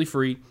is totally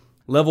free.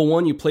 Level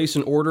 1, you place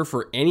an order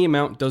for any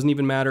amount, doesn't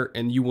even matter,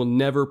 and you will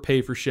never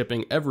pay for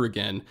shipping ever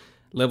again.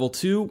 Level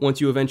 2, once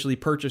you eventually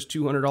purchase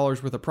 $200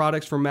 worth of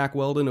products from Mack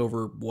Weldon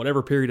over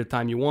whatever period of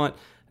time you want,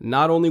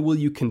 not only will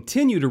you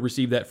continue to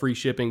receive that free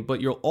shipping,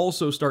 but you'll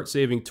also start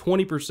saving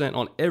 20%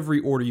 on every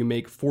order you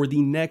make for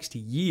the next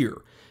year.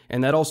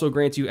 And that also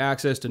grants you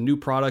access to new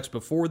products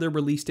before they're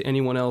released to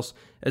anyone else,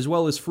 as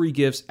well as free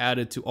gifts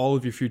added to all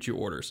of your future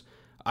orders.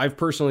 I've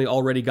personally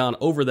already gone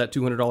over that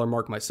 $200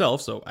 mark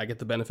myself, so I get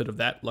the benefit of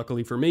that.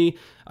 Luckily for me,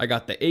 I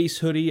got the Ace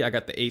hoodie, I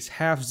got the Ace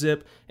half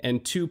zip,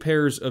 and 2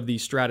 pairs of the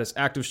Stratus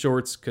active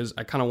shorts because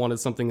I kind of wanted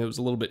something that was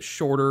a little bit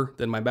shorter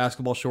than my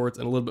basketball shorts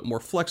and a little bit more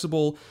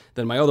flexible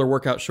than my other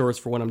workout shorts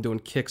for when I'm doing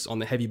kicks on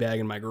the heavy bag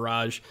in my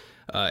garage.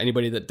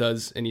 Anybody that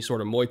does any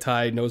sort of Muay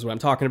Thai knows what I'm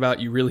talking about.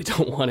 You really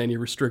don't want any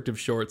restrictive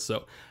shorts,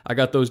 so I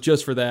got those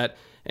just for that.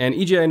 And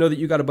EJ, I know that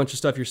you got a bunch of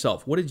stuff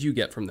yourself. What did you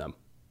get from them?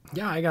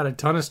 Yeah, I got a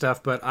ton of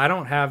stuff, but I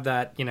don't have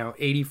that,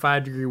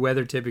 85-degree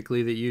weather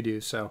typically that you do,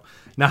 so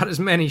not as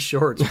many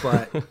shorts.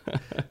 But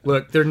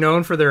look, they're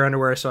known for their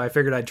underwear, so I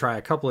figured I'd try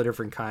a couple of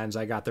different kinds.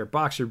 I got their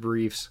boxer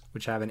briefs,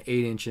 which have an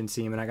 8-inch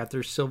inseam, and I got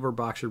their silver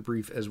boxer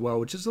brief as well,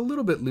 which is a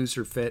little bit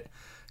looser fit.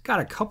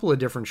 Got a couple of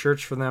different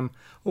shirts for them.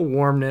 A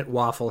warm knit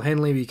waffle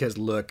Henley, because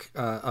look,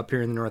 up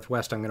here in the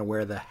Northwest, I'm going to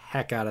wear the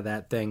heck out of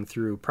that thing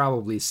through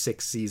probably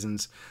 6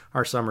 seasons.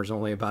 Our summer's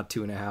only about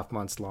 2.5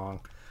 months long.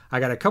 I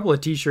got a couple of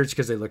t-shirts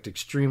because they looked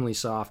extremely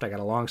soft. I got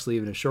a long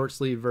sleeve and a short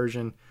sleeve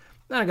version.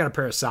 Then I got a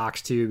pair of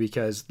socks too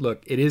because,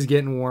 look, it is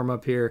getting warm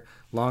up here.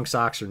 Long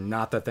socks are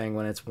not the thing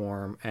when it's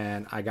warm,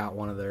 and I got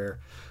one of their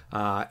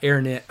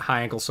air knit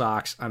high ankle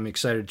socks. I'm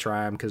excited to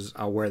try them because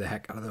I'll wear the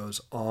heck out of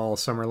those all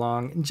summer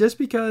long. And just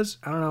because,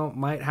 I don't know,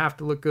 might have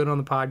to look good on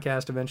the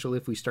podcast eventually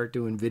if we start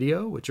doing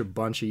video, which a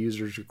bunch of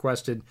users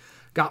requested.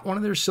 Got one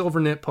of their silver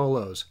knit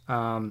polos.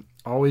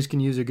 Always can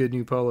use a good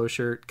new polo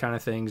shirt kind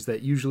of things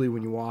that usually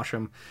when you wash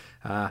them,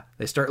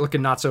 they start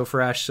looking not so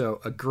fresh.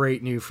 So a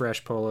great new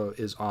fresh polo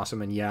is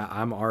awesome. And yeah,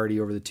 I'm already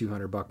over the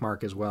 $200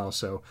 mark as well.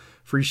 So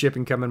free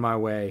shipping coming my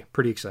way.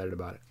 Pretty excited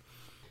about it.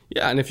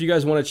 Yeah, and if you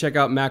guys want to check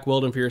out Mack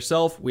Weldon for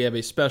yourself, we have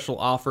a special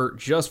offer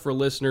just for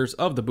listeners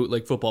of the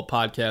Bootleg Football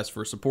Podcast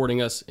for supporting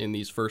us in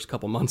these first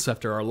couple months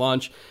after our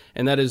launch,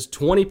 and that is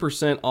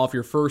 20% off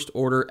your first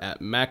order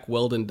at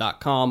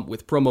MackWeldon.com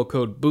with promo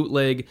code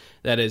BOOTLEG.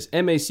 That is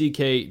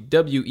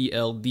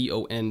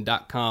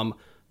MackWeldon.com.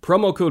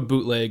 Promo code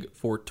BOOTLEG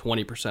for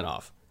 20%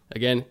 off.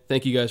 Again,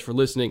 thank you guys for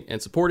listening and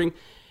supporting.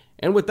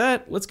 And with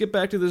that, let's get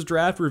back to this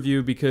draft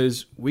review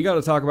because we got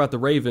to talk about the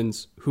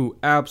Ravens, who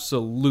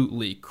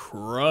absolutely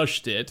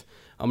crushed it.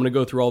 I'm going to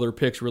go through all their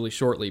picks really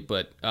shortly,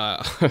 but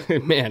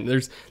man,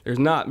 there's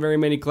not very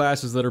many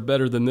classes that are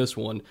better than this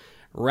one.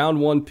 Round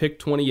 1, pick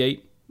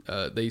 28.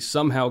 They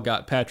somehow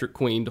got Patrick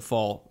Queen to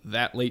fall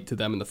that late to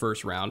them in the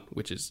first round,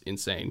 which is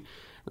insane.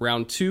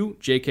 Round 2,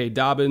 J.K.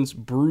 Dobbins,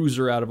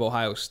 bruiser out of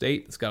Ohio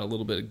State. It's got a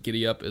little bit of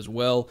giddy up as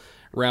well.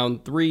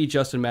 Round 3,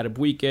 Justin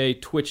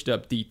Madubuike, twitched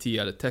up DT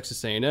out of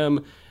Texas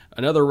A&M.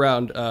 Another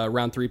round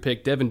 3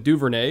 pick, Devin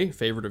Duvernay,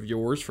 favorite of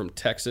yours from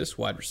Texas,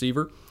 wide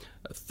receiver.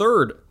 A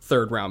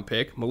third round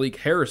pick, Malik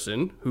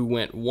Harrison, who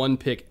went one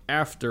pick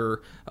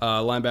after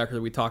linebacker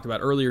that we talked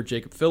about earlier,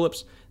 Jacob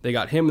Phillips. They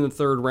got him in the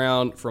third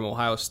round from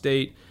Ohio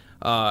State.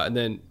 And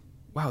then,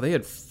 wow, they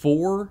had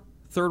 4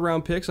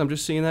 third-round picks. I'm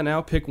just seeing that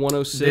now. Pick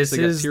 106.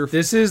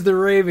 This is the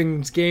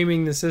Ravens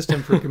gaming the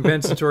system for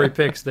compensatory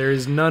picks. There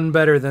is none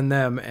better than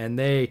them, and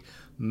they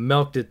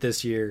milked it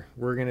this year.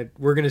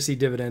 We're gonna see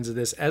dividends of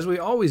this, as we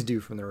always do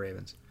from the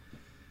Ravens.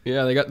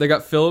 Yeah, they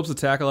got Phillips, the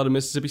tackle out of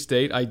Mississippi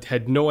State. I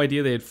had no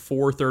idea they had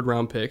 4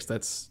 third-round picks.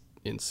 That's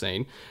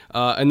insane.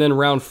 And then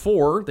round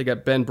 4, they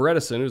got Ben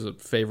Bredesen, who's a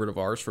favorite of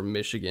ours from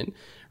Michigan.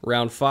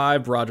 Round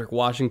 5, Broderick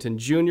Washington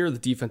Jr., the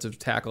defensive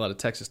tackle out of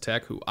Texas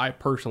Tech, who I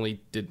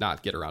personally did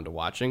not get around to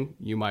watching.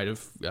 You might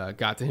have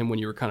got to him when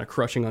you were kind of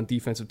crushing on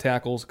defensive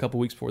tackles a couple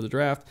weeks before the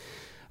draft.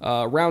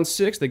 Round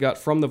 6, they got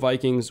from the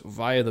Vikings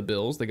via the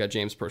Bills. They got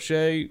James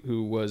Prochet,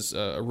 who was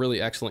a really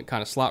excellent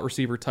kind of slot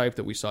receiver type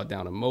that we saw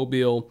down in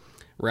Mobile.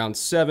 Round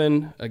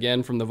 7,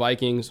 again from the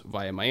Vikings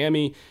via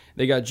Miami.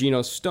 They got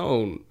Geno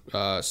Stone,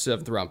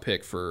 7th round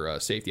pick for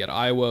safety out of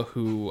Iowa,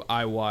 who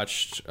I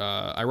watched.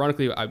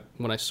 Ironically,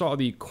 when I saw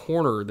the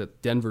corner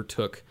that Denver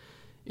took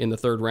in the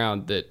 3rd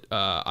round, that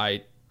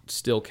I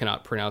still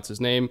cannot pronounce his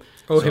name.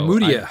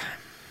 Hemudia.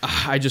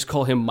 I just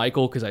call him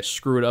Michael because I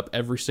screw it up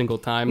every single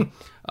time.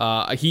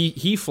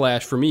 He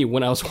flashed for me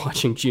when I was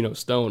watching Geno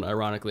Stone,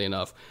 ironically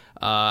enough.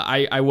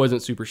 I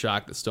wasn't super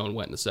shocked that Stone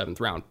went in the 7th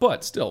round,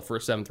 but still, for a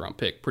 7th round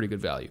pick, pretty good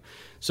value.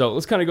 So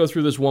let's kind of go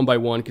through this one by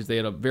one because they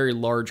had a very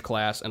large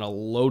class and a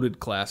loaded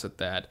class at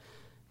that.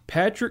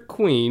 Patrick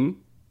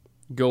Queen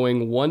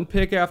going 1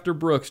 pick after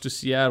Brooks to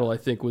Seattle, I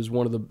think, was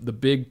one of the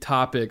big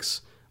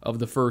topics of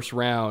the first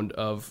round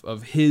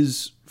of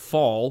his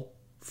fall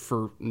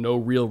for no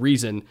real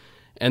reason.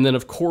 And then,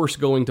 of course,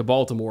 going to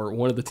Baltimore,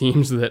 one of the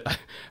teams that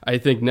I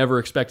think never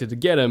expected to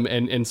get him,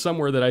 and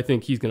somewhere that I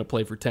think he's going to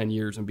play for 10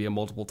 years and be a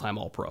multiple-time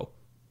All-Pro.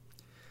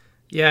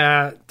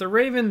 Yeah, the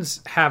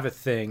Ravens have a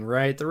thing,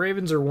 right? The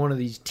Ravens are one of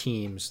these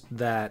teams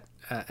that,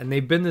 and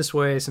they've been this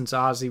way since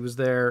Ozzie was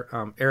there.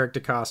 Eric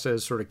DaCosta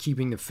is sort of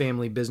keeping the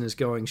family business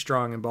going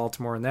strong in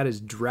Baltimore, and that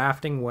is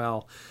drafting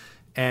well.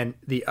 And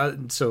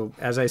so,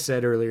 as I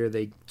said earlier,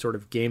 they sort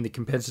of game the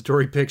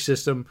compensatory pick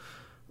system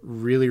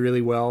really,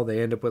 really well.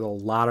 They end up with a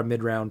lot of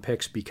mid-round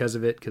picks because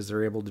of it, because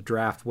they're able to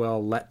draft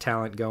well, let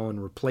talent go,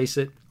 and replace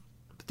it.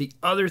 But the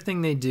other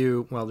thing they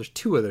do, well, there's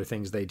 2 other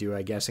things they do,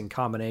 I guess, in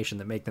combination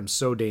that make them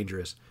so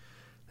dangerous.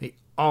 They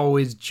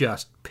always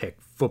just pick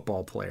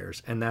football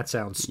players, and that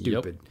sounds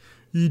stupid.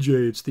 Yep.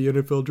 EJ, it's the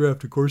NFL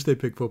draft. Of course they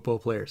pick football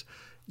players.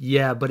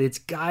 Yeah, but it's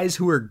guys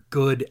who are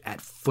good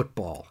at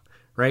football.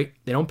 Right?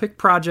 They don't pick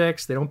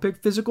projects. They don't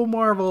pick physical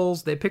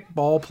marvels. They pick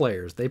ball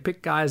players. They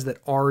pick guys that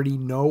already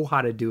know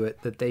how to do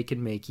it that they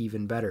can make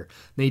even better.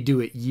 They do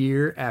it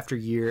year after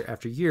year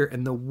after year.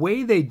 And the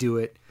way they do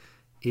it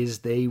is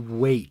they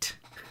wait.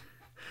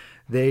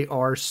 They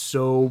are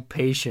so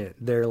patient.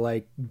 They're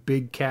like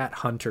big cat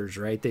hunters,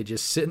 right? They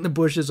just sit in the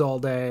bushes all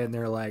day and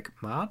they're like,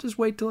 I'll just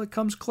wait till it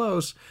comes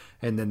close.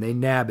 And then they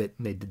nab it.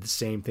 And they did the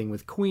same thing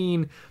with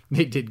Queen.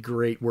 They did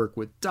great work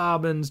with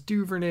Dobbins.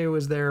 Duvernay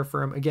was there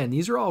for him. Again,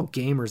 these are all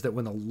gamers that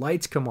when the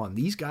lights come on,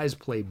 these guys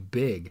play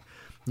big.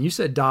 You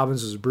said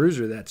Dobbins was a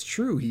bruiser. That's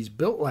true. He's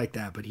built like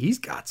that, but he's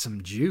got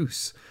some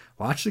juice.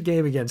 Watch the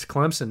game against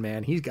Clemson,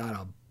 man. He's got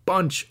a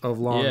bunch of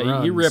long runs.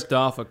 Yeah, he ripped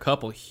off a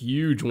couple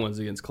huge ones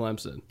against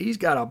Clemson. He's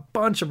got a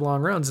bunch of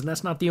long runs, and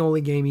that's not the only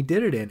game he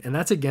did it in. And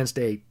that's against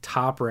a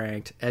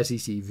top-ranked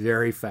SEC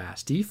very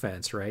fast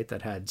defense, right?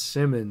 That had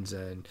Simmons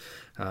and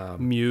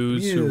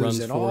Muse who runs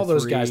and 4-3. all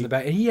those guys in the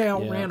back. And he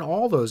outran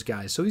all those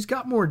guys. So he's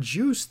got more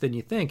juice than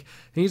you think.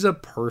 And he's a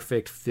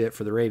perfect fit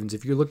for the Ravens.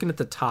 If you're looking at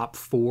the top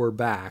 4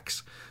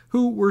 backs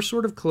who were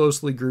sort of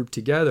closely grouped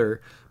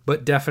together,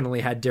 but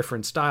definitely had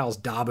different styles.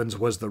 Dobbins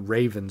was the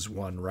Ravens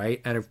one,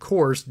 right? And of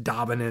course,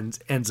 Dobbins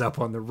ends up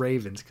on the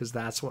Ravens because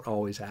that's what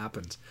always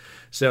happens.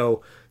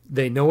 So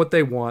they know what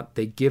they want.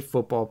 They give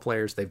football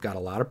players. They've got a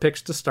lot of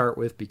picks to start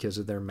with because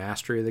of their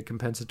mastery of the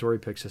compensatory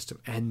pick system.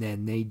 And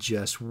then they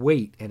just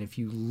wait. And if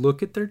you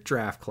look at their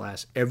draft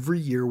class, every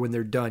year when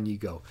they're done, you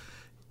go,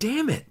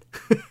 damn it.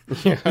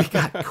 We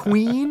got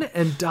Queen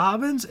and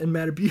Dobbins and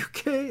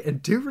Madubuike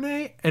and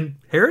Duvernay and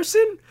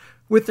Harrison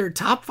with their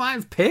top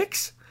 5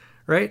 picks.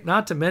 Right?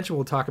 Not to mention,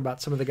 we'll talk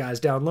about some of the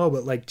guys down low,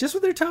 but like just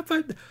with their top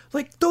 5,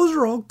 like those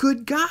are all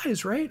good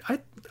guys, right?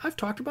 I've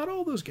talked about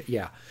all those guys.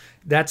 Yeah,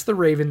 that's the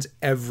Ravens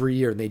every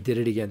year, and they did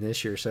it again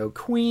this year. So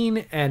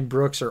Queen and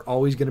Brooks are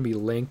always going to be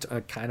linked,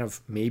 kind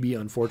of maybe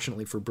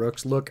unfortunately for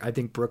Brooks. Look, I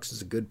think Brooks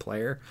is a good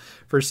player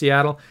for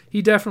Seattle.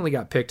 He definitely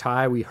got picked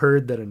high. We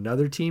heard that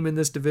another team in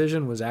this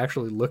division was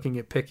actually looking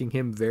at picking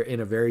him in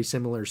a very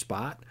similar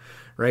spot.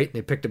 Right?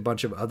 They picked a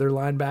bunch of other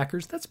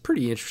linebackers. That's a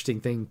pretty interesting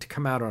thing to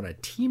come out on a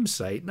team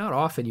site. Not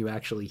often you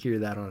actually hear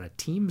that on a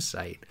team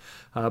site,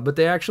 but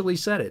they actually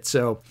said it.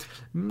 So,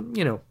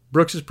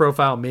 Brooks's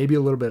profile maybe a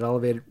little bit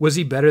elevated. Was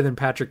he better than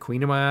Patrick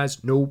Queen in my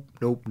eyes? Nope.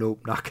 Not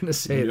going to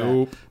say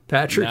that.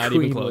 Patrick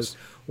Queen was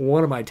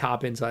one of my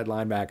top inside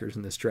linebackers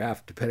in this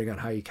draft. Depending on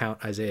how you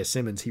count Isaiah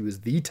Simmons, he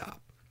was the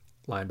top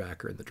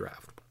linebacker in the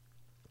draft.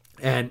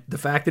 And the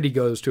fact that he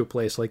goes to a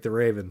place like the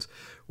Ravens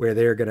where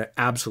they're going to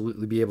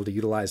absolutely be able to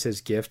utilize his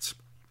gifts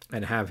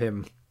and have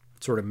him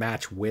sort of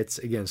match wits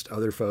against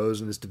other foes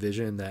in this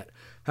division that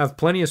have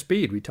plenty of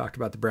speed. We talked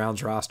about the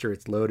Browns roster.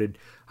 It's loaded.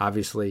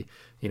 Obviously,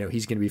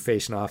 he's going to be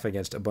facing off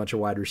against a bunch of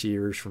wide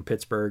receivers from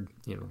Pittsburgh.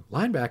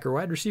 Linebacker,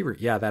 wide receiver.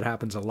 Yeah, that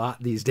happens a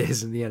lot these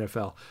days in the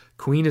NFL.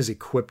 Queen is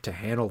equipped to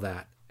handle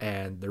that,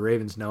 and the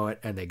Ravens know it,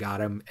 and they got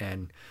him.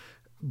 And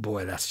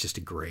boy, that's just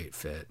a great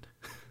fit.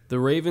 The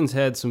Ravens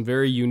had some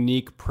very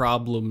unique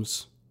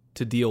problems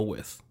to deal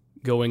with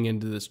going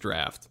into this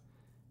draft,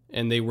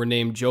 and they were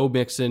named Joe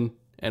Mixon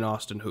and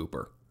Austin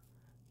Hooper.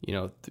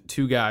 The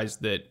two guys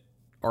that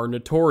are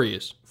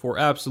notorious for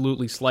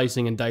absolutely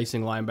slicing and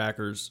dicing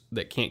linebackers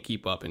that can't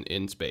keep up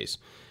in space.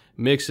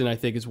 Mixon, I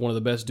think, is one of the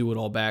best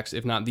do-it-all backs,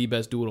 if not the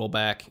best do-it-all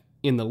back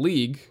in the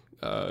league.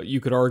 You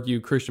could argue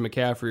Christian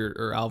McCaffrey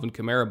or Alvin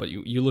Kamara, but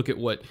you look at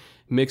what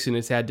Mixon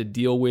has had to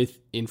deal with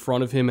in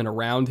front of him and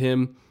around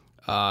him.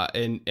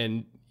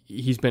 And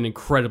he's been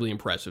incredibly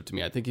impressive to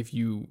me. I think if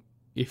you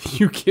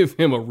give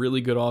him a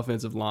really good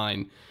offensive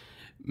line,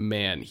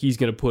 man, he's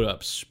going to put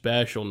up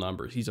special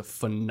numbers. He's a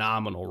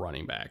phenomenal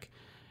running back.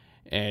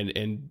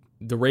 And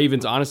the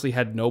Ravens honestly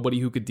had nobody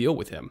who could deal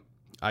with him.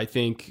 I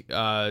think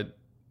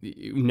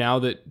now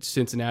that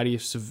Cincinnati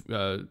has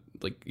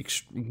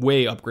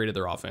way upgraded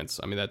their offense.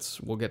 I mean,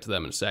 we'll get to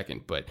them in a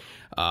second, but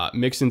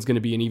Mixon's going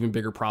to be an even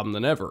bigger problem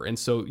than ever. And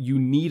so you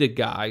need a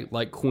guy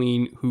like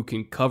Queen who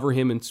can cover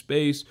him in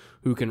space,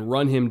 who can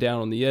run him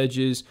down on the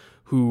edges,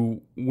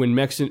 who when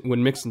Mixon,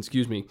 when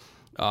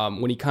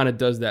he kind of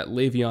does that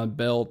Le'Veon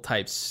Bell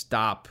type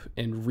stop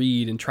and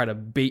read and try to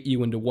bait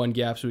you into one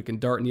gap so he can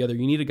dart in the other,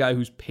 you need a guy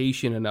who's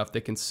patient enough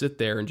that can sit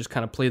there and just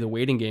kind of play the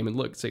waiting game and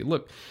look,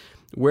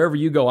 wherever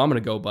you go, I'm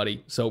going to go,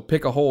 buddy. So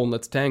pick a hole and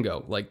let's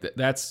tango. Like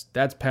that's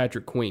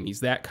Patrick Queen. He's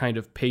that kind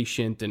of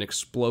patient and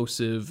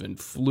explosive and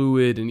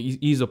fluid, and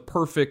he's a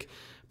perfect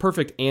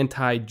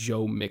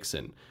anti-Joe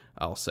Mixon,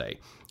 I'll say.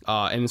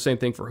 And the same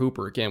thing for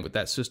Hooper. Again, with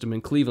that system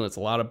in Cleveland, it's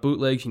a lot of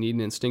bootlegs. You need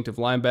an instinctive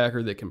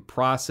linebacker that can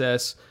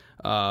process,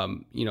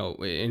 and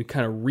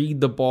kind of read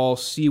the ball,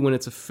 see when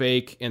it's a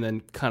fake, and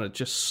then kind of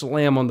just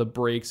slam on the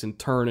brakes and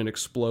turn and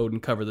explode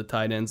and cover the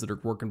tight ends that are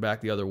working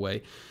back the other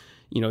way.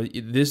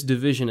 This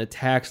division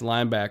attacks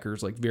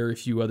linebackers like very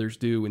few others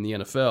do in the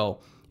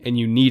NFL, and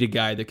you need a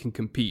guy that can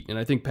compete. And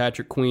I think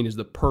Patrick Queen is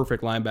the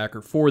perfect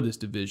linebacker for this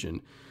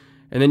division.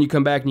 And then you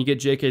come back and you get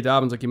J.K.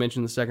 Dobbins, like you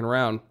mentioned in the second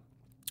round,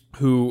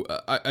 who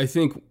I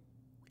think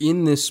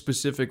in this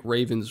specific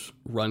Ravens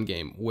run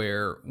game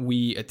where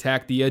we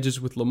attack the edges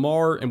with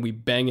Lamar and we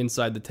bang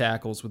inside the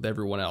tackles with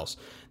everyone else.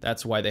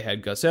 That's why they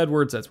had Gus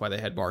Edwards. That's why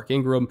they had Mark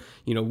Ingram.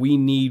 We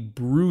need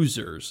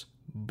bruisers.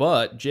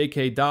 But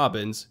J.K.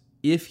 Dobbins,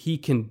 if he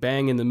can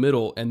bang in the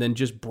middle and then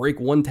just break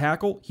one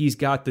tackle, he's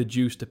got the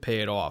juice to pay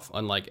it off,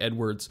 unlike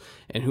Edwards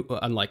and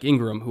unlike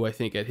Ingram, who I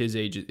think at his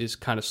age is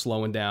kind of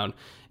slowing down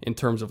in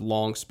terms of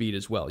long speed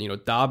as well.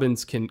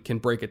 Dobbins can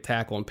break a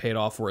tackle and pay it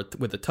off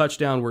with a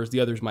touchdown, whereas the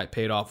others might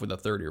pay it off with a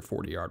 30 or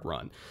 40-yard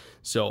run.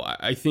 So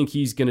I think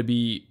he's going to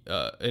be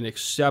an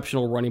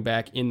exceptional running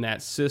back in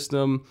that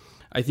system.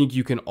 I think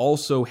you can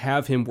also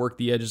have him work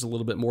the edges a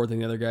little bit more than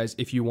the other guys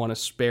if you want to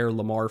spare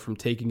Lamar from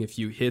taking a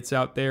few hits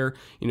out there.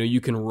 You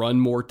can run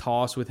more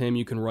toss with him.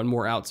 You can run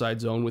more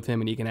outside zone with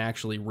him, and he can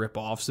actually rip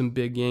off some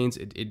big gains.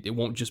 It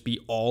won't just be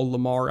all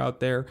Lamar out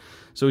there.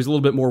 So he's a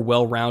little bit more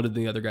well-rounded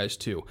than the other guys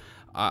too.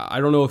 I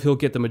don't know if he'll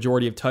get the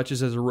majority of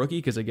touches as a rookie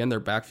because, again, their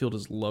backfield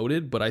is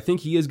loaded, but I think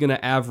he is going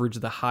to average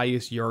the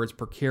highest yards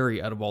per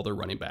carry out of all their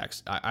running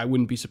backs. I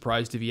wouldn't be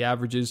surprised if he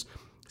averages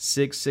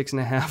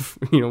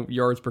 6.5,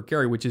 yards per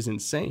carry, which is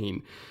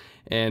insane.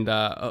 And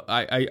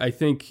I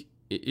think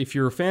if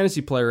you're a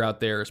fantasy player out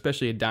there,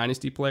 especially a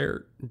dynasty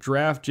player,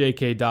 draft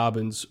J.K.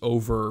 Dobbins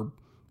over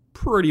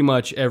pretty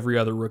much every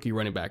other rookie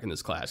running back in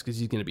this class because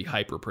he's going to be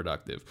hyper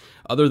productive.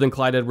 Other than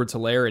Clyde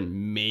Edwards-Helaire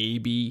and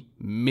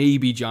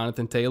maybe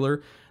Jonathan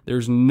Taylor,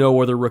 there's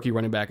no other rookie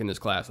running back in this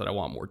class that I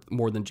want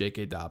more than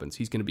J.K. Dobbins.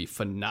 He's going to be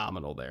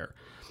phenomenal there.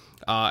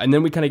 And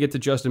then we kind of get to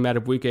Justin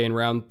Madubuike in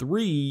round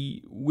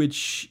 3,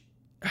 which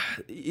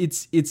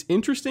it's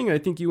interesting. I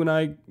think you and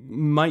I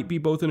might be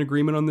both in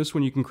agreement on this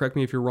one. You can correct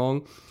me if you're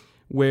wrong,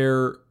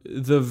 where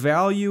the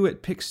value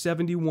at pick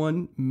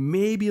 71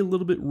 may be a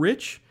little bit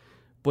rich,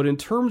 but in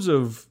terms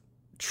of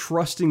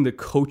trusting the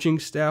coaching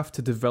staff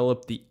to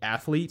develop the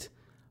athlete,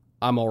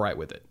 I'm all right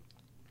with it.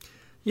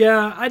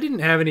 Yeah, I didn't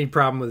have any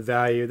problem with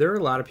value. There are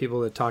a lot of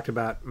people that talked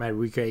about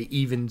Madubuike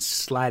even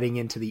sliding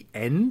into the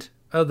end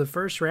of the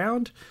first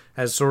round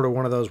as sort of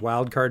one of those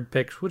wild card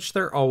picks, which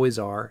there always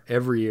are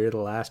every year. The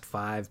last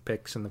 5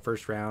 picks in the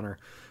first round are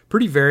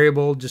pretty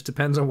variable. Just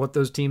depends on what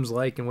those teams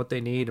like and what they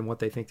need and what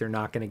they think they're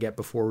not going to get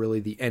before really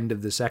the end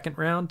of the second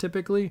round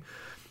typically.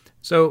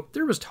 So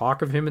there was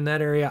talk of him in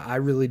that area. I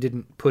really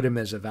didn't put him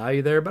as a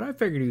value there, but I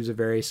figured he was a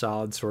very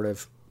solid sort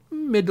of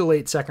mid to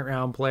late second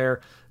round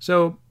player.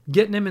 So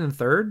getting him in the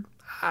third,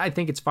 I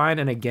think it's fine.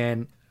 And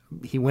again,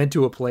 he went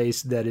to a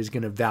place that is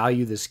going to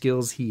value the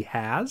skills he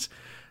has,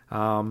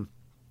 and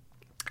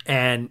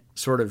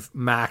sort of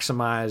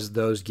maximize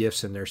those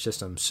gifts in their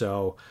system.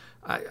 So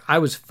I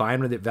was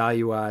fine with it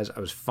value-wise. I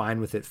was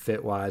fine with it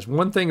fit-wise.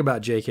 One thing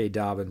about J.K.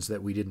 Dobbins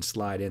that we didn't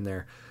slide in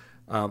there,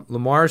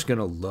 Lamar's going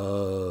to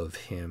love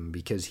him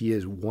because he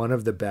is one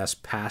of the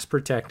best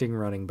pass-protecting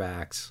running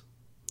backs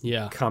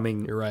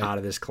coming out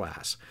of this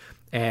class.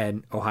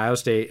 And Ohio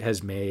State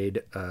has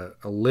made a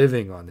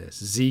living on this.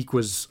 Zeke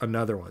was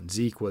another one.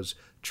 Zeke was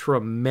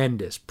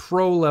tremendous,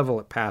 pro level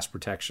at pass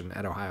protection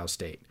at Ohio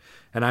State.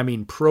 And I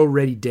mean pro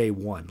ready day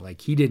one.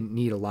 Like he didn't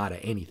need a lot of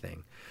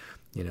anything.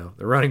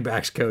 The running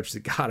backs coach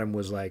that got him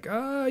was like,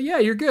 yeah,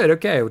 you're good.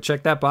 Okay, we'll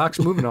check that box.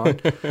 Moving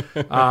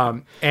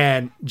on.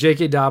 And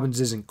J.K. Dobbins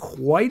isn't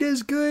quite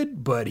as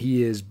good, but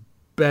he is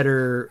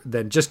better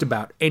than just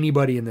about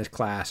anybody in this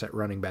class at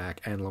running back,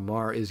 and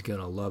Lamar is going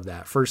to love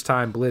that. First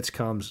time blitz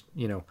comes,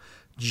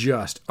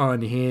 just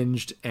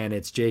unhinged, and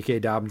it's J.K.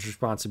 Dobbins'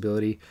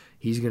 responsibility.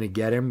 He's going to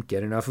get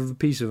enough of a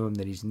piece of him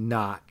that he's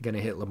not going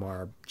to hit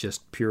Lamar,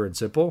 just pure and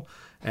simple.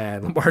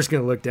 And Lamar's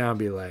going to look down and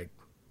be like,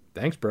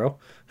 thanks, bro.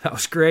 That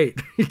was great.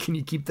 Can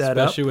you keep that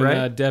Especially up? When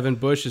right? Devin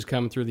Bush is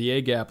coming through the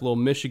A-gap, little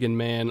Michigan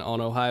man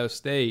on Ohio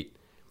State.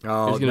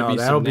 Oh, there's going to be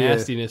some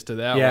nastiness to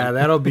that one. Yeah,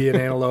 that'll be an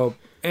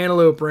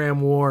antelope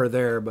ram war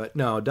there. But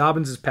no,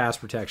 Dobbins' pass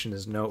protection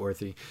is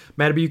noteworthy.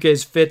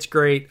 Madubuike's fit's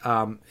great.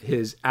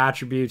 His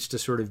attributes to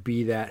sort of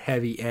be that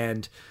heavy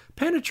end,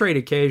 penetrate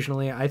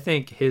occasionally. I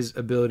think his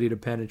ability to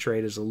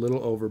penetrate is a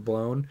little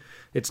overblown.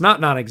 It's not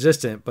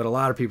non-existent, but a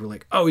lot of people are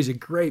like, oh, he's a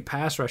great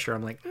pass rusher.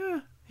 I'm like,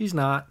 he's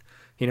not.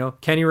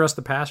 Can he rush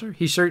the passer?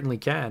 He certainly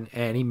can,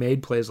 and he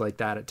made plays like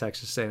that at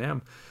Texas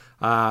A&M.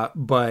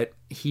 But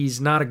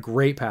he's not a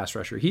great pass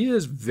rusher. He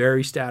is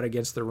very stout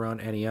against the run,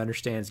 and he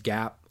understands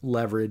gap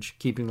leverage,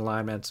 keeping the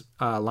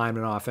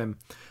linemen off him,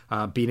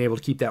 being able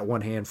to keep that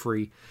one hand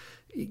free.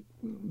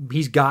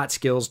 He's got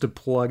skills to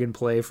plug and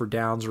play for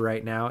downs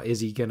right now.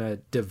 Is he going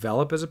to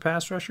develop as a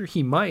pass rusher?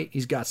 He might.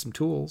 He's got some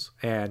tools.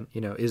 And,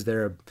 is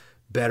there a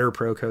better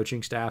pro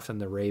coaching staff than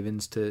the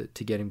Ravens to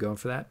get him going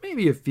for that?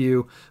 Maybe a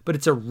few, but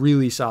it's a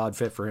really solid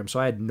fit for him. So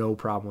I had no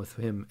problem with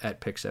him at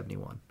pick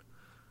 71.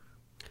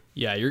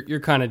 Yeah, you're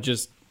kind of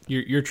just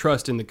you're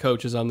trusting the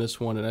coaches on this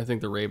one, and I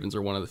think the Ravens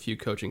are one of the few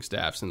coaching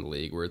staffs in the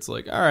league where it's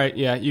like, all right,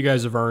 yeah, you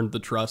guys have earned the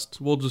trust.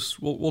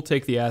 We'll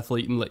take the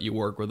athlete and let you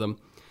work with them.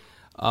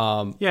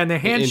 And the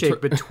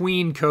handshake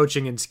between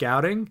coaching and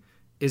scouting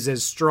is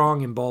as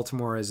strong in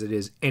Baltimore as it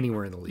is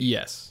anywhere in the league.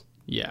 Yes,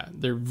 yeah,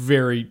 they're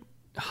very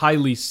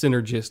highly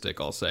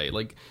synergistic. I'll say,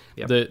 like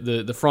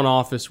the front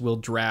office will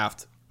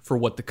draft for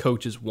what the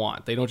coaches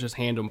want. They don't just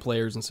hand them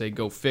players and say,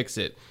 go fix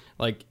it.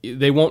 Like,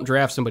 they won't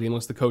draft somebody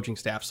unless the coaching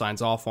staff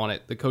signs off on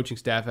it. The coaching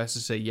staff has to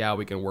say, yeah,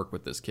 we can work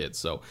with this kid.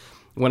 So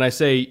when I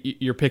say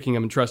you're picking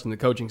them and trusting the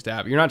coaching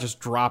staff, you're not just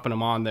dropping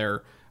them on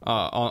their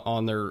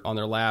on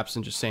their laps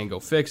and just saying, go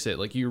fix it.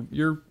 Like,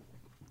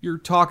 you're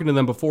talking to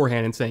them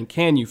beforehand and saying,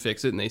 can you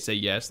fix it? And they say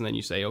yes. And then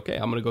you say, okay,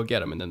 I'm going to go get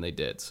them. And then they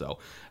did. So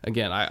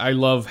again, I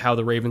love how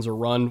the Ravens are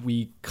run.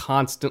 We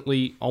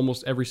constantly,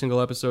 almost every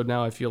single episode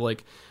now, I feel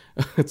like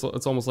it's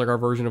almost like our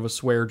version of a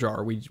swear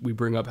jar. We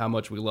bring up how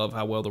much we love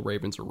how well the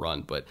Ravens are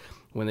run. But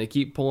when they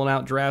keep pulling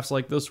out drafts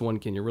like this one,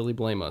 can you really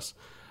blame us?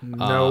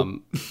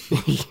 Nope.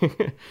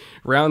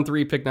 Round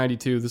 3, pick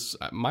 92. This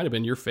might have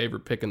been your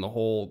favorite pick in the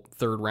whole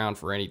third round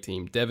for any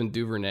team. Devin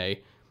Duvernay,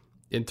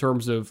 in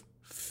terms of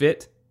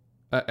fit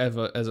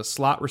as a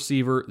slot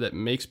receiver that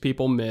makes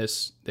people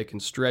miss, that can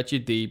stretch you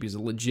deep. He's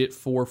a legit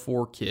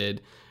 4-4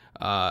 kid.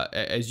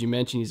 As you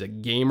mentioned, he's a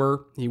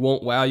gamer. He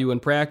won't wow you in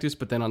practice,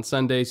 but then on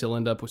Sundays he'll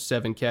end up with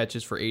 7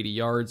 catches for 80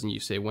 yards, and you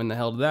say, when the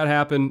hell did that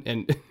happen?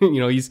 And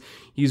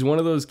he's one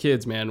of those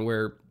kids, man,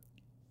 where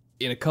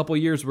in a couple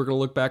of years we're going to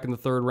look back in the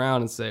third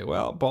round and say,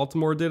 well,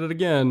 Baltimore did it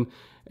again.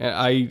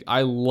 And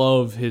I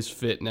love his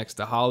fit next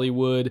to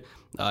Hollywood,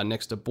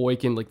 next to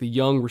Boykin. Like, the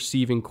young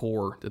receiving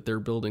core that they're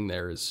building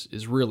there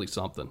is really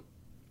something.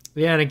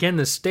 Yeah, and again,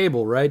 the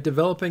stable, right?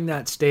 Developing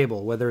that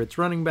stable, whether it's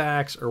running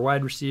backs or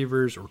wide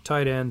receivers or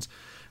tight ends.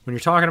 When you're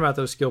talking about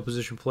those skill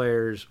position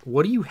players,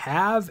 what do you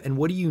have and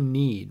what do you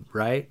need,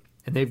 right?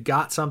 And they've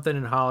got something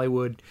in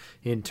Hollywood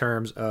in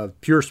terms of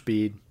pure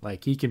speed.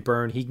 Like, he can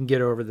burn, he can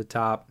get over the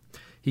top.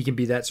 He can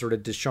be that sort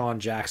of Deshaun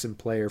Jackson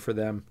player for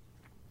them.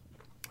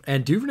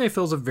 And Duvernay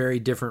fills a very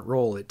different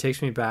role. It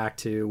takes me back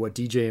to what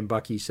DJ and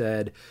Bucky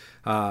said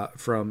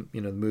from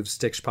the Move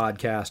Sticks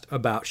podcast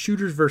about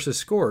shooters versus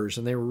scorers,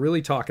 and they were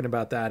really talking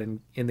about that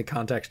in the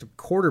context of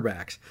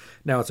quarterbacks.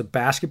 Now, it's a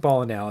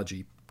basketball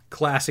analogy.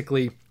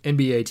 Classically,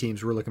 NBA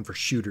teams were looking for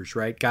shooters,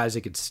 right? Guys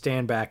that could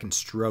stand back and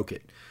stroke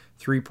it.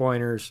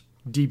 3-pointers,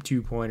 deep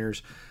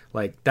 2-pointers,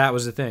 like that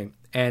was the thing.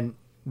 And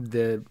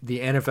the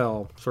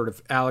NFL sort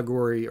of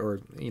allegory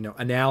or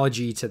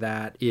analogy to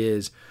that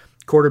is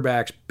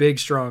quarterbacks, big,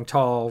 strong,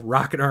 tall,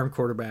 rocket arm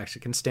quarterbacks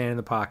that can stand in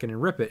the pocket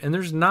and rip it. And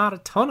there's not a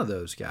ton of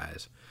those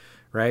guys,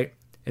 right?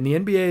 And the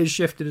NBA has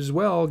shifted as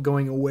well,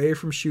 going away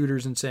from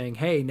shooters and saying,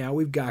 hey, now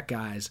we've got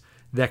guys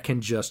that can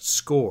just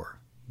score.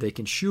 They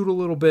can shoot a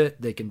little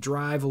bit. They can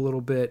drive a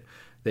little bit.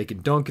 They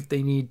can dunk if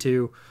they need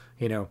to.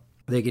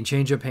 They can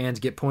change up hands,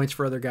 get points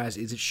for other guys.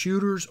 Is it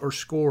shooters or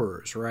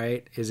scorers,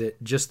 right? Is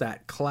it just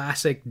that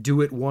classic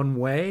do it one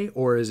way,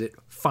 or is it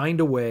find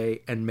a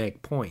way and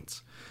make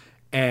points?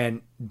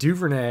 And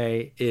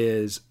Duvernay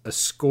is a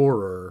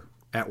scorer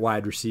at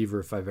wide receiver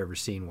if I've ever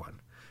seen one.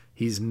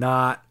 He's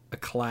not a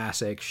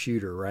classic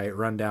shooter, right?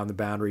 Run down the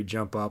boundary,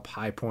 jump up,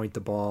 high point the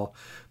ball,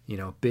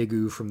 big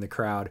ooh from the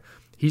crowd.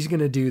 He's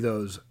going to do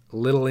those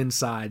little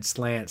inside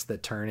slants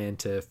that turn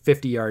into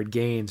 50-yard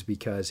gains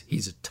because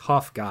he's a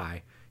tough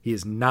guy. He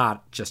is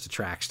not just a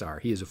track star.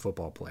 He is a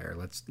football player.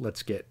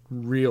 Let's get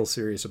real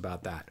serious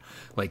about that.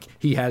 Like,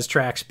 he has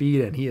track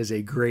speed and he is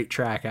a great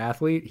track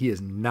athlete. He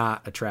is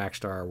not a track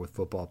star with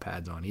football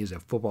pads on. He is a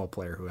football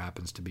player who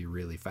happens to be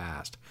really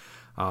fast.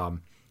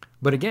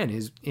 But again,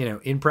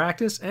 in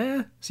practice,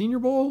 Senior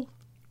Bowl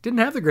didn't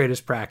have the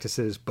greatest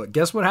practices, but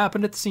guess what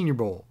happened at the Senior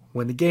Bowl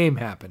when the game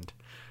happened,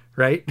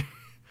 right?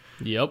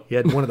 Yep. He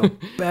had one of the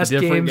best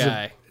games.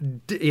 Guy.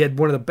 He had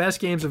one of the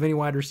best games of any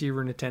wide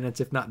receiver in attendance,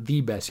 if not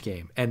the best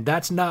game. And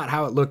that's not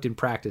how it looked in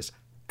practice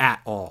at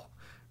all.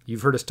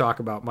 You've heard us talk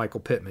about Michael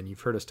Pittman.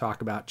 You've heard us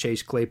talk about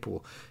Chase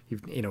Claypool.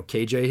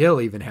 KJ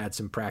Hill even had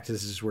some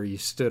practices where you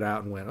stood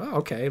out and went, oh,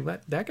 okay,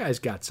 that guy's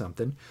got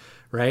something,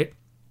 right?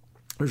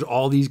 There's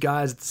all these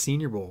guys at the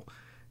Senior Bowl.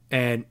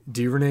 And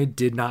Duvernay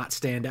did not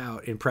stand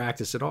out in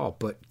practice at all.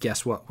 But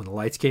guess what? When the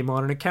lights came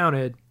on and it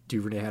counted,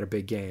 Duvernay had a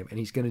big game, and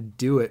he's going to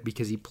do it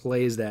because he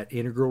plays that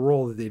integral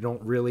role that they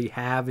don't really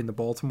have in the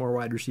Baltimore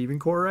wide receiving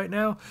core right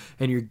now.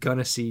 And you're going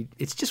to see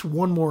it's just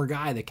one more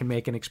guy that can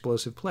make an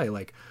explosive play.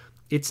 Like,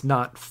 it's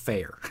not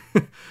fair.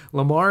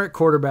 Lamar at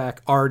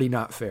quarterback, already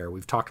not fair.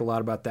 We've talked a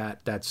lot about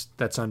that.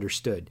 That's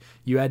understood.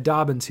 You had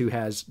Dobbins, who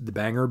has the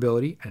banger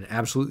ability and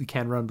absolutely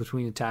can run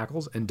between the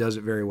tackles and does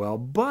it very well.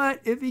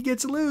 But if he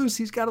gets loose,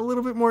 he's got a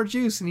little bit more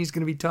juice and he's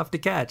going to be tough to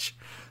catch.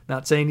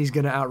 Not saying he's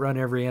going to outrun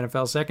every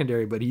NFL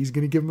secondary, but he's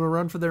going to give them a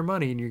run for their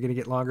money and you're going to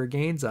get longer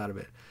gains out of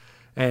it.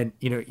 And,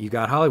 you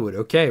got Hollywood.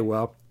 Okay,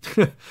 well,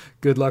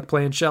 good luck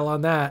playing shell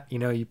on that.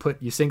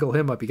 You single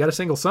him up. You got to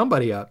single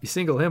somebody up. You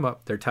single him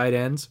up. They're tight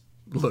ends.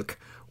 Look,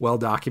 well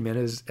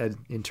documented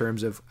in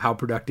terms of how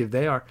productive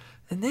they are.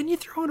 And then you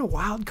throw in a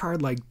wild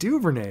card like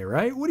Duvernay,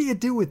 right? What do you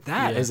do with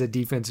that as a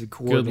defensive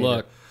coordinator? Good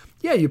luck.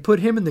 Yeah, you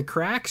put him in the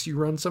cracks. You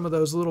run some of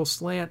those little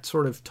slant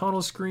sort of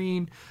tunnel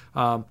screen,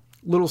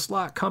 little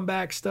slot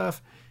comeback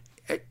stuff.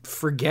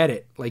 Forget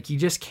it. Like, you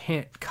just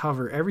can't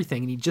cover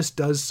everything, and he just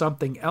does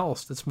something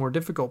else that's more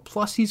difficult.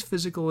 Plus, he's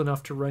physical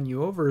enough to run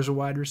you over as a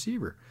wide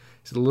receiver.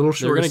 He's a little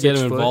short. They're going to get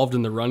him involved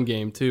in the run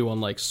game, too, on,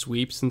 like,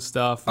 sweeps and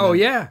stuff. Oh,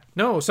 yeah.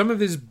 No, some of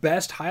his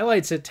best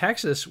highlights at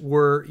Texas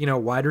were,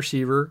 wide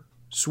receiver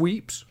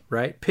sweeps,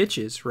 right?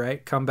 Pitches,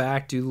 right? Come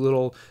back, do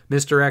little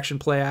misdirection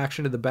play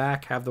action to the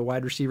back, have the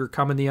wide receiver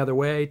coming the other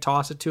way,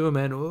 toss it to him,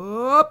 and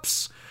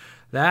whoops.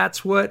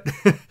 That's what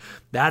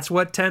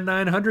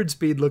 10-900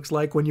 speed looks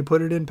like when you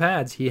put it in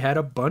pads. He had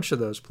a bunch of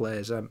those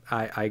plays.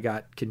 I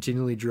got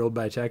continually drilled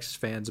by Texas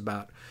fans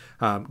about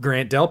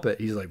Grant Delpit,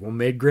 he's like, well,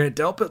 made Grant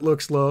Delpit look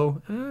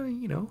slow.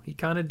 He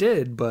kind of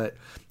did, but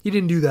he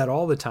didn't do that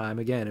all the time.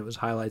 Again, it was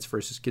highlights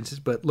versus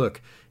consist. But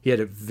look, he had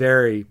a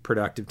very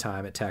productive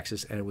time at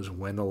Texas, and it was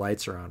when the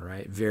lights are on,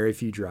 right? Very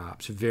few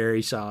drops,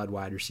 very solid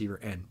wide receiver,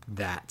 and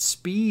that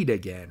speed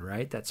again,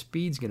 right? That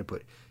speed's going to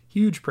put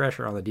huge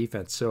pressure on the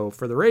defense. So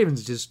for the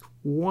Ravens, just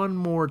one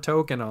more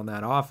token on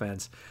that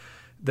offense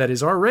that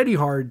is already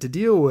hard to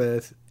deal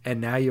with,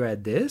 and now you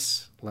add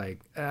this?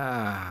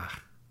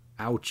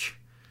 Ouch.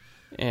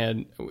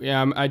 And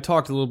I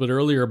talked a little bit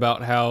earlier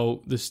about how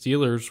the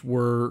Steelers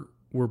were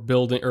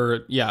building,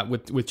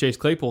 with Chase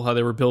Claypool, how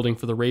they were building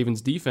for the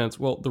Ravens defense.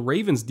 Well, the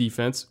Ravens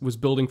defense was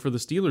building for the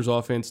Steelers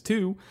offense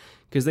too,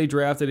 because they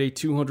drafted a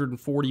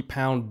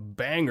 240-pound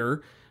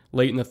banger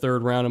late in the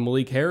third round of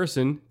Malik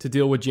Harrison to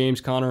deal with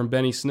James Conner and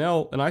Benny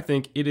Snell. And I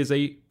think it is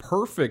a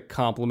perfect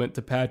complement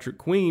to Patrick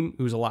Queen,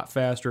 who's a lot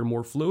faster and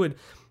more fluid,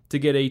 to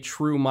get a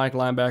true Mike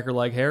linebacker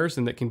like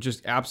Harrison that can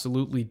just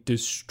absolutely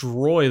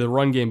destroy the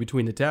run game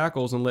between the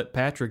tackles and let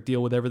Patrick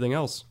deal with everything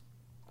else.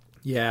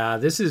 Yeah,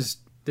 this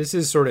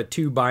is sort of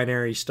two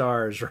binary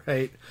stars,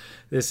 right?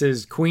 This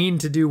is Queen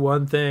to do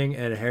one thing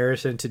and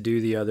Harrison to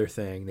do the other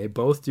thing. They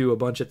both do a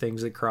bunch of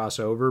things that cross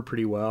over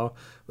pretty well,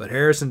 but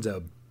Harrison's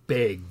a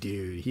big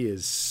dude. He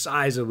is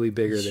sizably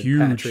bigger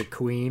than Patrick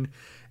Queen,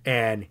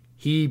 and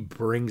he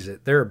brings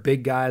it. There are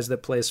big guys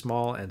that play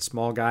small and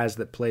small guys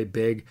that play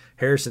big.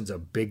 Harrison's a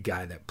big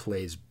guy that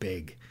plays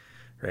big,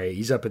 right?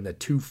 He's up in the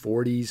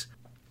 240s,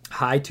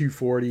 high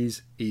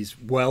 240s. He's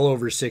well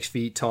over 6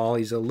 feet tall.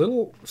 He's a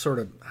little sort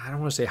of, I don't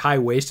want to say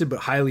high-waisted,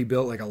 but highly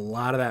built. Like a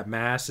lot of that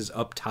mass is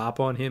up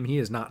top on him. He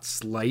is not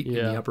slight in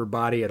the upper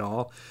body at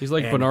all. He's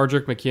like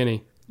Benardrick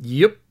McKinney.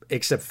 Yep,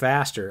 except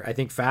faster. I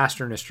think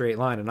faster in a straight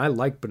line, and I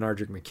like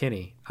Benardrick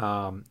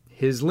McKinney.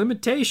 His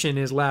limitation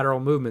is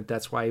lateral movement.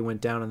 That's why he went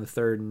down in the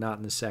third and not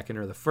in the second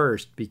or the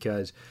first,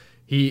 because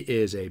he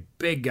is a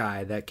big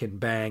guy that can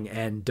bang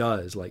and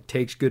does, like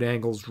takes good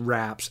angles,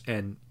 wraps,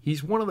 and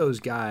he's one of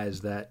those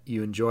guys that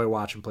you enjoy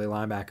watching play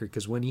linebacker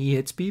because when he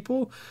hits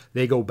people,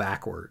 they go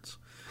backwards,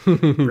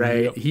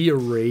 right? Yep. He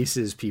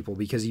erases people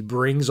because he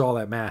brings all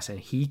that mass and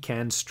he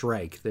can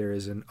strike. There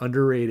is an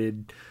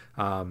underrated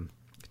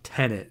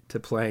tenet to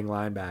playing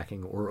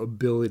linebacking, or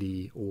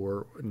ability,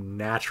 or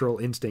natural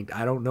instinct.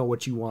 I don't know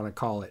what you want to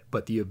call it,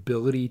 but the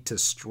ability to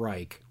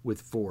strike with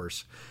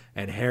force.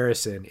 And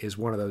Harrison is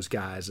one of those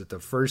guys that the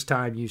first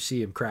time you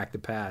see him crack the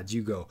pads,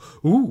 you go,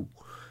 ooh,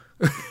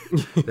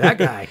 that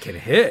guy can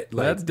hit.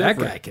 Like, that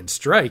guy can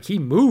strike. He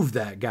moved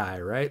that guy,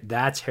 right?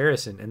 That's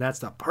Harrison, and that's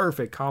the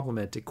perfect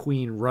complement to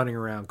Queen running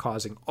around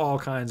causing all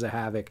kinds of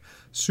havoc,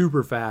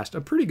 super fast,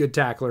 a pretty good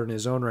tackler in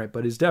his own right,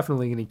 but is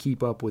definitely going to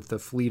keep up with the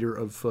fleeter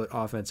of foot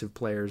offensive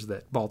players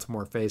that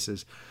Baltimore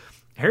faces.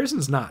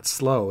 Harrison's not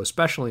slow,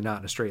 especially not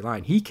in a straight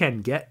line. He can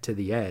get to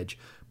the edge,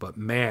 but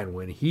man,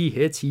 when he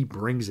hits, he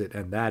brings it,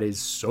 and that is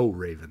so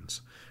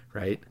Ravens,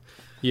 right?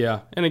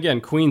 Yeah, and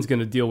again, Queen's going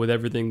to deal with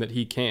everything that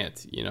he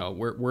can't. You know,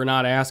 we're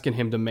not asking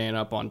him to man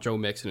up on Joe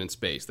Mixon in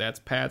space. That's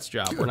Pat's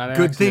job. We're not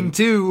good thing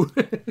too.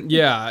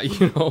 Yeah,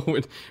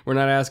 we're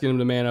not asking him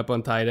to man up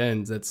on tight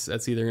ends. That's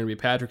either going to be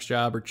Patrick's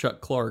job or Chuck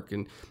Clark,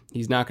 and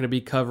he's not going to be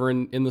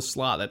covering in the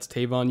slot. That's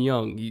Tavon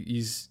Young.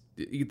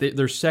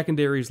 Their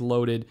secondary's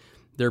loaded.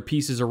 Their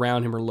pieces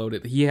around him are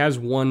loaded. He has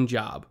one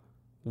job,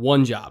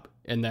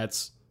 and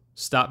that's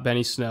stop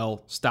Benny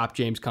Snell, stop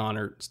James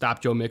Conner,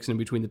 stop Joe Mixon in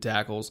between the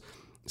tackles,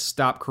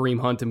 stop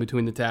Kareem Hunt in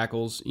between the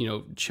tackles,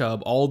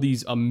 Chubb, all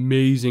these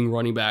amazing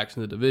running backs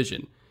in the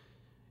division.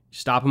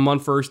 Stop them on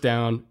first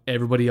down.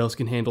 Everybody else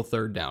can handle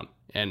third down.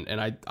 And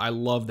I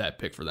love that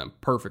pick for them.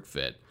 Perfect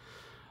fit.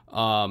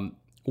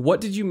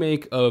 What did you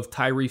make of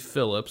Tyree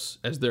Phillips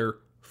as their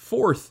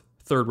fourth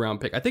third-round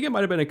pick? I think it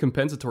might have been a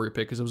compensatory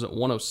pick because it was at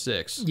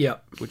 106.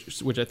 Yep.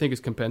 Which I think is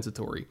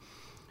compensatory.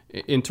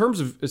 In terms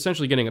of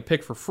essentially getting a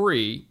pick for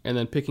free and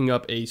then picking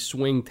up a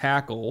swing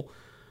tackle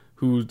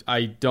who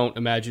I don't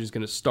imagine is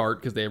going to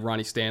start because they have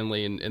Ronnie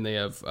Stanley and they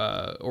have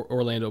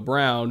Orlando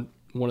Brown,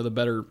 one of the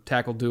better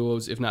tackle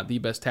duos, if not the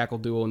best tackle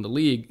duo in the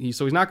league.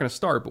 So he's not going to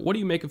start, but what do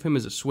you make of him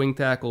as a swing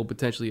tackle,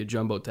 potentially a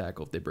jumbo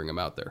tackle if they bring him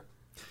out there?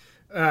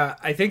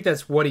 I think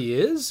that's what he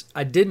is.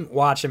 I didn't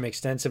watch him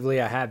extensively.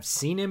 I have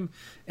seen him,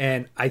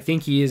 and I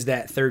think he is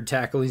that third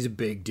tackle. He's a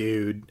big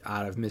dude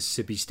out of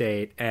Mississippi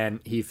State,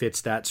 and he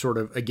fits that sort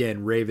of,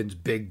 again, Ravens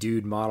big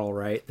dude model,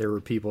 right? There were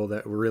people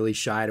that really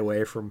shied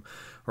away from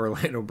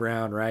Orlando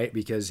Brown, right?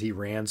 Because he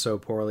ran so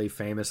poorly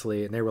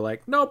famously, and they were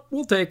like, nope,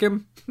 we'll take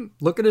him.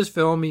 Look at his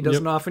film. He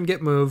doesn't often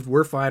get moved.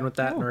 We're fine with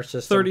that in our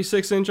system.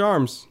 36-inch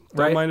arms.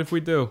 Don't mind if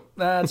we do.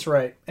 That's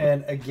right.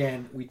 And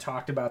again, we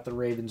talked about the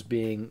Ravens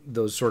being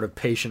those sort of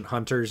patient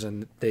hunters,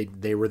 and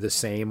they were the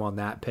same on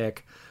that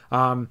pick.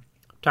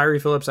 Tyree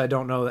Phillips, I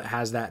don't know that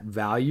has that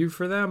value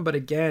for them, but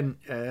again,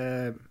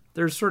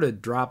 there's sort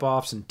of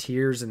drop-offs and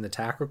tiers in the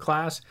tackle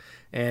class,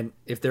 And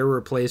if there were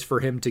a place for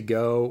him to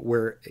go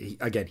where, he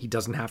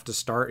doesn't have to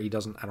start. He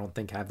doesn't, I don't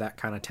think, have that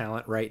kind of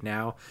talent right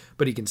now.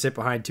 But he can sit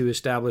behind 2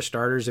 established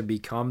starters and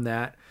become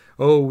that,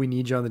 we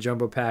need you on the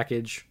jumbo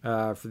package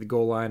for the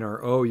goal line.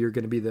 Or, you're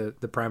going to be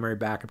the primary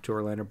backup to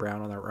Orlando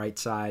Brown on that right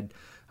side.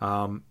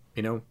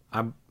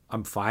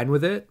 I'm fine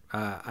with it.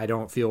 I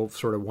don't feel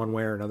sort of one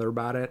way or another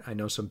about it. I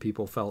know some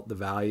people felt the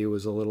value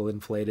was a little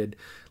inflated.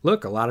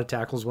 Look, a lot of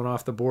tackles went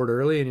off the board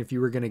early, and if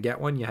you were going to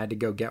get one, you had to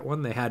go get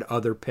one. They had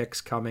other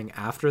picks coming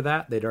after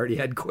that. They'd already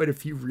had quite a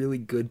few really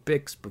good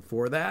picks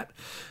before that.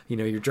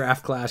 Your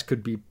draft class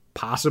could be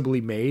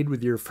possibly made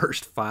with your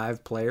first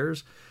 5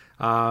 players.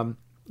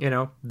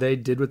 They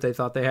did what they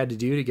thought they had to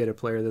do to get a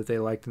player that they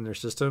liked in their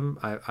system.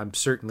 I'm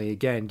certainly,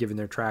 again, given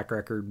their track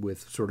record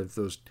with sort of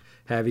those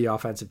heavy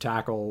offensive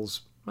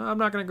tackles, I'm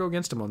not going to go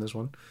against them on this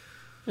one.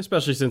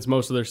 Especially since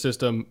most of their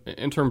system,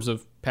 in terms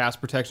of pass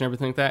protection and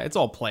everything like that, it's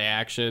all play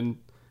action.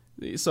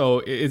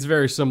 So it's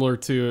very similar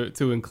to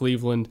in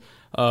Cleveland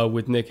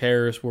with Nick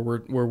Harris,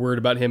 where we're worried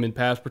about him in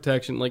pass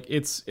protection. Like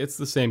it's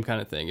the same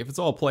kind of thing. If it's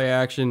all play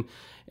action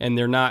and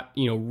they're not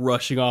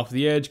rushing off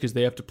the edge because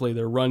they have to play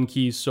their run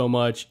keys so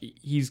much,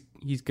 he's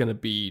going to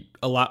be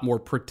a lot more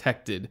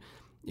protected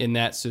in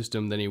that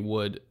system than he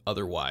would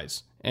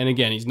otherwise. And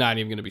again, he's not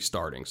even going to be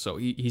starting. So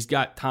he's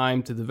got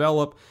time to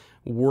develop.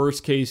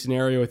 Worst case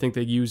scenario, I think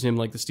they use him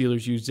like the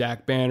Steelers use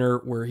Zach Banner,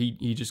 where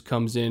he just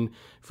comes in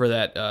for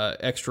that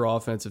extra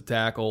offensive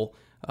tackle.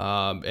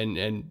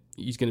 And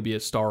he's going to be a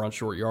star on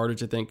short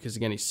yardage, I think, because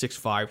again, he's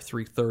 6'5",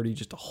 330,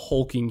 just a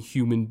hulking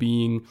human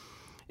being.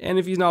 And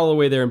if he's not all the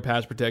way there in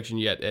pass protection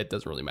yet, it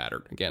doesn't really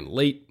matter. Again,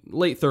 late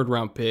 3rd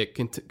round pick,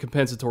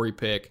 compensatory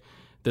pick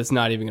that's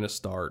not even going to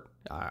start.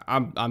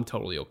 I'm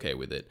totally okay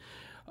with it.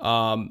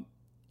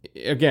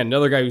 Again,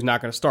 another guy who's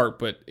not going to start,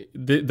 but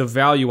the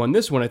value on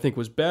this one I think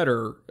was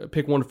better.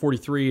 Pick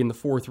 143 in the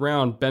 4th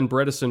round, Ben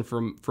Bredesen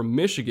from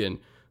Michigan,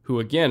 who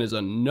again is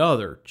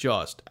another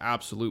just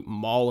absolute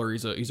mauler.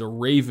 He's a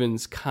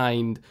Ravens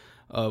kind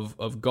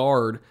of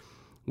guard.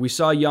 We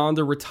saw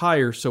Yonder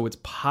retire, so it's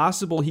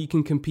possible he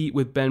can compete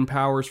with Ben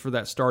Powers for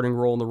that starting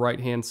role on the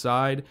right-hand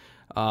side.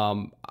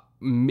 I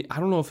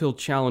don't know if he'll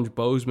challenge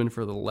Bozeman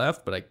for the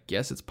left, but I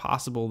guess it's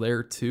possible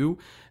there too.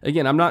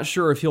 Again, I'm not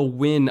sure if he'll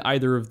win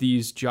either of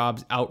these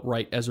jobs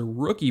outright as a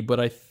rookie, but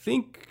I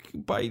think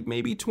by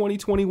maybe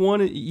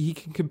 2021, he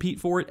can compete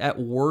for it. At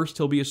worst,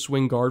 he'll be a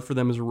swing guard for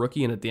them as a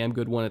rookie, and a damn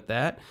good one at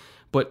that.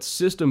 But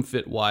system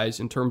fit-wise,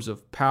 in terms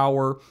of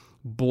power,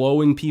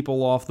 blowing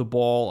people off the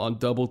ball on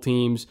double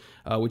teams,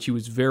 which he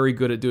was very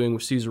good at doing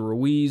with Cesar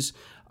Ruiz,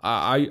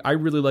 I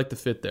really like the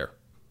fit there.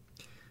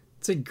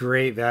 It's a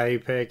great value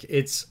pick.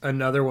 It's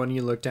another one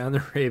you look down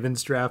the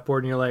Ravens draft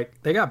board and you're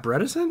like, they got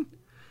Bredesen?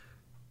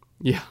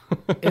 Yeah.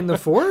 In the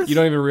 4th? You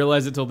don't even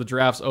realize it till the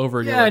draft's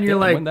over. And you're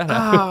like,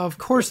 of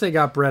course they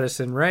got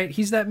Bredesen, right?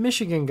 He's that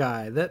Michigan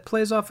guy that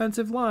plays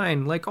offensive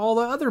line, like all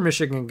the other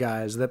Michigan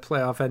guys that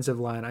play offensive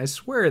line. I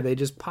swear they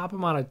just pop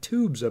them out of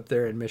tubes up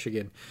there in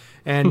Michigan.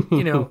 And,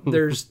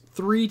 there's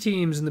 3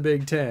 teams in the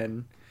Big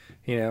Ten,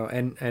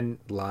 and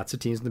lots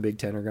of teams in the Big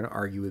Ten are going to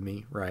argue with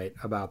me, right,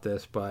 about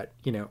this. But,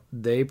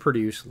 they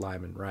produce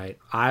linemen, right?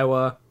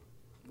 Iowa,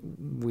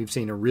 we've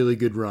seen a really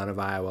good run of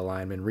Iowa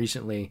linemen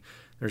recently.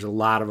 There's a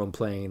lot of them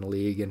playing in the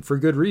league, and for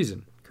good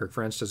reason. Kirk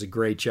Ferentz does a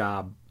great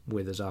job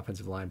with his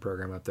offensive line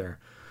program up there.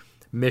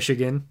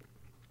 Michigan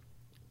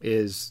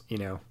is,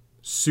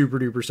 super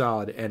duper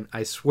solid. And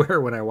I swear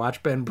when I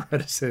watched Ben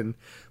Bredesen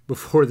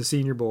before the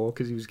Senior Bowl,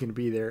 because he was going to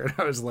be there, and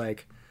I was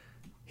like,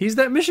 he's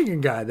that Michigan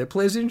guy that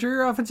plays the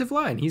interior offensive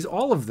line. He's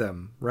all of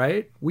them,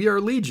 right? We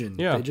are Legion.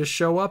 Yeah. They just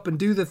show up and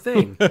do the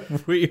thing.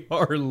 We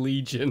are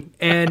Legion.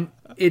 And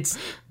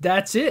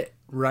that's it.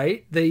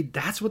 Right?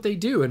 That's what they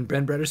do. And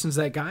Ben Bredesen's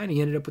that guy, and he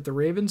ended up with the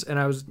Ravens. And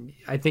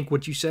I think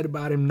what you said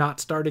about him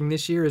not starting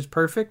this year is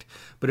perfect.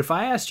 But if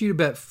I asked you to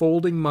bet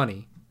folding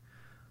money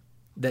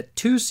that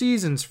 2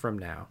 seasons from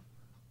now,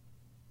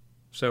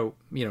 so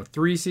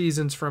 3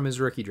 seasons from his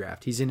rookie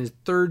draft, he's in his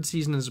 3rd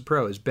season as a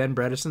pro, is Ben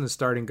Bredesen the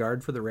starting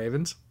guard for the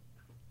Ravens?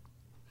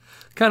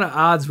 What kind of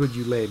odds would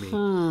you lay me?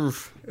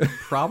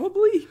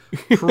 Probably.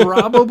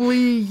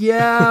 Probably,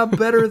 yeah,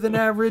 better than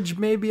average.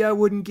 Maybe I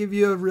wouldn't give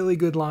you a really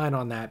good line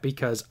on that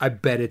because I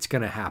bet it's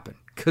going to happen.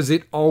 Because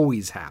it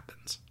always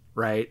happens,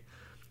 right?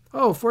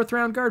 Oh, 4th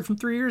round guard from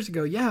 3 years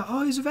ago. Yeah,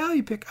 oh, he's a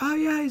value pick. Oh,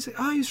 yeah,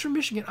 he's from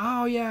Michigan.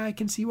 Oh, yeah, I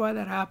can see why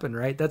that happened,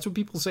 right? That's what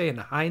people say in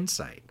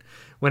hindsight.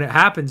 When it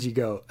happens, you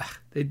go,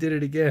 they did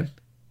it again.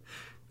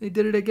 They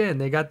did it again.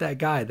 They got that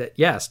guy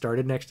that,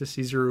 started next to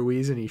Cesar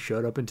Ruiz, and he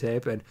showed up in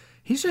tape, and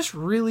he's just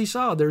really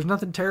solid. There's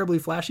nothing terribly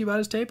flashy about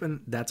his tape, and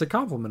that's a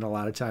compliment a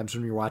lot of times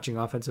when you're watching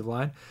offensive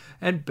line.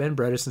 And Ben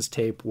Bredesen's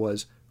tape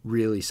was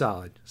really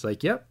solid. It's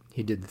like, yep,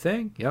 he did the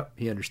thing. Yep,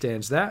 he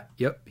understands that.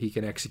 Yep, he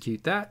can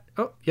execute that.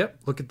 Oh, yep,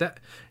 look at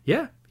that.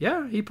 Yeah,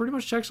 he pretty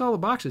much checks all the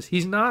boxes.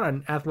 He's not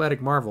an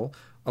athletic marvel.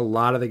 A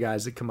lot of the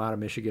guys that come out of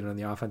Michigan on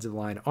the offensive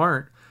line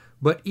aren't,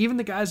 but even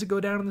the guys that go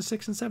down in the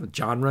 6th and 7th,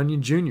 John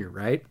Runyon Jr.,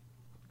 right?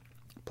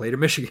 Played at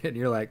Michigan.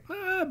 You're like,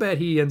 I bet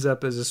he ends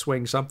up as a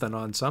swing something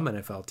on some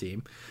NFL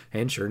team.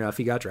 And sure enough,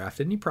 he got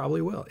drafted, and he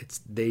probably will.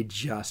 They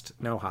just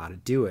know how to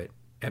do it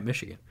at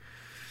Michigan.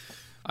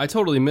 I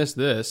totally missed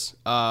this.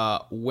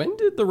 When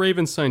did the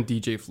Ravens sign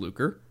DJ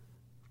Fluker?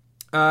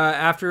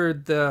 After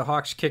the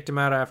Hawks kicked him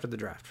out after the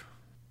draft.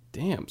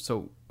 Damn.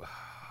 So,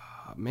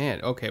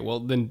 man. Okay. Well,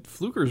 then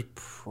Fluker's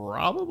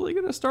probably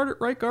going to start at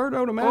right guard, I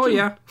would imagine. Oh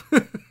yeah,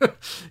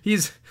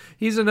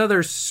 he's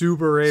another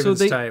super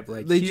Ravens type.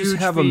 Like they just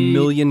have feet, a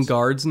million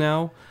guards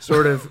now.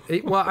 Sort of.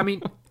 Well, I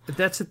mean,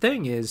 that's the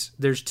thing is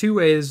there's two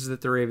ways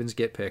that the Ravens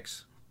get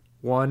picks.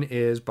 One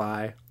is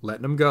by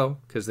letting them go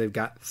because they've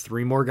got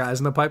 3 more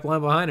guys in the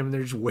pipeline behind them. And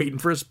they're just waiting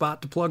for a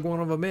spot to plug one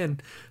of them in.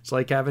 It's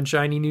like having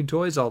shiny new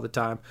toys all the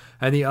time.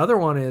 And the other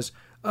one is,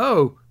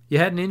 oh, you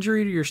had an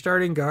injury to your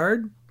starting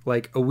guard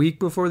like a week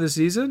before the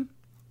season?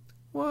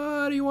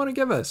 What do you want to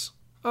give us?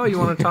 Oh, you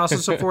want to toss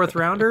us a 4th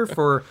rounder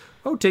for,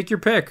 take your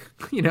pick.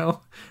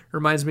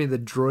 Reminds me of the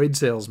droid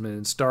salesman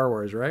in Star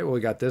Wars, right? Well, we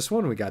got this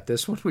one, we got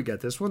this one, we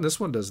got this one. This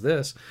one does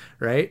this,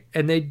 right?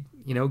 And they,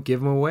 give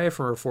them away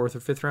for a 4th or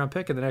 5th round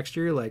pick. And the next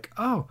year, you're like,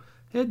 oh,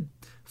 they had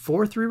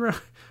 4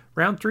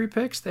 round 3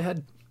 picks. They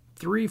had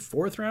 3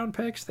 4th round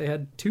picks. They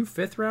had 2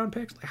 5th round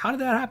picks. Like, how did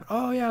that happen?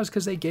 Oh, yeah, it was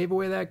because they gave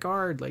away that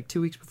guard like 2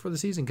 weeks before the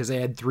season because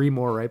they had 3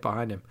 more right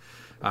behind him.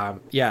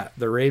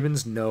 The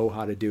Ravens know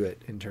how to do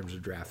it in terms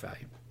of draft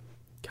value.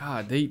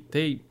 God, they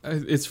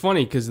it's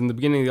funny because in the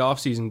beginning of the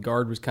offseason,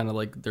 guard was kind of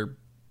like their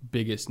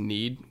biggest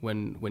need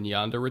when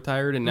Yonder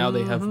retired, and now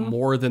they have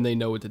more than they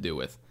know what to do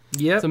with.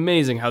 Yeah, it's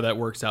amazing how that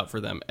works out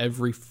for them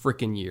every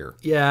freaking year.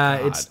 Yeah,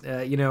 God.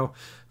 It's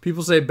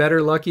people say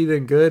better lucky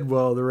than good.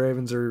 Well, the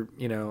Ravens are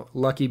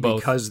lucky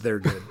both. Because they're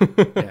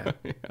good. Yeah.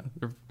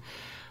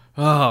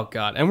 Oh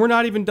God, and we're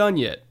not even done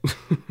yet.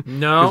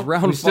 No,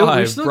 round 5.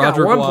 We still got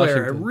one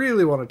player I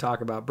really want to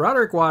talk about.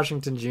 Broderick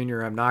Washington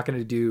Jr. I'm not going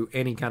to do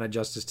any kind of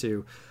justice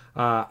to.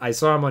 I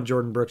saw him on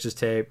Jordan Brooks'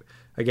 tape.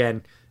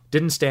 Again,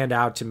 didn't stand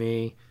out to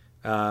me,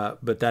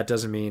 but that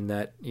doesn't mean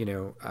that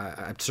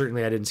I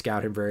didn't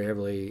scout him very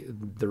heavily.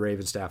 The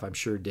Ravens staff, I'm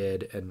sure,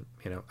 did. And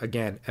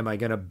again, am I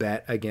going to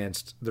bet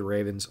against the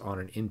Ravens on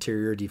an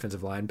interior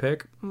defensive line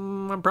pick?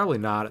 I'm probably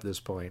not at this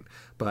point.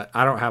 But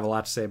I don't have a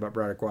lot to say about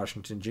Broderick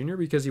Washington Jr.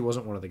 because he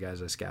wasn't one of the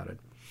guys I scouted.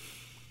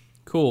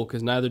 Cool,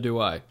 because neither do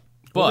I.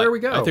 But well, there we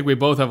go. I think we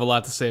both have a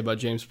lot to say about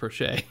James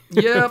Prochet.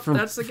 Yep,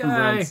 that's the guy. From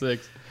round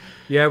 6.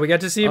 Yeah, we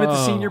got to see him at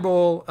the Senior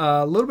Bowl.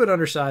 A little bit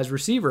undersized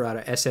receiver out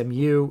of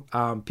SMU.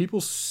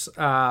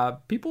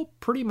 People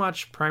pretty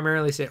much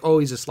primarily say, oh,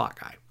 he's a slot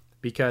guy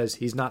because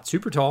he's not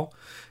super tall,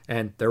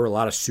 and there were a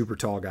lot of super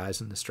tall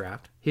guys in this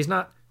draft. He's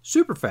not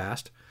super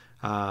fast.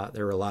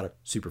 There were a lot of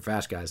super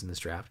fast guys in this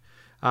draft.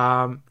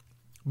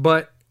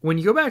 But when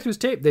you go back to his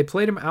tape, they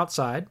played him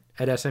outside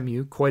at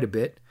SMU quite a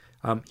bit.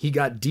 He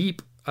got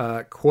deep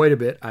quite a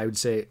bit, I would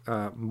say,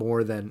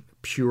 more than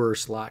pure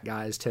slot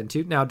guys tend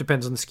to. Now, it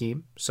depends on the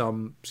scheme.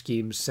 Some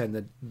schemes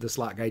send the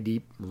slot guy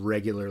deep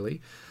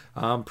regularly.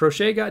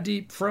 Prochet got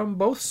deep from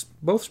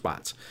both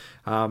spots.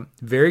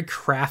 Very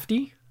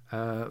crafty,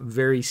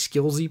 very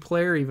skillsy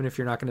player, even if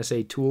you're not going to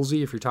say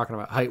toolsy, if you're talking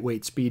about height,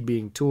 weight, speed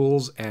being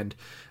tools, and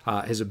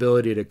his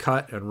ability to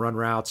cut and run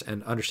routes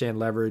and understand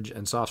leverage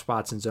and soft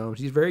spots and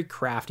zones. He's a very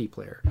crafty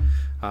player.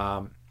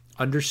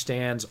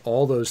 Understands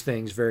all those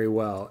things very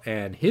well.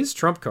 And his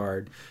trump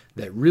card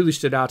that really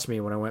stood out to me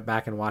when I went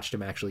back and watched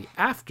him actually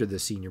after the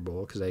Senior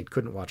Bowl, because I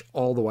couldn't watch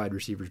all the wide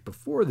receivers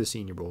before the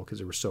Senior Bowl because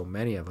there were so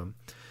many of them,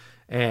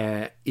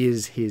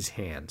 is his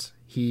hands.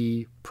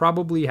 He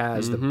probably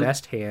has the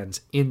best hands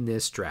in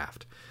this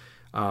draft.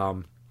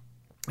 And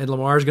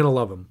Lamar's going to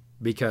love him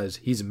because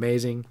he's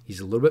amazing. He's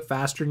a little bit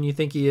faster than you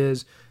think he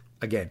is.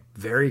 Again,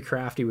 very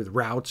crafty with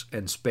routes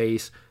and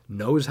space,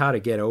 knows how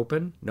to get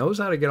open, knows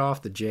how to get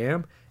off the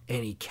jam,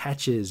 and he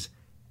catches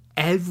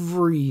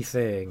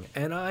everything.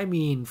 And I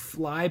mean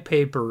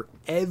flypaper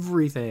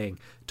everything.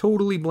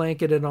 Totally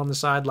blanketed on the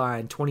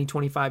sideline, 20,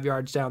 25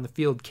 yards down the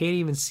field, can't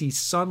even see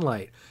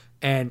sunlight,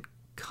 and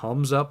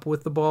comes up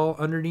with the ball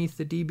underneath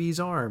the DB's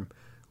arm.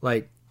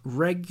 Like,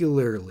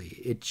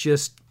 regularly.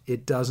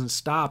 It doesn't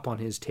stop on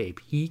his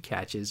tape. He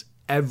catches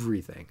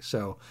everything.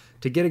 So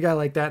to get a guy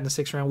like that in the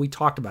 6th round, we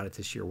talked about it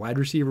this year. Wide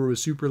receiver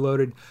was super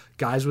loaded.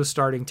 Guys with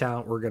starting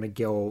talent were going to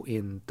go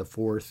in the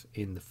 4th,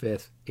 in the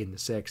 5th, in the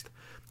 6th.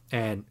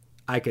 And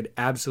I could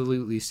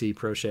absolutely see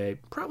Prochet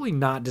probably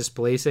not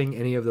displacing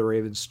any of the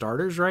Ravens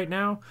starters right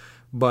now,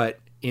 but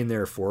in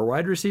their 4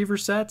 wide receiver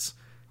sets,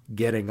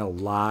 getting a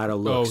lot of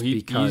looks.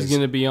 Because he's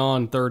going to be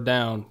on 3rd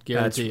down.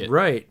 Guarantee that's it.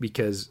 Right,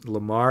 because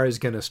Lamar is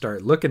going to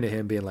start looking to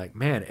him being like,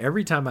 man,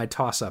 every time I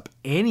toss up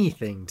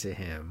anything to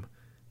him,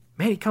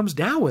 man, he comes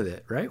down with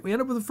it, right? We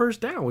end up with a 1st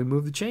down. We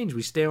move the chains.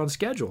 We stay on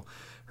schedule,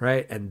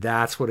 right? And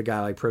that's what a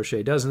guy like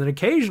Prochet does. And then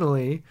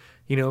occasionally,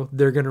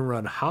 they're going to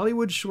run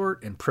Hollywood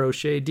short and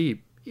Prochet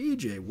deep.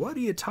 EJ, what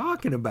are you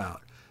talking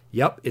about?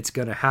 Yep, it's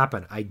going to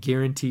happen. I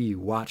guarantee you.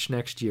 Watch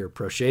next year.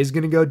 Prochet's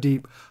going to go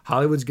deep.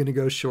 Hollywood's going to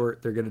go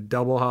short. They're going to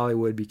double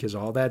Hollywood because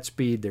all that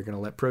speed. They're going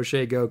to let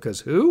Prochet go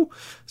because who?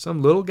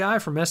 Some little guy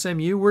from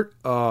SMU?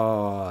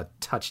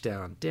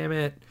 Touchdown. Damn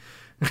it.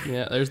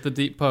 Yeah, there's the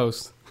deep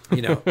post.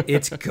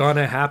 It's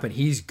gonna happen.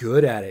 He's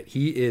good at it.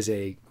 He is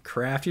a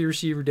crafty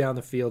receiver down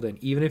the field, and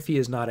even if he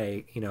is not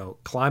a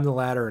climb the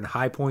ladder and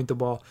high point the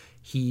ball,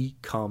 he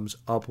comes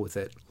up with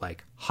it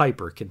like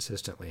hyper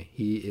consistently.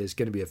 He is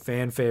going to be a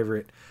fan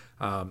favorite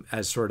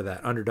as sort of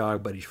that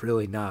underdog, but he's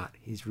really not.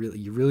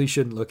 You really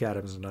shouldn't look at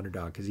him as an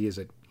underdog because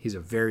he's a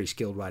very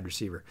skilled wide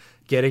receiver.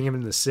 Getting him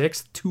in the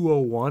sixth,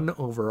 201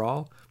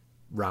 overall,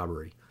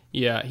 robbery.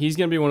 Yeah, he's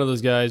going to be one of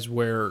those guys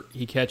where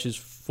he catches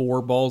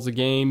 4 balls a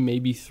game,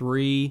 maybe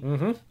 3,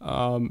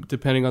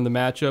 depending on the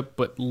matchup,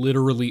 but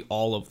literally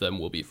all of them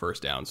will be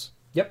first downs.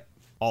 Yep.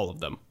 All of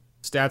them.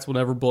 Stats will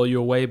never blow you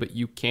away, but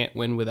you can't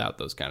win without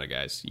those kind of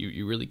guys.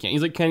 You really can't.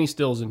 He's like Kenny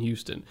Stills in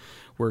Houston,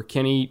 where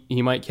Kenny,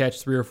 he might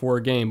catch 3 or 4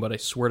 a game, but I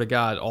swear to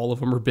God, all of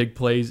them are big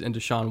plays, and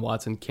Deshaun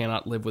Watson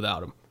cannot live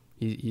without him.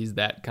 He's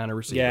that kind of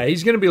receiver. Yeah,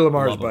 he's going to be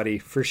Lamar's buddy,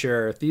 for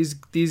sure. These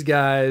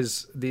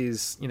guys,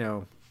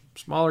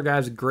 smaller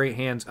guys with great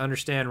hands,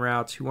 understand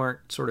routes, who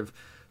aren't sort of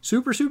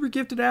super, super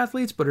gifted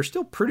athletes, but are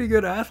still pretty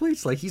good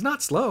athletes. Like, he's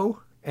not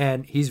slow,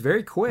 and he's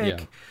very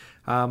quick.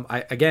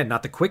 Yeah. Again,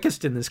 not the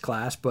quickest in this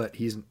class, but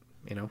he's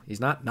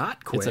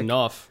not quick. It's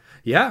enough.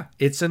 Yeah,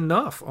 it's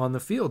enough on the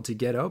field to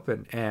get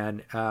open.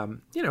 And,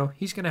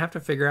 he's going to have to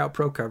figure out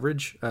pro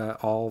coverage.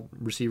 All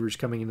receivers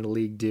coming into the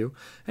league do.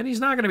 And he's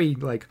not going to be,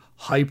 like,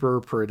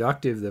 hyper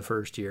productive the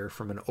first year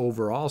from an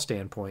overall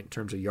standpoint in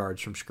terms of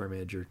yards from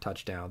scrimmage or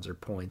touchdowns or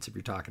points if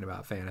you're talking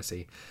about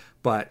fantasy.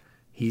 But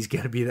he's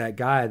going to be that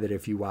guy that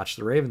if you watch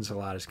the Ravens a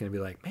lot, it's going to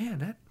be like,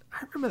 man,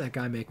 I remember that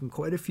guy making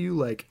quite a few,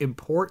 like,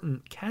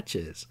 important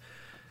catches.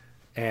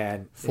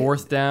 And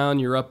fourth down,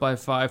 you're up by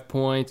 5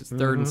 points. It's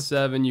 3rd and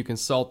 7. You can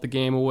salt the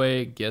game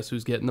away. Guess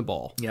who's getting the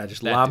ball? Yeah,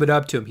 just lob it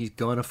up to him. He's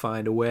gonna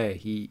find a way.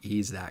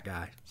 He's that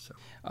guy. So,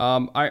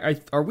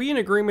 are we in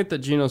agreement that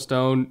Geno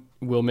Stone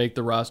will make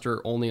the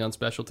roster only on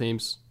special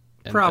teams?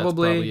 And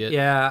probably it?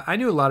 Yeah. I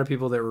knew a lot of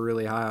people that were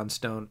really high on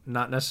Stone,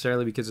 not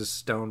necessarily because of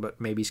Stone,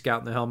 but maybe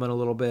scouting the helmet a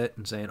little bit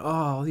and saying, "Oh,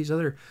 all these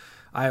other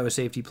Iowa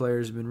safety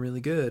players have been really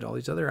good. All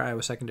these other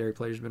Iowa secondary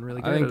players have been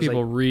really good." I think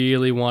people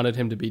really wanted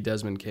him to be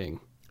Desmond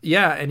King.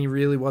 Yeah, and he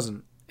really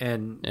wasn't.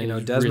 And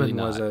Desmond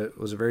really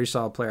was a very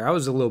solid player. I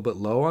was a little bit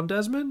low on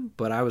Desmond,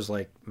 but I was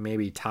like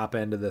maybe top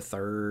end of the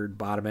 3rd,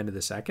 bottom end of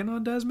the 2nd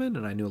on Desmond.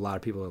 And I knew a lot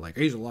of people were like,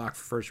 he's a lock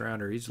for first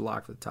rounder, he's a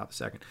lock for the top of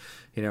 2nd.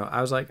 I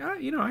was like,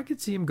 I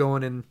could see him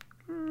going in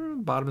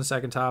bottom of the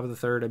 2nd, top of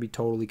the 3rd. I'd be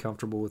totally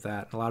comfortable with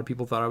that. And a lot of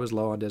people thought I was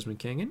low on Desmond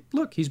King. And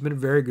look, he's been a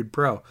very good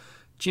pro.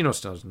 Geno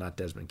Stone's not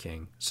Desmond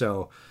King.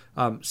 So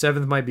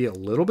 7th might be a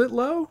little bit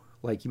low.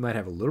 Like, he might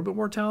have a little bit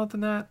more talent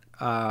than that.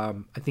 I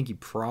think he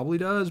probably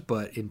does,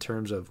 but in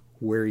terms of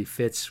where he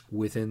fits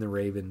within the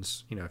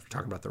Ravens, if you're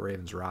talking about the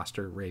Ravens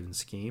roster, Ravens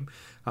scheme,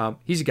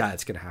 he's a guy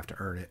that's going to have to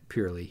earn it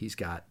purely. He's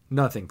got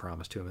nothing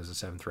promised to him as a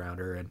 7th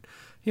rounder. And,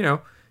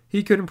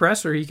 he could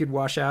impress or he could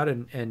wash out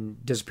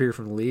and disappear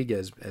from the league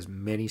as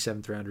many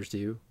 7th rounders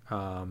do,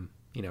 down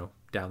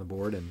the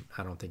board. And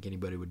I don't think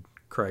anybody would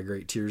cry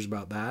great tears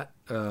about that.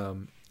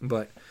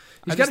 But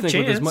he's got a chance.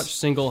 With as much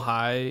single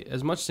high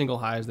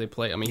as they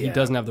play, I mean, he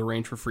doesn't have the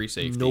range for free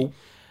safety.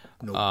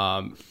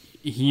 Nope.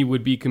 He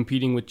would be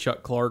competing with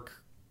Chuck Clark,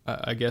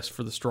 I guess,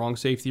 for the strong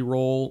safety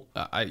role.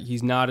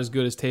 He's not as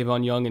good as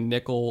Tavon Young and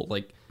nickel.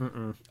 Like,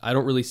 I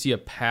don't really see a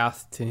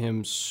path to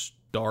him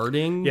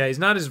starting. Yeah, he's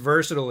not as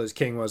versatile as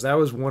King was. That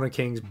was one of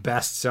King's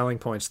best selling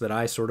points that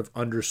I sort of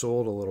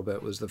undersold a little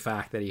bit, was the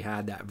fact that he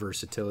had that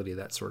versatility,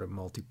 that sort of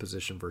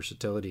multi-position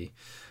versatility.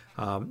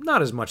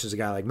 Not as much as a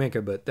guy like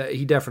Minka, but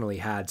he definitely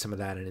had some of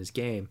that in his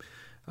game.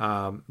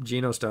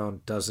 Geno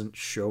Stone doesn't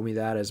show me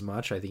that as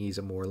much. I think he's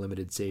a more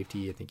limited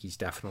safety. I think he's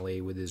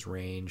definitely, with his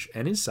range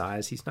and his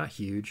size, he's not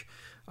huge,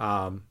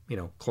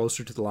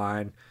 closer to the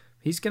line.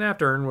 He's going to have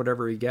to earn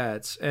whatever he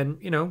gets. And,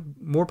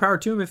 more power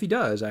to him if he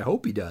does. I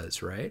hope he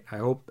does, right? I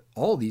hope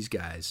all these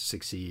guys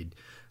succeed.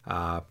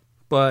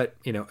 But,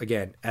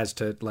 again, as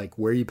to like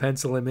where you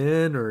pencil him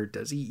in, or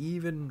does he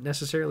even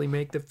necessarily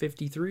make the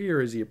 53,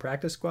 or is he a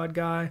practice squad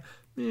guy?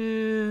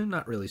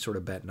 Not really sort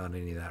of betting on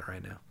any of that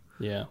right now.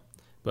 Yeah.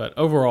 But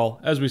overall,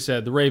 as we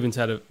said, the Ravens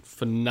had a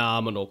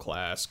phenomenal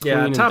class.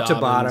 Yeah, top to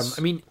bottom.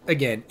 I mean,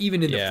 again,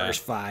 even in the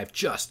first 5,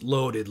 just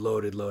loaded.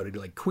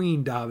 Like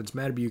Queen, Dobbins,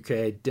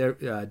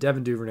 Madubuike,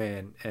 Devin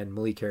Duvernay, and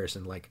Malik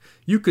Harrison. Like,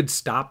 you could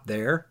stop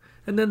there.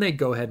 And then they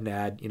go ahead and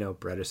add,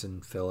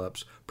 Bredesen,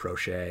 Phillips,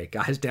 Prochet,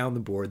 guys down the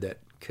board that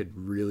could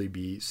really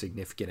be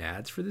significant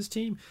adds for this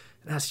team.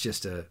 And that's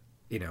just the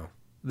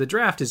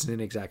draft isn't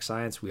an exact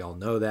science. We all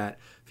know that.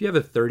 If you have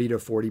a 30 to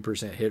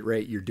 40% hit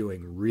rate, you're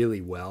doing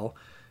really well.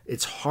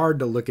 It's hard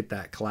to look at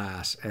that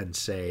class and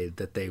say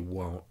that they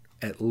won't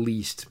at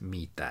least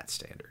meet that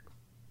standard.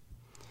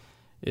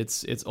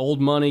 It's old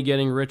money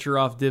getting richer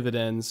off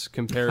dividends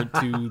compared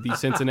to the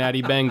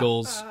Cincinnati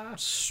Bengals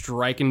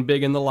striking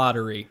big in the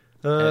lottery.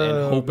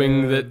 And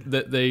hoping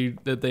that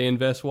they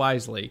invest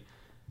wisely.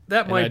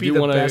 That might be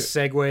the best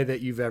segue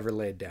that you've ever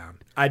laid down.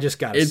 I just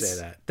got to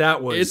say that.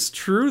 It's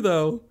true,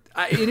 though.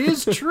 It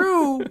is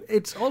true.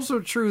 It's also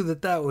true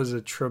that was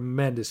a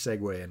tremendous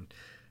segue. And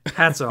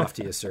hats off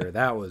to you, sir.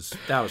 That was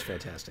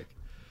fantastic.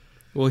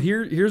 Well,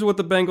 here's what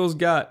the Bengals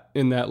got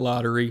in that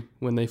lottery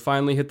when they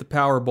finally hit the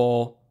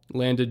Powerball.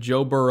 Landed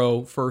Joe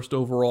Burrow first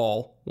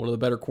overall, one of the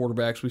better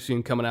quarterbacks we've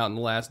seen coming out in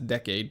the last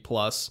decade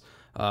plus.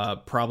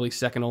 Probably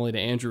second only to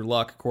Andrew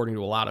Luck, according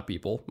to a lot of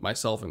people,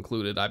 myself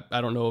included. I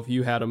don't know if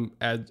you had him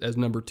as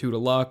number 2 to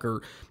Luck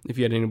or if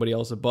you had anybody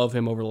else above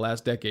him over the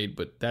last decade,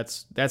 but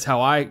that's how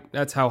high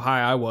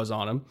I was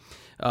on him.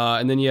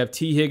 And then you have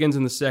T. Higgins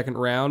in the second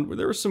round.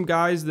 There were some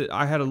guys that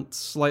I had a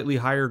slightly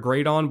higher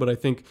grade on, but I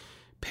think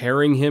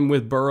pairing him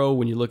with Burrow,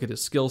 when you look at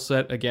his skill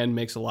set, again,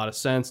 makes a lot of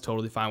sense.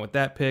 Totally fine with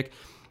that pick.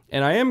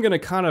 And I am going to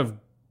kind of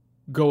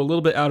go a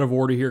little bit out of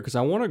order here because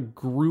I want to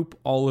group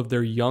all of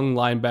their young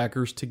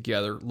linebackers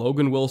together.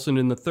 Logan Wilson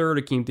in the third,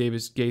 Akeem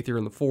Davis-Gaither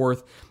in the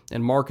fourth,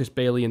 and Marcus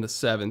Bailey in the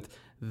seventh.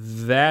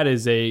 That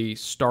is a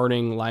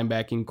starting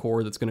linebacking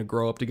core that's going to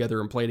grow up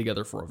together and play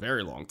together for a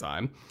very long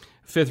time.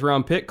 Fifth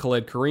round pick,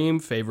 Khaled Kareem,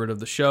 favorite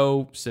of the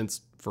show since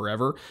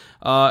forever.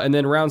 And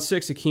then round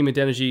 6, Hakeem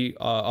Adeniji,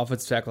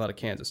 offensive tackle out of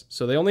Kansas.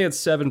 So they only had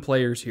 7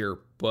 players here,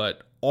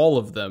 but all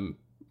of them,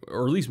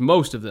 or at least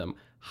most of them,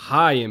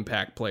 high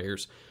impact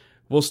players.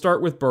 We'll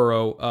start with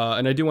Burrow,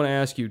 and I do want to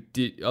ask you,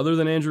 other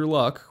than Andrew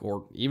Luck,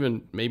 or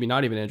even maybe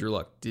not even Andrew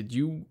Luck, did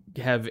you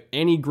have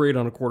any grade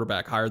on a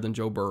quarterback higher than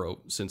Joe Burrow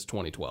since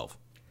 2012?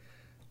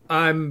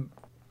 I'm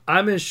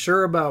as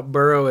sure about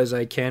Burrow as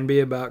I can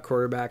be about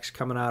quarterbacks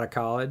coming out of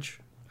college.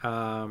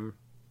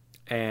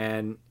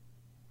 And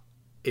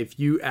if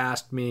you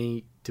asked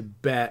me to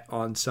bet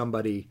on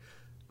somebody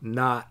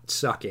not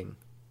sucking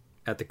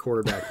at the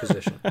quarterback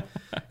position,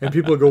 and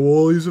people go,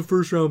 well, he's a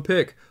first-round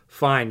pick.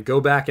 Fine, go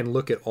back and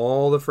look at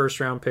all the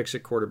first-round picks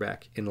at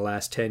quarterback in the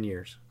last 10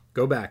 years.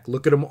 Go back,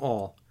 look at them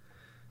all.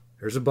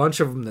 There's a bunch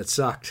of them that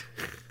sucked.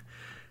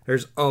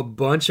 There's a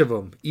bunch of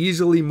them,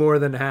 easily more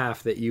than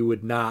half, that you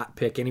would not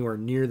pick anywhere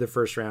near the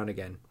first round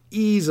again.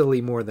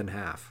 Easily more than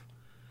half.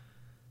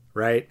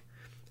 Right?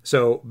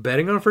 So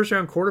betting on a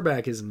first-round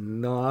quarterback is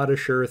not a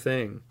sure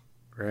thing.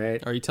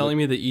 Right? Are you telling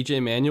me that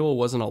E.J. Manuel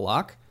wasn't a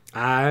lock?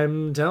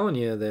 I'm telling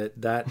you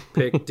that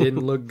pick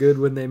didn't look good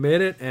when they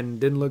made it and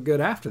didn't look good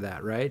after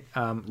that, right?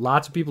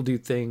 Lots of people do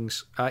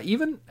things,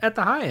 even at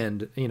the high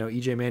end,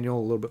 E.J. Manuel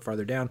a little bit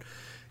farther down,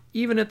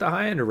 even at the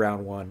high end of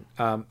round 1.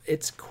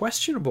 It's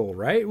questionable,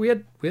 right? We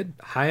had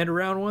high end of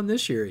round 1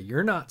 this year.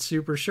 You're not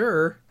super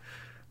sure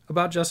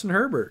about Justin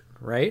Herbert,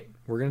 right?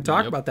 We're going to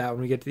talk about that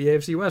when we get to the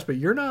AFC West, but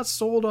you're not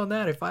sold on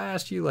that. If I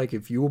asked you,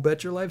 if you will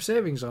bet your life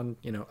savings on,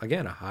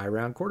 again, a high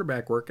round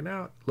quarterback working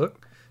out,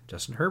 look,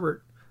 Justin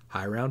Herbert,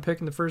 high round pick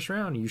in the first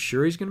round. Are you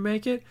sure he's going to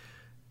make it?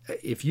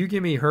 If you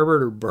give me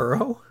Herbert or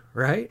Burrow,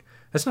 right?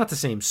 That's not the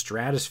same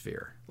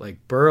stratosphere.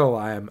 Burrow,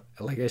 I am,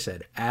 like I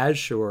said, as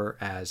sure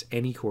as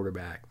any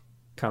quarterback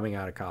coming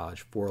out of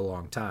college for a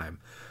long time.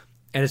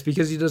 And it's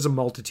because he does a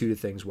multitude of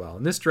things well.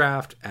 And this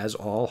draft, as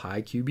all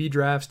high QB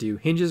drafts do,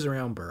 hinges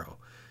around Burrow.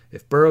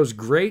 If Burrow's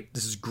great,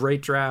 this is a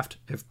great draft.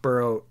 If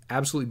Burrow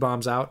absolutely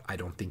bombs out, I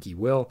don't think he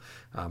will.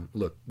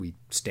 Look, we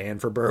stand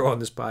for Burrow on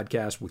this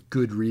podcast with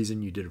good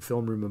reason. You did a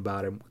film room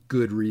about him with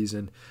good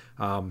reason.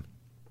 When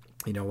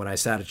I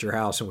sat at your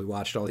house and we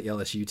watched all the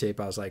LSU tape,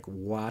 I was like,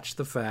 watch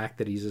the fact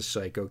that he's a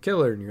psycho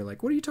killer. And you're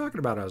like, what are you talking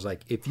about? I was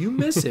like, if you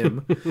miss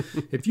him,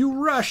 if you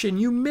rush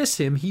and you miss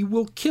him, he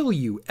will kill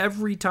you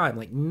every time.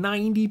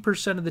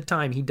 90% of the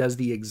time, he does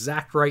the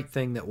exact right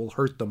thing that will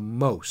hurt the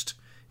most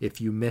if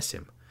you miss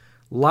him.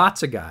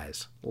 Lots of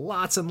guys.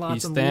 Lots and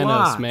lots and Thanos,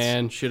 lots.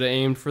 man. Should have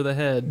aimed for the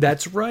head.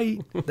 That's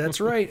right. That's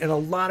right. And a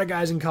lot of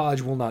guys in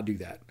college will not do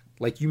that.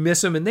 You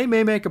miss them and they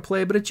may make a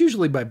play, but it's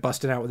usually by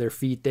busting out with their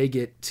feet. They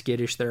get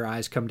skittish, their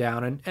eyes come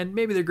down, and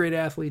maybe they're great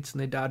athletes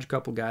and they dodge a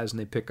couple guys and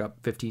they pick up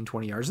 15,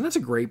 20 yards. And that's a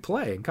great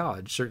play in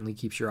college. Certainly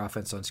keeps your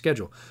offense on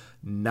schedule.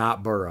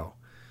 Not Burrow.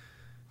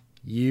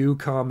 You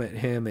come at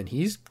him and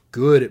he's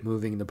good at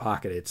moving in the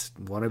pocket. It's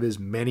one of his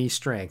many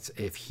strengths.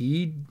 If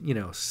he,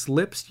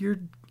 slips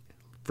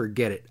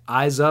forget it.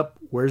 Eyes up.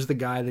 Where's the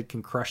guy that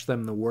can crush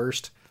them the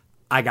worst?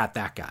 I got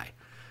that guy.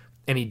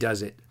 And he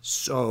does it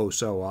so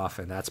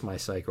often. That's my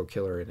psycho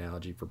killer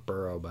analogy for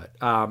Burrow. But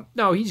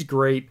no, he's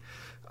great.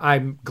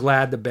 I'm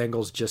glad the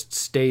Bengals just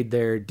stayed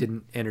there,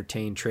 didn't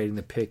entertain trading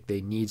the pick.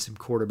 They need some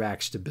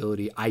quarterback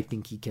stability. I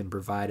think he can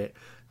provide it.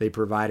 They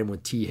provide him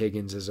with T.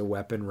 Higgins as a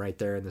weapon right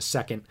there in the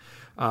second.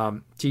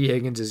 T.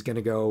 Higgins is going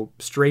to go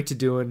straight to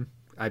doing,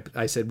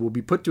 I said, will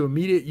be put to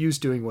immediate use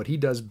doing what he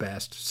does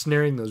best,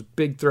 snaring those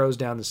big throws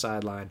down the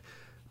sideline.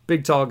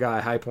 Big, tall guy,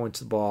 high points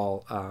the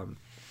ball.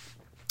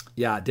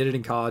 Did it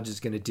in college, is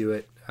going to do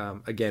it.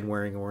 Again,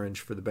 wearing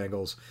orange for the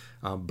Bengals.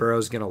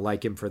 Burrow's going to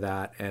like him for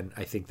that, and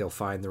I think they'll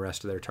find the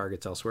rest of their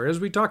targets elsewhere. As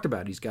we talked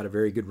about, he's got a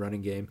very good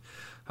running game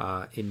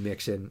in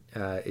Mixon.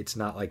 It's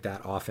not like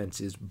that offense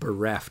is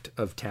bereft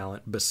of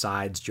talent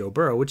besides Joe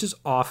Burrow, which is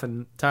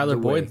often Tyler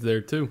Boyd's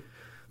there too,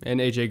 and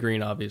A.J.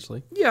 Green,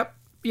 obviously. Yep.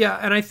 Yeah,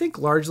 and I think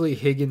largely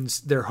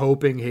Higgins, they're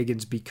hoping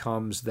Higgins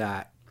becomes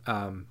that,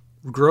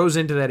 grows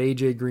into that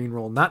A.J. Green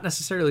role, not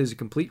necessarily as a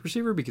complete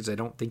receiver, because I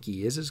don't think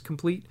he is as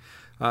complete,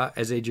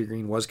 as AJ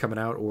Green was coming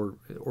out, or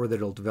that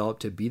it'll develop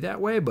to be that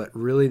way. But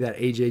really, that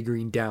AJ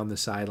Green down the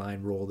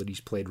sideline role that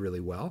he's played really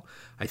well.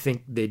 I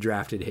think they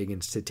drafted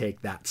Higgins to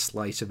take that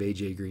slice of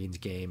AJ Green's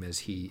game as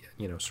he,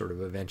 sort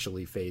of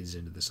eventually fades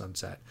into the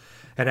sunset.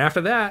 And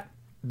after that,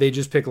 they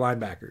just pick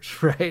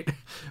linebackers, right?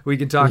 We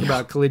can talk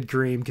about Khalid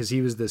Kareem because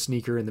he was the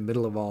sneaker in the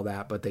middle of all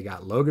that, but they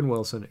got Logan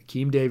Wilson,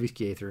 Akeem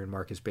Davis-Gaither, and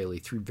Marcus Bailey,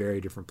 3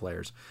 very different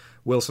players.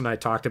 Wilson I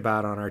talked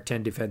about on our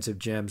 10 Defensive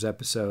Gems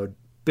episode,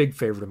 big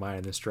favorite of mine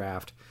in this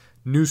draft.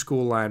 New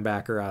school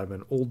linebacker out of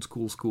an old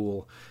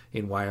school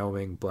in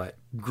Wyoming, but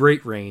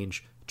great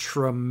range,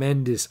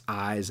 tremendous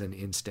eyes and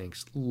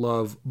instincts.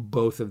 Love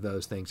both of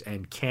those things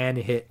and can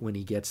hit when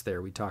he gets there.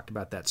 We talked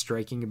about that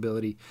striking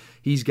ability.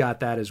 He's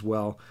got that as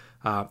well.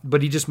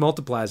 But he just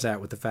multiplies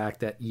that with the fact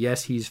that,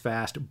 yes, he's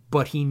fast,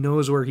 but he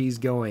knows where he's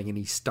going, and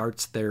he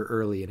starts there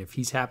early. And if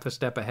he's half a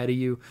step ahead of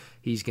you,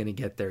 he's going to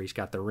get there. He's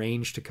got the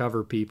range to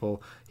cover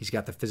people. He's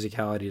got the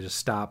physicality to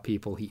stop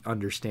people. He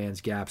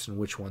understands gaps and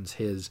which one's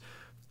his.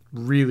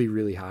 Really,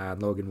 really high on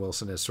Logan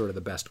Wilson as sort of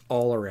the best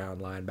all-around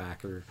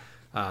linebacker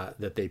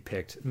that they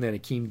picked. And then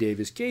Akeem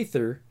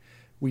Davis-Gaither,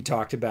 we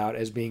talked about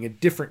as being a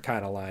different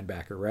kind of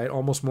linebacker, right?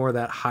 Almost more of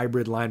that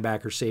hybrid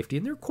linebacker safety.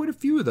 And there are quite a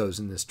few of those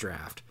in this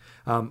draft.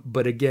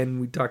 But again,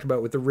 we talked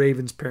about with the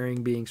Ravens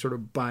pairing being sort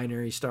of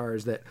binary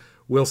stars, that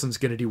Wilson's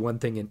going to do one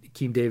thing and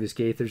Akeem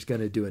Davis-Gaither's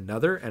going to do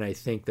another. And I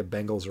think the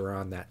Bengals are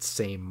on that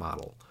same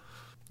model.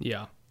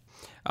 Yeah.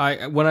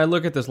 When I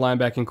look at this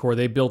linebacking core,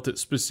 they built it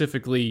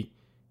specifically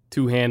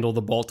to handle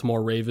the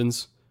Baltimore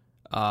Ravens.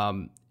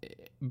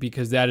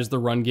 Because that is the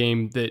run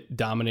game that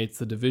dominates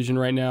the division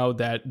right now.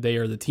 That they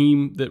are the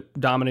team that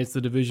dominates the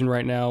division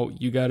right now.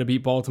 You got to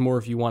beat Baltimore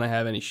if you want to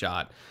have any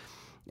shot.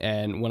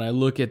 And when I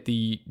look at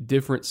the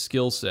different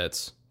skill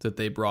sets that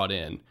they brought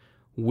in,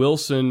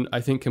 Wilson,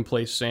 I think, can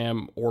play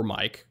Sam or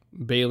Mike.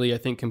 Bailey, I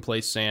think, can play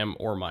Sam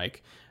or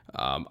Mike.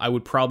 I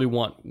would probably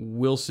want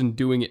Wilson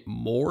doing it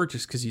more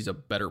just because he's a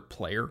better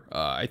player.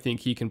 I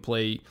think he can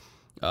play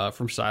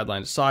from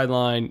sideline to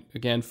sideline.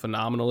 Again,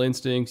 phenomenal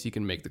instincts. He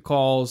can make the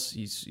calls.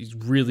 He's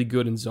really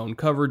good in zone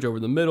coverage over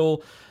the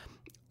middle.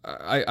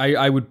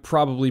 I would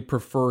probably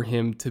prefer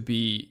him to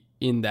be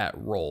in that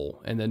role.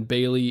 And then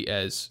Bailey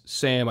as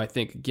Sam, I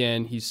think,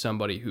 again, he's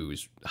somebody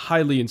who's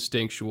highly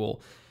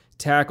instinctual,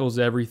 tackles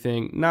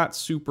everything, not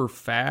super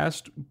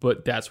fast,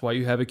 but that's why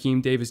you have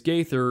Akeem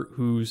Davis-Gaither,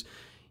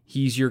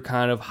 he's your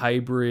kind of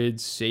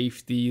hybrid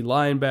safety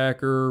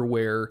linebacker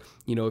where,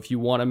 if you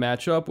want to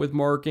match up with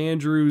Mark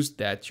Andrews,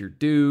 that's your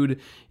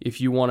dude. If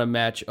you want to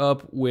match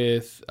up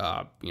with,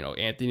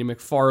 Anthony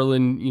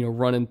McFarland,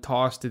 run and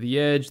toss to the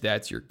edge,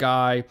 that's your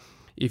guy.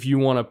 If you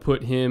want to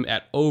put him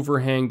at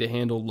overhang to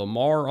handle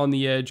Lamar on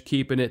the edge,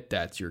 keeping it,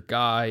 that's your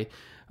guy.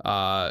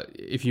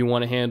 If you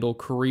want to handle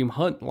Kareem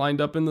Hunt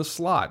lined up in the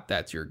slot,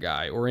 that's your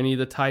guy. Or any of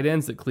the tight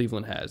ends that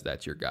Cleveland has,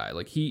 that's your guy.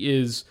 Like, he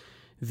is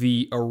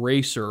the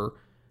eraser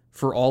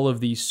for all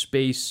of these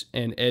space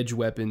and edge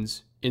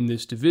weapons in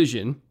this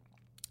division,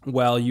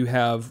 while you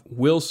have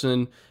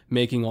Wilson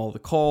making all the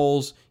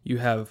calls, you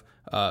have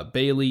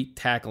Bailey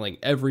tackling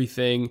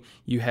everything,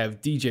 you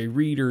have DJ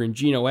Reader and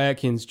Geno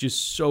Atkins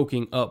just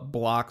soaking up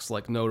blocks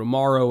like no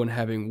tomorrow and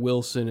having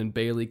Wilson and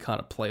Bailey kind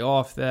of play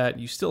off that.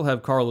 You still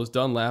have Carlos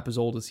Dunlap, as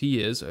old as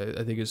he is,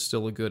 I think is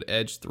still a good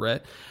edge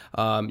threat.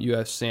 You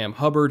have Sam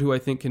Hubbard, who I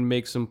think can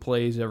make some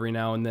plays every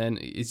now and then.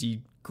 Is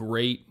he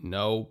great?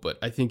 No, but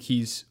I think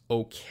he's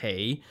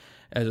okay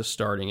as a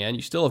starting end.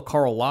 You still have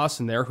Carl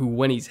Lawson there, who,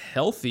 when he's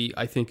healthy,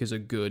 I think is a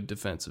good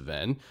defensive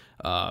end.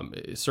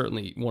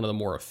 Certainly one of the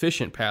more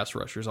efficient pass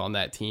rushers on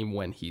that team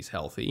when he's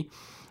healthy.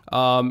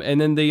 And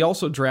then they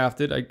also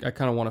drafted, I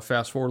kind of want to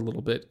fast forward a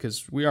little bit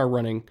because we are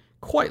running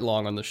quite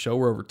long on the show.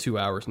 We're over 2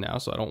 hours now,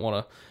 so I don't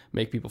want to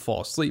make people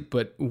fall asleep.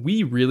 But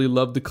we really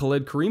loved the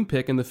Khalid Kareem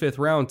pick in the 5th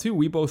round, too.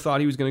 We both thought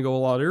he was going to go a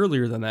lot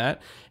earlier than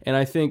that. And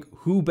I think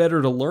who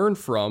better to learn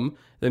from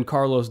than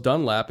Carlos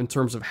Dunlap in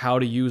terms of how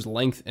to use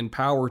length and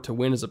power to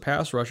win as a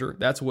pass rusher.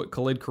 That's what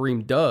Khalid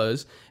Kareem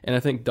does, and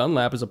I think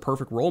Dunlap is a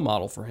perfect role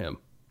model for him.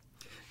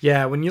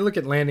 Yeah, when you look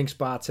at landing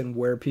spots and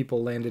where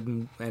people landed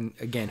and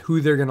again,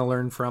 who they're going to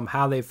learn from,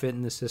 how they fit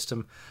in the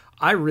system,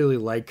 I really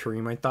like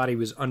Kareem. I thought he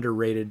was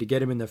underrated. To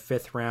get him in the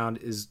 5th round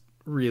is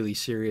really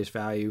serious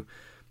value.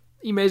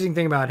 The amazing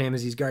thing about him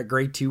is he's got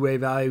great two-way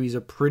value. He's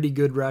a pretty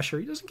good rusher.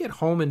 He doesn't get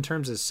home in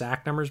terms of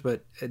sack numbers,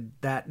 but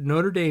that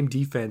Notre Dame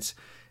defense,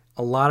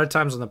 a lot of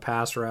times on the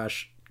pass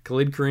rush,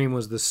 Khalid Kareem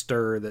was the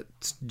stir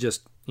that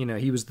just,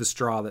 he was the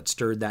straw that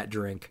stirred that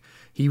drink.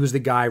 He was the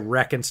guy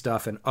wrecking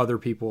stuff, and other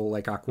people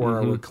like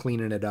Aquara were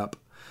cleaning it up.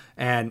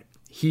 And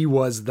he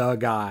was the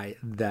guy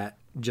that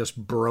just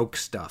broke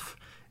stuff.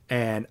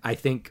 And I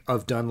think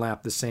of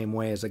Dunlap the same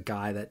way, as a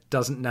guy that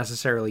doesn't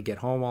necessarily get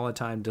home all the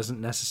time,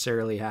 doesn't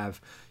necessarily have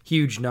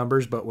huge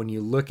numbers, but when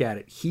you look at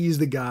it, he's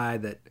the guy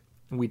that,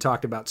 we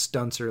talked about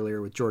stunts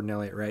earlier with Jordan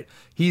Elliott, right?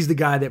 He's the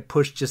guy that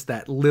pushed just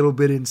that little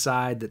bit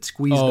inside, that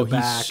squeezed the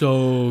back. Oh, he's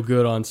so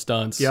good on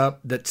stunts.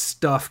 Yep, that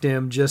stuffed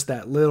him just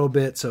that little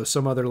bit so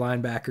some other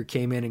linebacker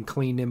came in and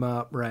cleaned him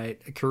up,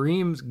 right?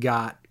 Kareem's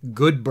got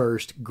good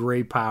burst,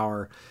 great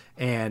power,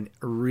 and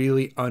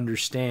really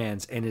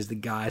understands and is the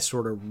guy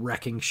sort of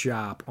wrecking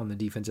shop on the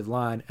defensive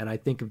line. And I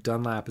think of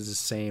Dunlap as the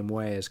same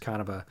way, as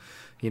kind of a,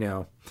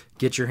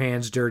 get your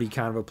hands dirty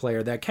kind of a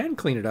player that can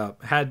clean it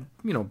up. Had,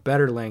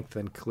 better length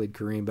than Khalid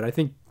Kareem, but I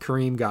think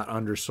Kareem got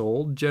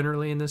undersold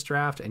generally in this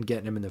draft, and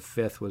getting him in the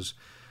 5th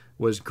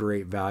was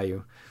great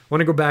value. I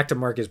want to go back to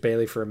Marcus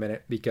Bailey for a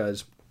minute,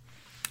 because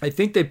I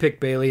think they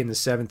picked Bailey in the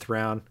 7th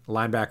round,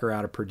 linebacker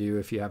out of Purdue,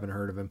 if you haven't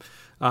heard of him,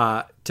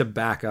 to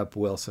back up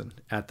Wilson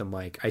at the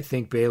Mike. I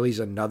think Bailey's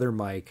another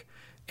Mike.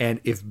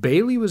 And if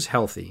Bailey was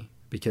healthy,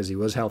 because he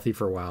was healthy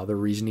for a while, the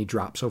reason he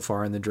dropped so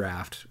far in the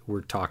draft,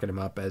 we're talking him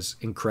up as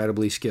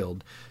incredibly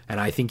skilled,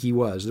 and I think he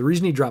was. The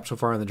reason he dropped so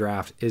far in the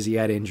draft is he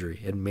had injury,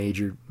 had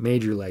major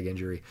leg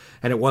injury,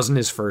 and it wasn't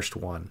his first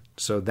one.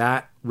 So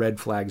that red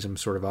flags him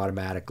sort of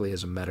automatically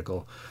as a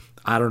medical.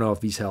 I don't know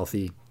if he's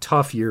healthy.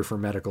 Tough year for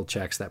medical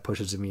checks. That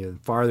pushes him even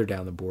farther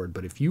down the board.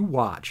 But if you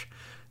watch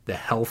the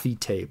healthy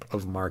tape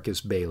of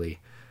Marcus Bailey,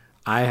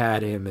 I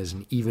had him as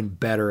an even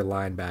better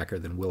linebacker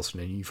than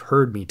Wilson. And you've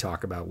heard me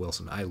talk about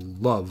Wilson. I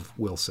love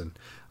Wilson.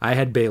 I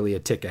had Bailey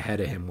a tick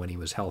ahead of him when he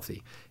was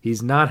healthy.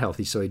 He's not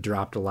healthy, so he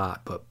dropped a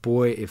lot. But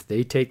boy, if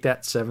they take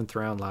that 7th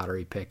round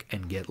lottery pick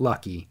and get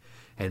lucky,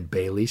 and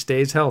Bailey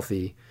stays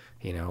healthy,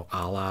 a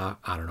la,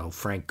 I don't know,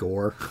 Frank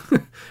Gore,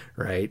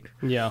 right?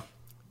 Yeah.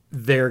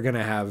 They're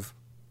gonna have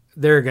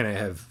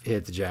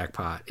hit the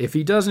jackpot. If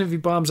he doesn't, if he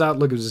bombs out,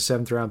 look, it was a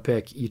 7th round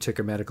pick. You took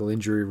a medical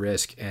injury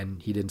risk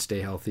and he didn't stay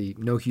healthy.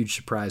 No huge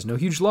surprise, no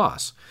huge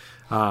loss.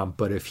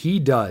 But if he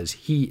does,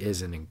 he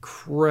is an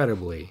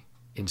incredibly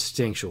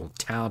instinctual,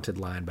 talented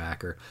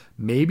linebacker.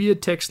 Maybe a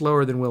tick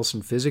slower than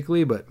Wilson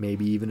physically, but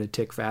maybe even a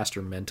tick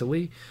faster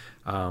mentally.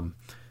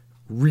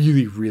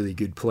 Really, really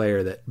good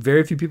player that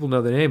very few people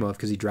know the name of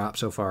because he dropped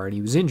so far and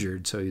he was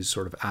injured, so he's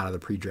sort of out of the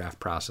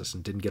pre-draft process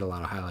and didn't get a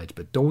lot of highlights.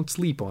 But don't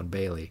sleep on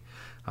Bailey.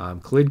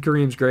 Khalid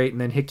Kareem's great,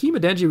 and then Hakeem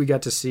Adeniji we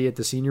got to see at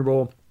the Senior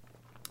Bowl.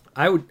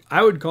 I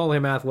would call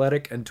him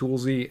athletic and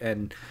toolsy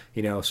and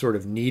sort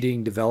of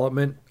needing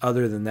development.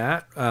 Other than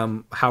that,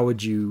 how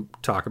would you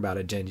talk about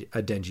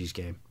Adenji's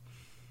game?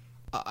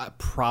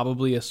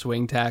 Probably a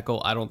swing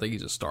tackle. I don't think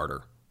he's a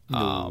starter.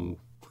 No.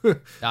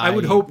 I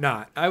would hope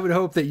not. I would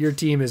hope that your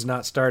team is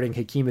not starting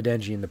Hakeem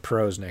Adeniji in the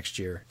pros next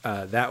year.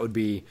 That would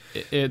be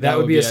that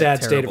would be a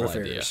sad state of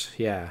affairs.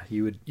 Idea. Yeah,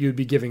 you would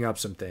be giving up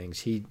some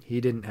things. He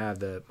didn't have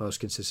the most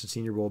consistent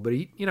Senior Bowl, but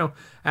he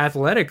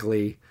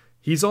athletically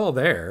he's all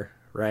there,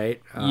 right?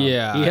 He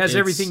has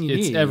everything you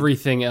need. It's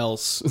everything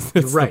else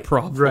that's right, the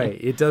problem. Right.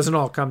 It doesn't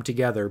all come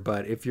together,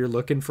 but if you're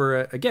looking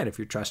for if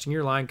you're trusting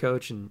your line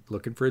coach and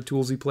looking for a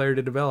toolsy player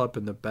to develop,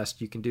 and the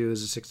best you can do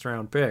is a 6th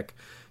round pick,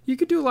 you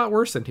could do a lot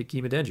worse than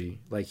Hakeem Adeniji.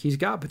 Like, he's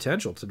got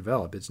potential to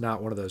develop. It's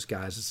not one of those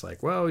guys that's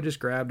like, well, we just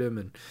grabbed him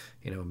and,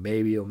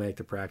 maybe he'll make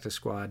the practice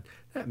squad.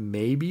 That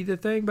may be the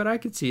thing, but I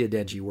could see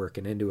Adeniji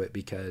working into it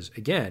because,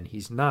 again,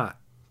 he's not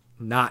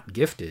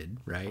gifted,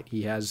 right?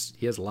 He has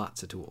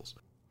lots of tools.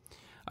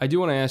 I do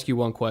want to ask you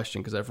one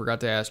question because I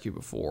forgot to ask you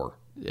before.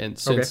 And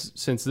since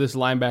this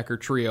linebacker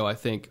trio, I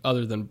think,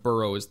 other than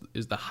Burrow,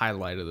 is the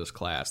highlight of this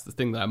class, the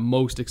thing that I'm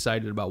most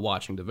excited about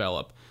watching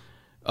develop,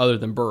 other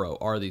than Burrow,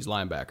 are these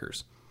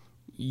linebackers.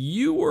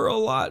 You were a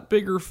lot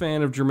bigger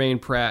fan of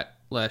Jermaine Pratt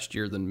last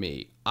year than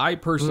me. I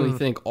personally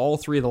think all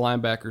 3 of the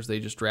linebackers they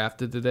just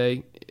drafted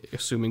today,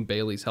 assuming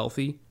Bailey's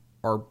healthy,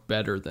 are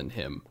better than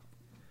him.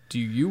 Do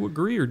you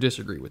agree or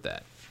disagree with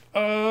that?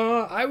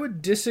 I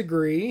would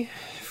disagree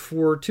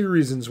for 2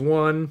 reasons.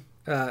 One,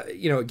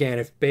 again,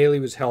 if Bailey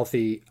was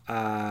healthy,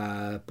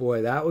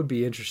 boy, that would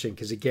be interesting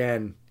because,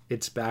 again,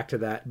 it's back to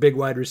that big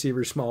wide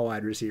receiver, small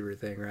wide receiver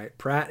thing, right?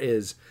 Pratt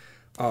is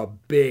a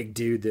big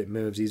dude that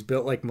moves. He's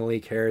built like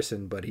Malik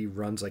Harrison, but he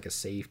runs like a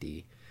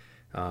safety.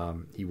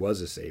 He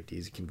was a safety.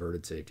 He's a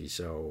converted safety.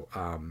 So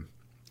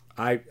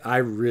I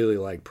really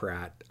like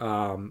Pratt.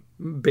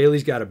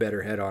 Bailey's got a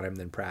better head on him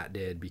than Pratt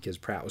did because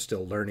Pratt was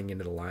still learning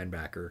into the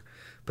linebacker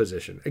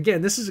position.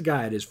 Again, this is a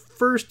guy at his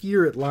first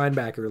year at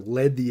linebacker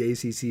led the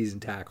ACCs in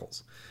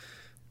tackles.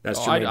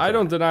 That's I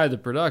don't deny the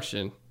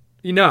production.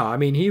 I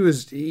mean, he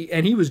was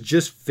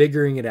just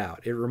figuring it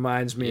out. It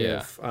reminds me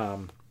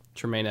of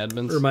Tremaine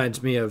Edmonds?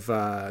 Reminds me of,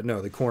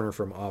 the corner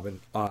from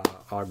Auburn,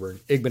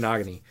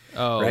 Igbenogany.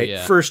 Oh, right?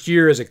 yeah. First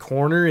year as a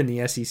corner in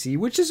the SEC,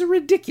 which is a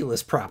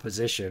ridiculous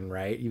proposition,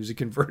 right? He was a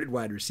converted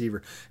wide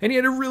receiver. And he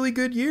had a really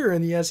good year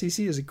in the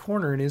SEC as a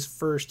corner in his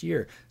first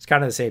year. It's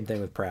kind of the same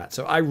thing with Pratt.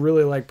 So I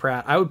really like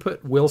Pratt. I would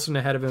put Wilson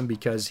ahead of him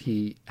because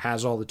he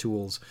has all the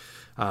tools.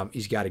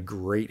 He's got a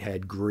great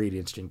head, great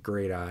instinct,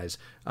 great eyes,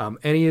 and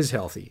he is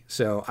healthy.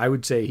 So I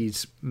would say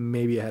he's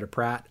maybe ahead of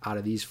Pratt out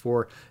of these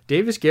 4.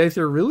 Davis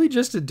Gaither, really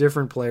just a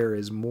different player,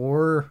 is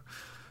more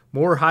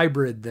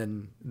hybrid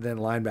than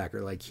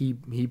linebacker. Like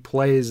he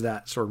plays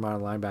that sort of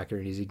modern linebacker,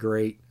 and he's a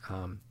great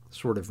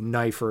sort of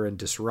knifer and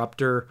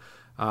disruptor,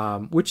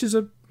 which is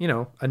a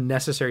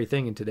necessary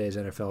thing in today's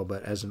NFL.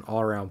 But as an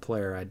all-around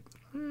player,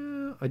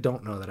 I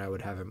don't know that I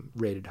would have him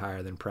rated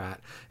higher than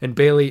Pratt. And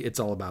Bailey, it's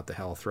all about the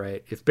health,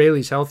 right? If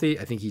Bailey's healthy,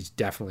 I think he's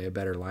definitely a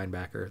better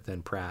linebacker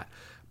than Pratt.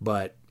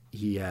 But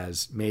he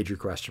has major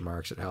question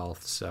marks at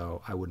health,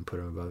 so I wouldn't put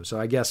him above. So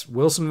I guess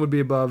Wilson would be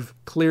above.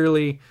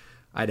 Clearly,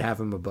 I'd have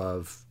him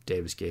above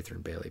Davis, Gaither,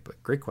 and Bailey.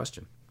 But great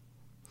question.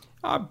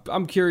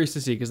 I'm curious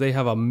to see because they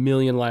have a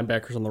million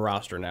linebackers on the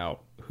roster now.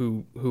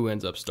 Who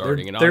ends up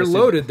starting? They're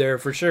loaded there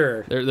for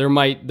sure. There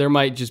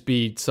might just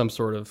be some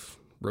sort of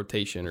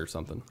rotation or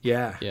something.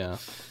 Yeah.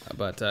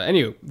 But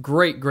anyway,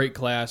 great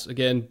class.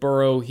 Again,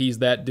 Burrow, he's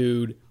that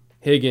dude.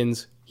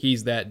 Higgins,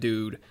 he's that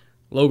dude.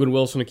 Logan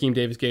Wilson, Akeem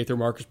Davis-Gaither,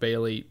 Marcus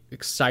Bailey,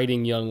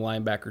 exciting young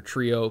linebacker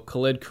trio.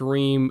 Khalid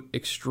Kareem,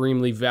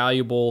 extremely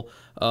valuable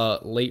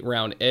late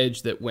round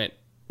edge that went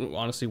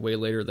honestly way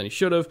later than he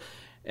should have.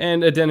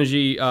 And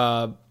Adeniji,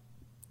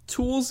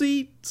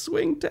 toolsy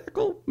swing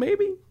tackle,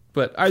 maybe?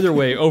 But either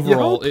way,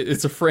 overall,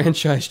 it's a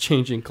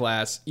franchise-changing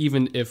class,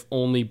 even if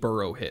only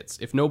Burrow hits.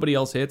 If nobody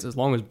else hits, as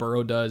long as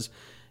Burrow does,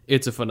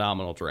 it's a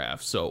phenomenal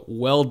draft. So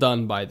well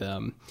done by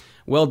them.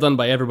 Well done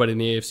by everybody in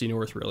the AFC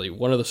North, really.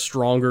 One of the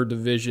stronger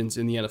divisions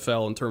in the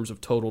NFL in terms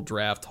of total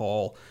draft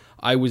haul.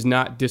 I was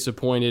not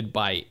disappointed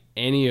by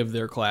any of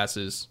their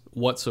classes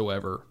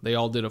whatsoever. They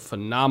all did a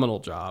phenomenal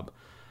job.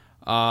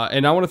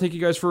 And I want to thank you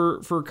guys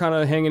for kind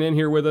of hanging in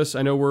here with us.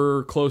 I know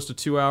we're close to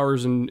 2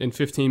 hours and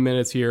 15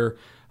 minutes here.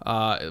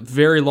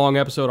 Very long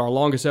episode, our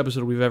longest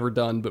episode we've ever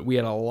done, but we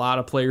had a lot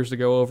of players to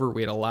go over.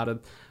 We had a lot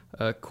of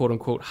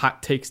quote-unquote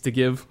hot takes to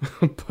give.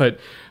 But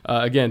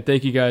again,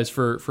 thank you guys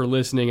for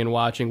listening and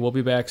watching. We'll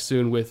be back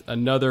soon with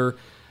another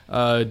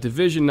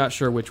division. Not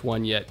sure which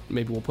one yet.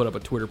 Maybe we'll put up a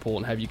Twitter poll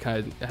and have you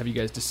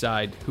guys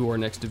decide who our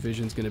next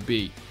division is going to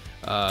be.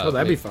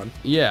 That'd be fun.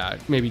 Yeah,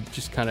 maybe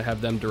just kind of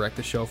have them direct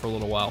the show for a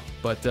little while.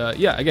 But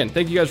yeah, again,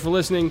 thank you guys for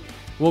listening.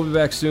 We'll be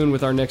back soon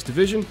with our next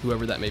division,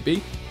 whoever that may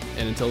be.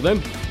 And until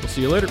then, we'll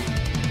see you later.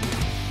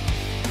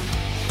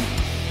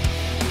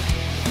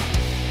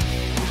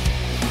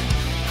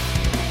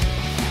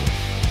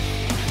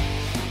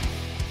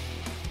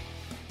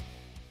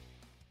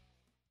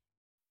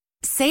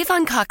 Save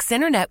on Cox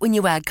Internet when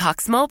you add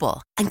Cox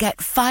Mobile and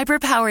get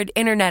fiber-powered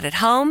internet at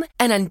home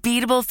and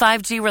unbeatable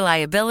 5G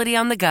reliability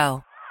on the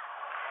go.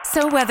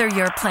 So whether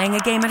you're playing a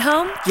game at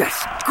home,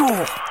 yes,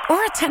 goal,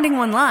 or attending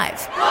one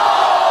live,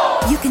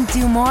 goal, you can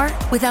do more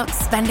without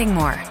spending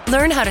more.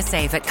 Learn how to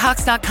save at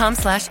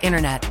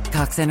cox.com/internet.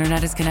 Cox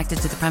Internet is connected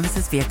to the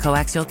premises via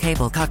coaxial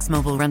cable. Cox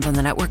Mobile runs on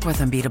the network with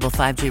unbeatable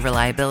 5G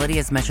reliability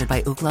as measured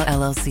by Ookla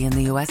LLC in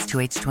the U.S. to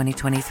H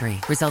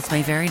 2023. Results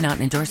may vary, not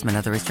an endorsement.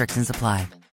 Other restrictions apply.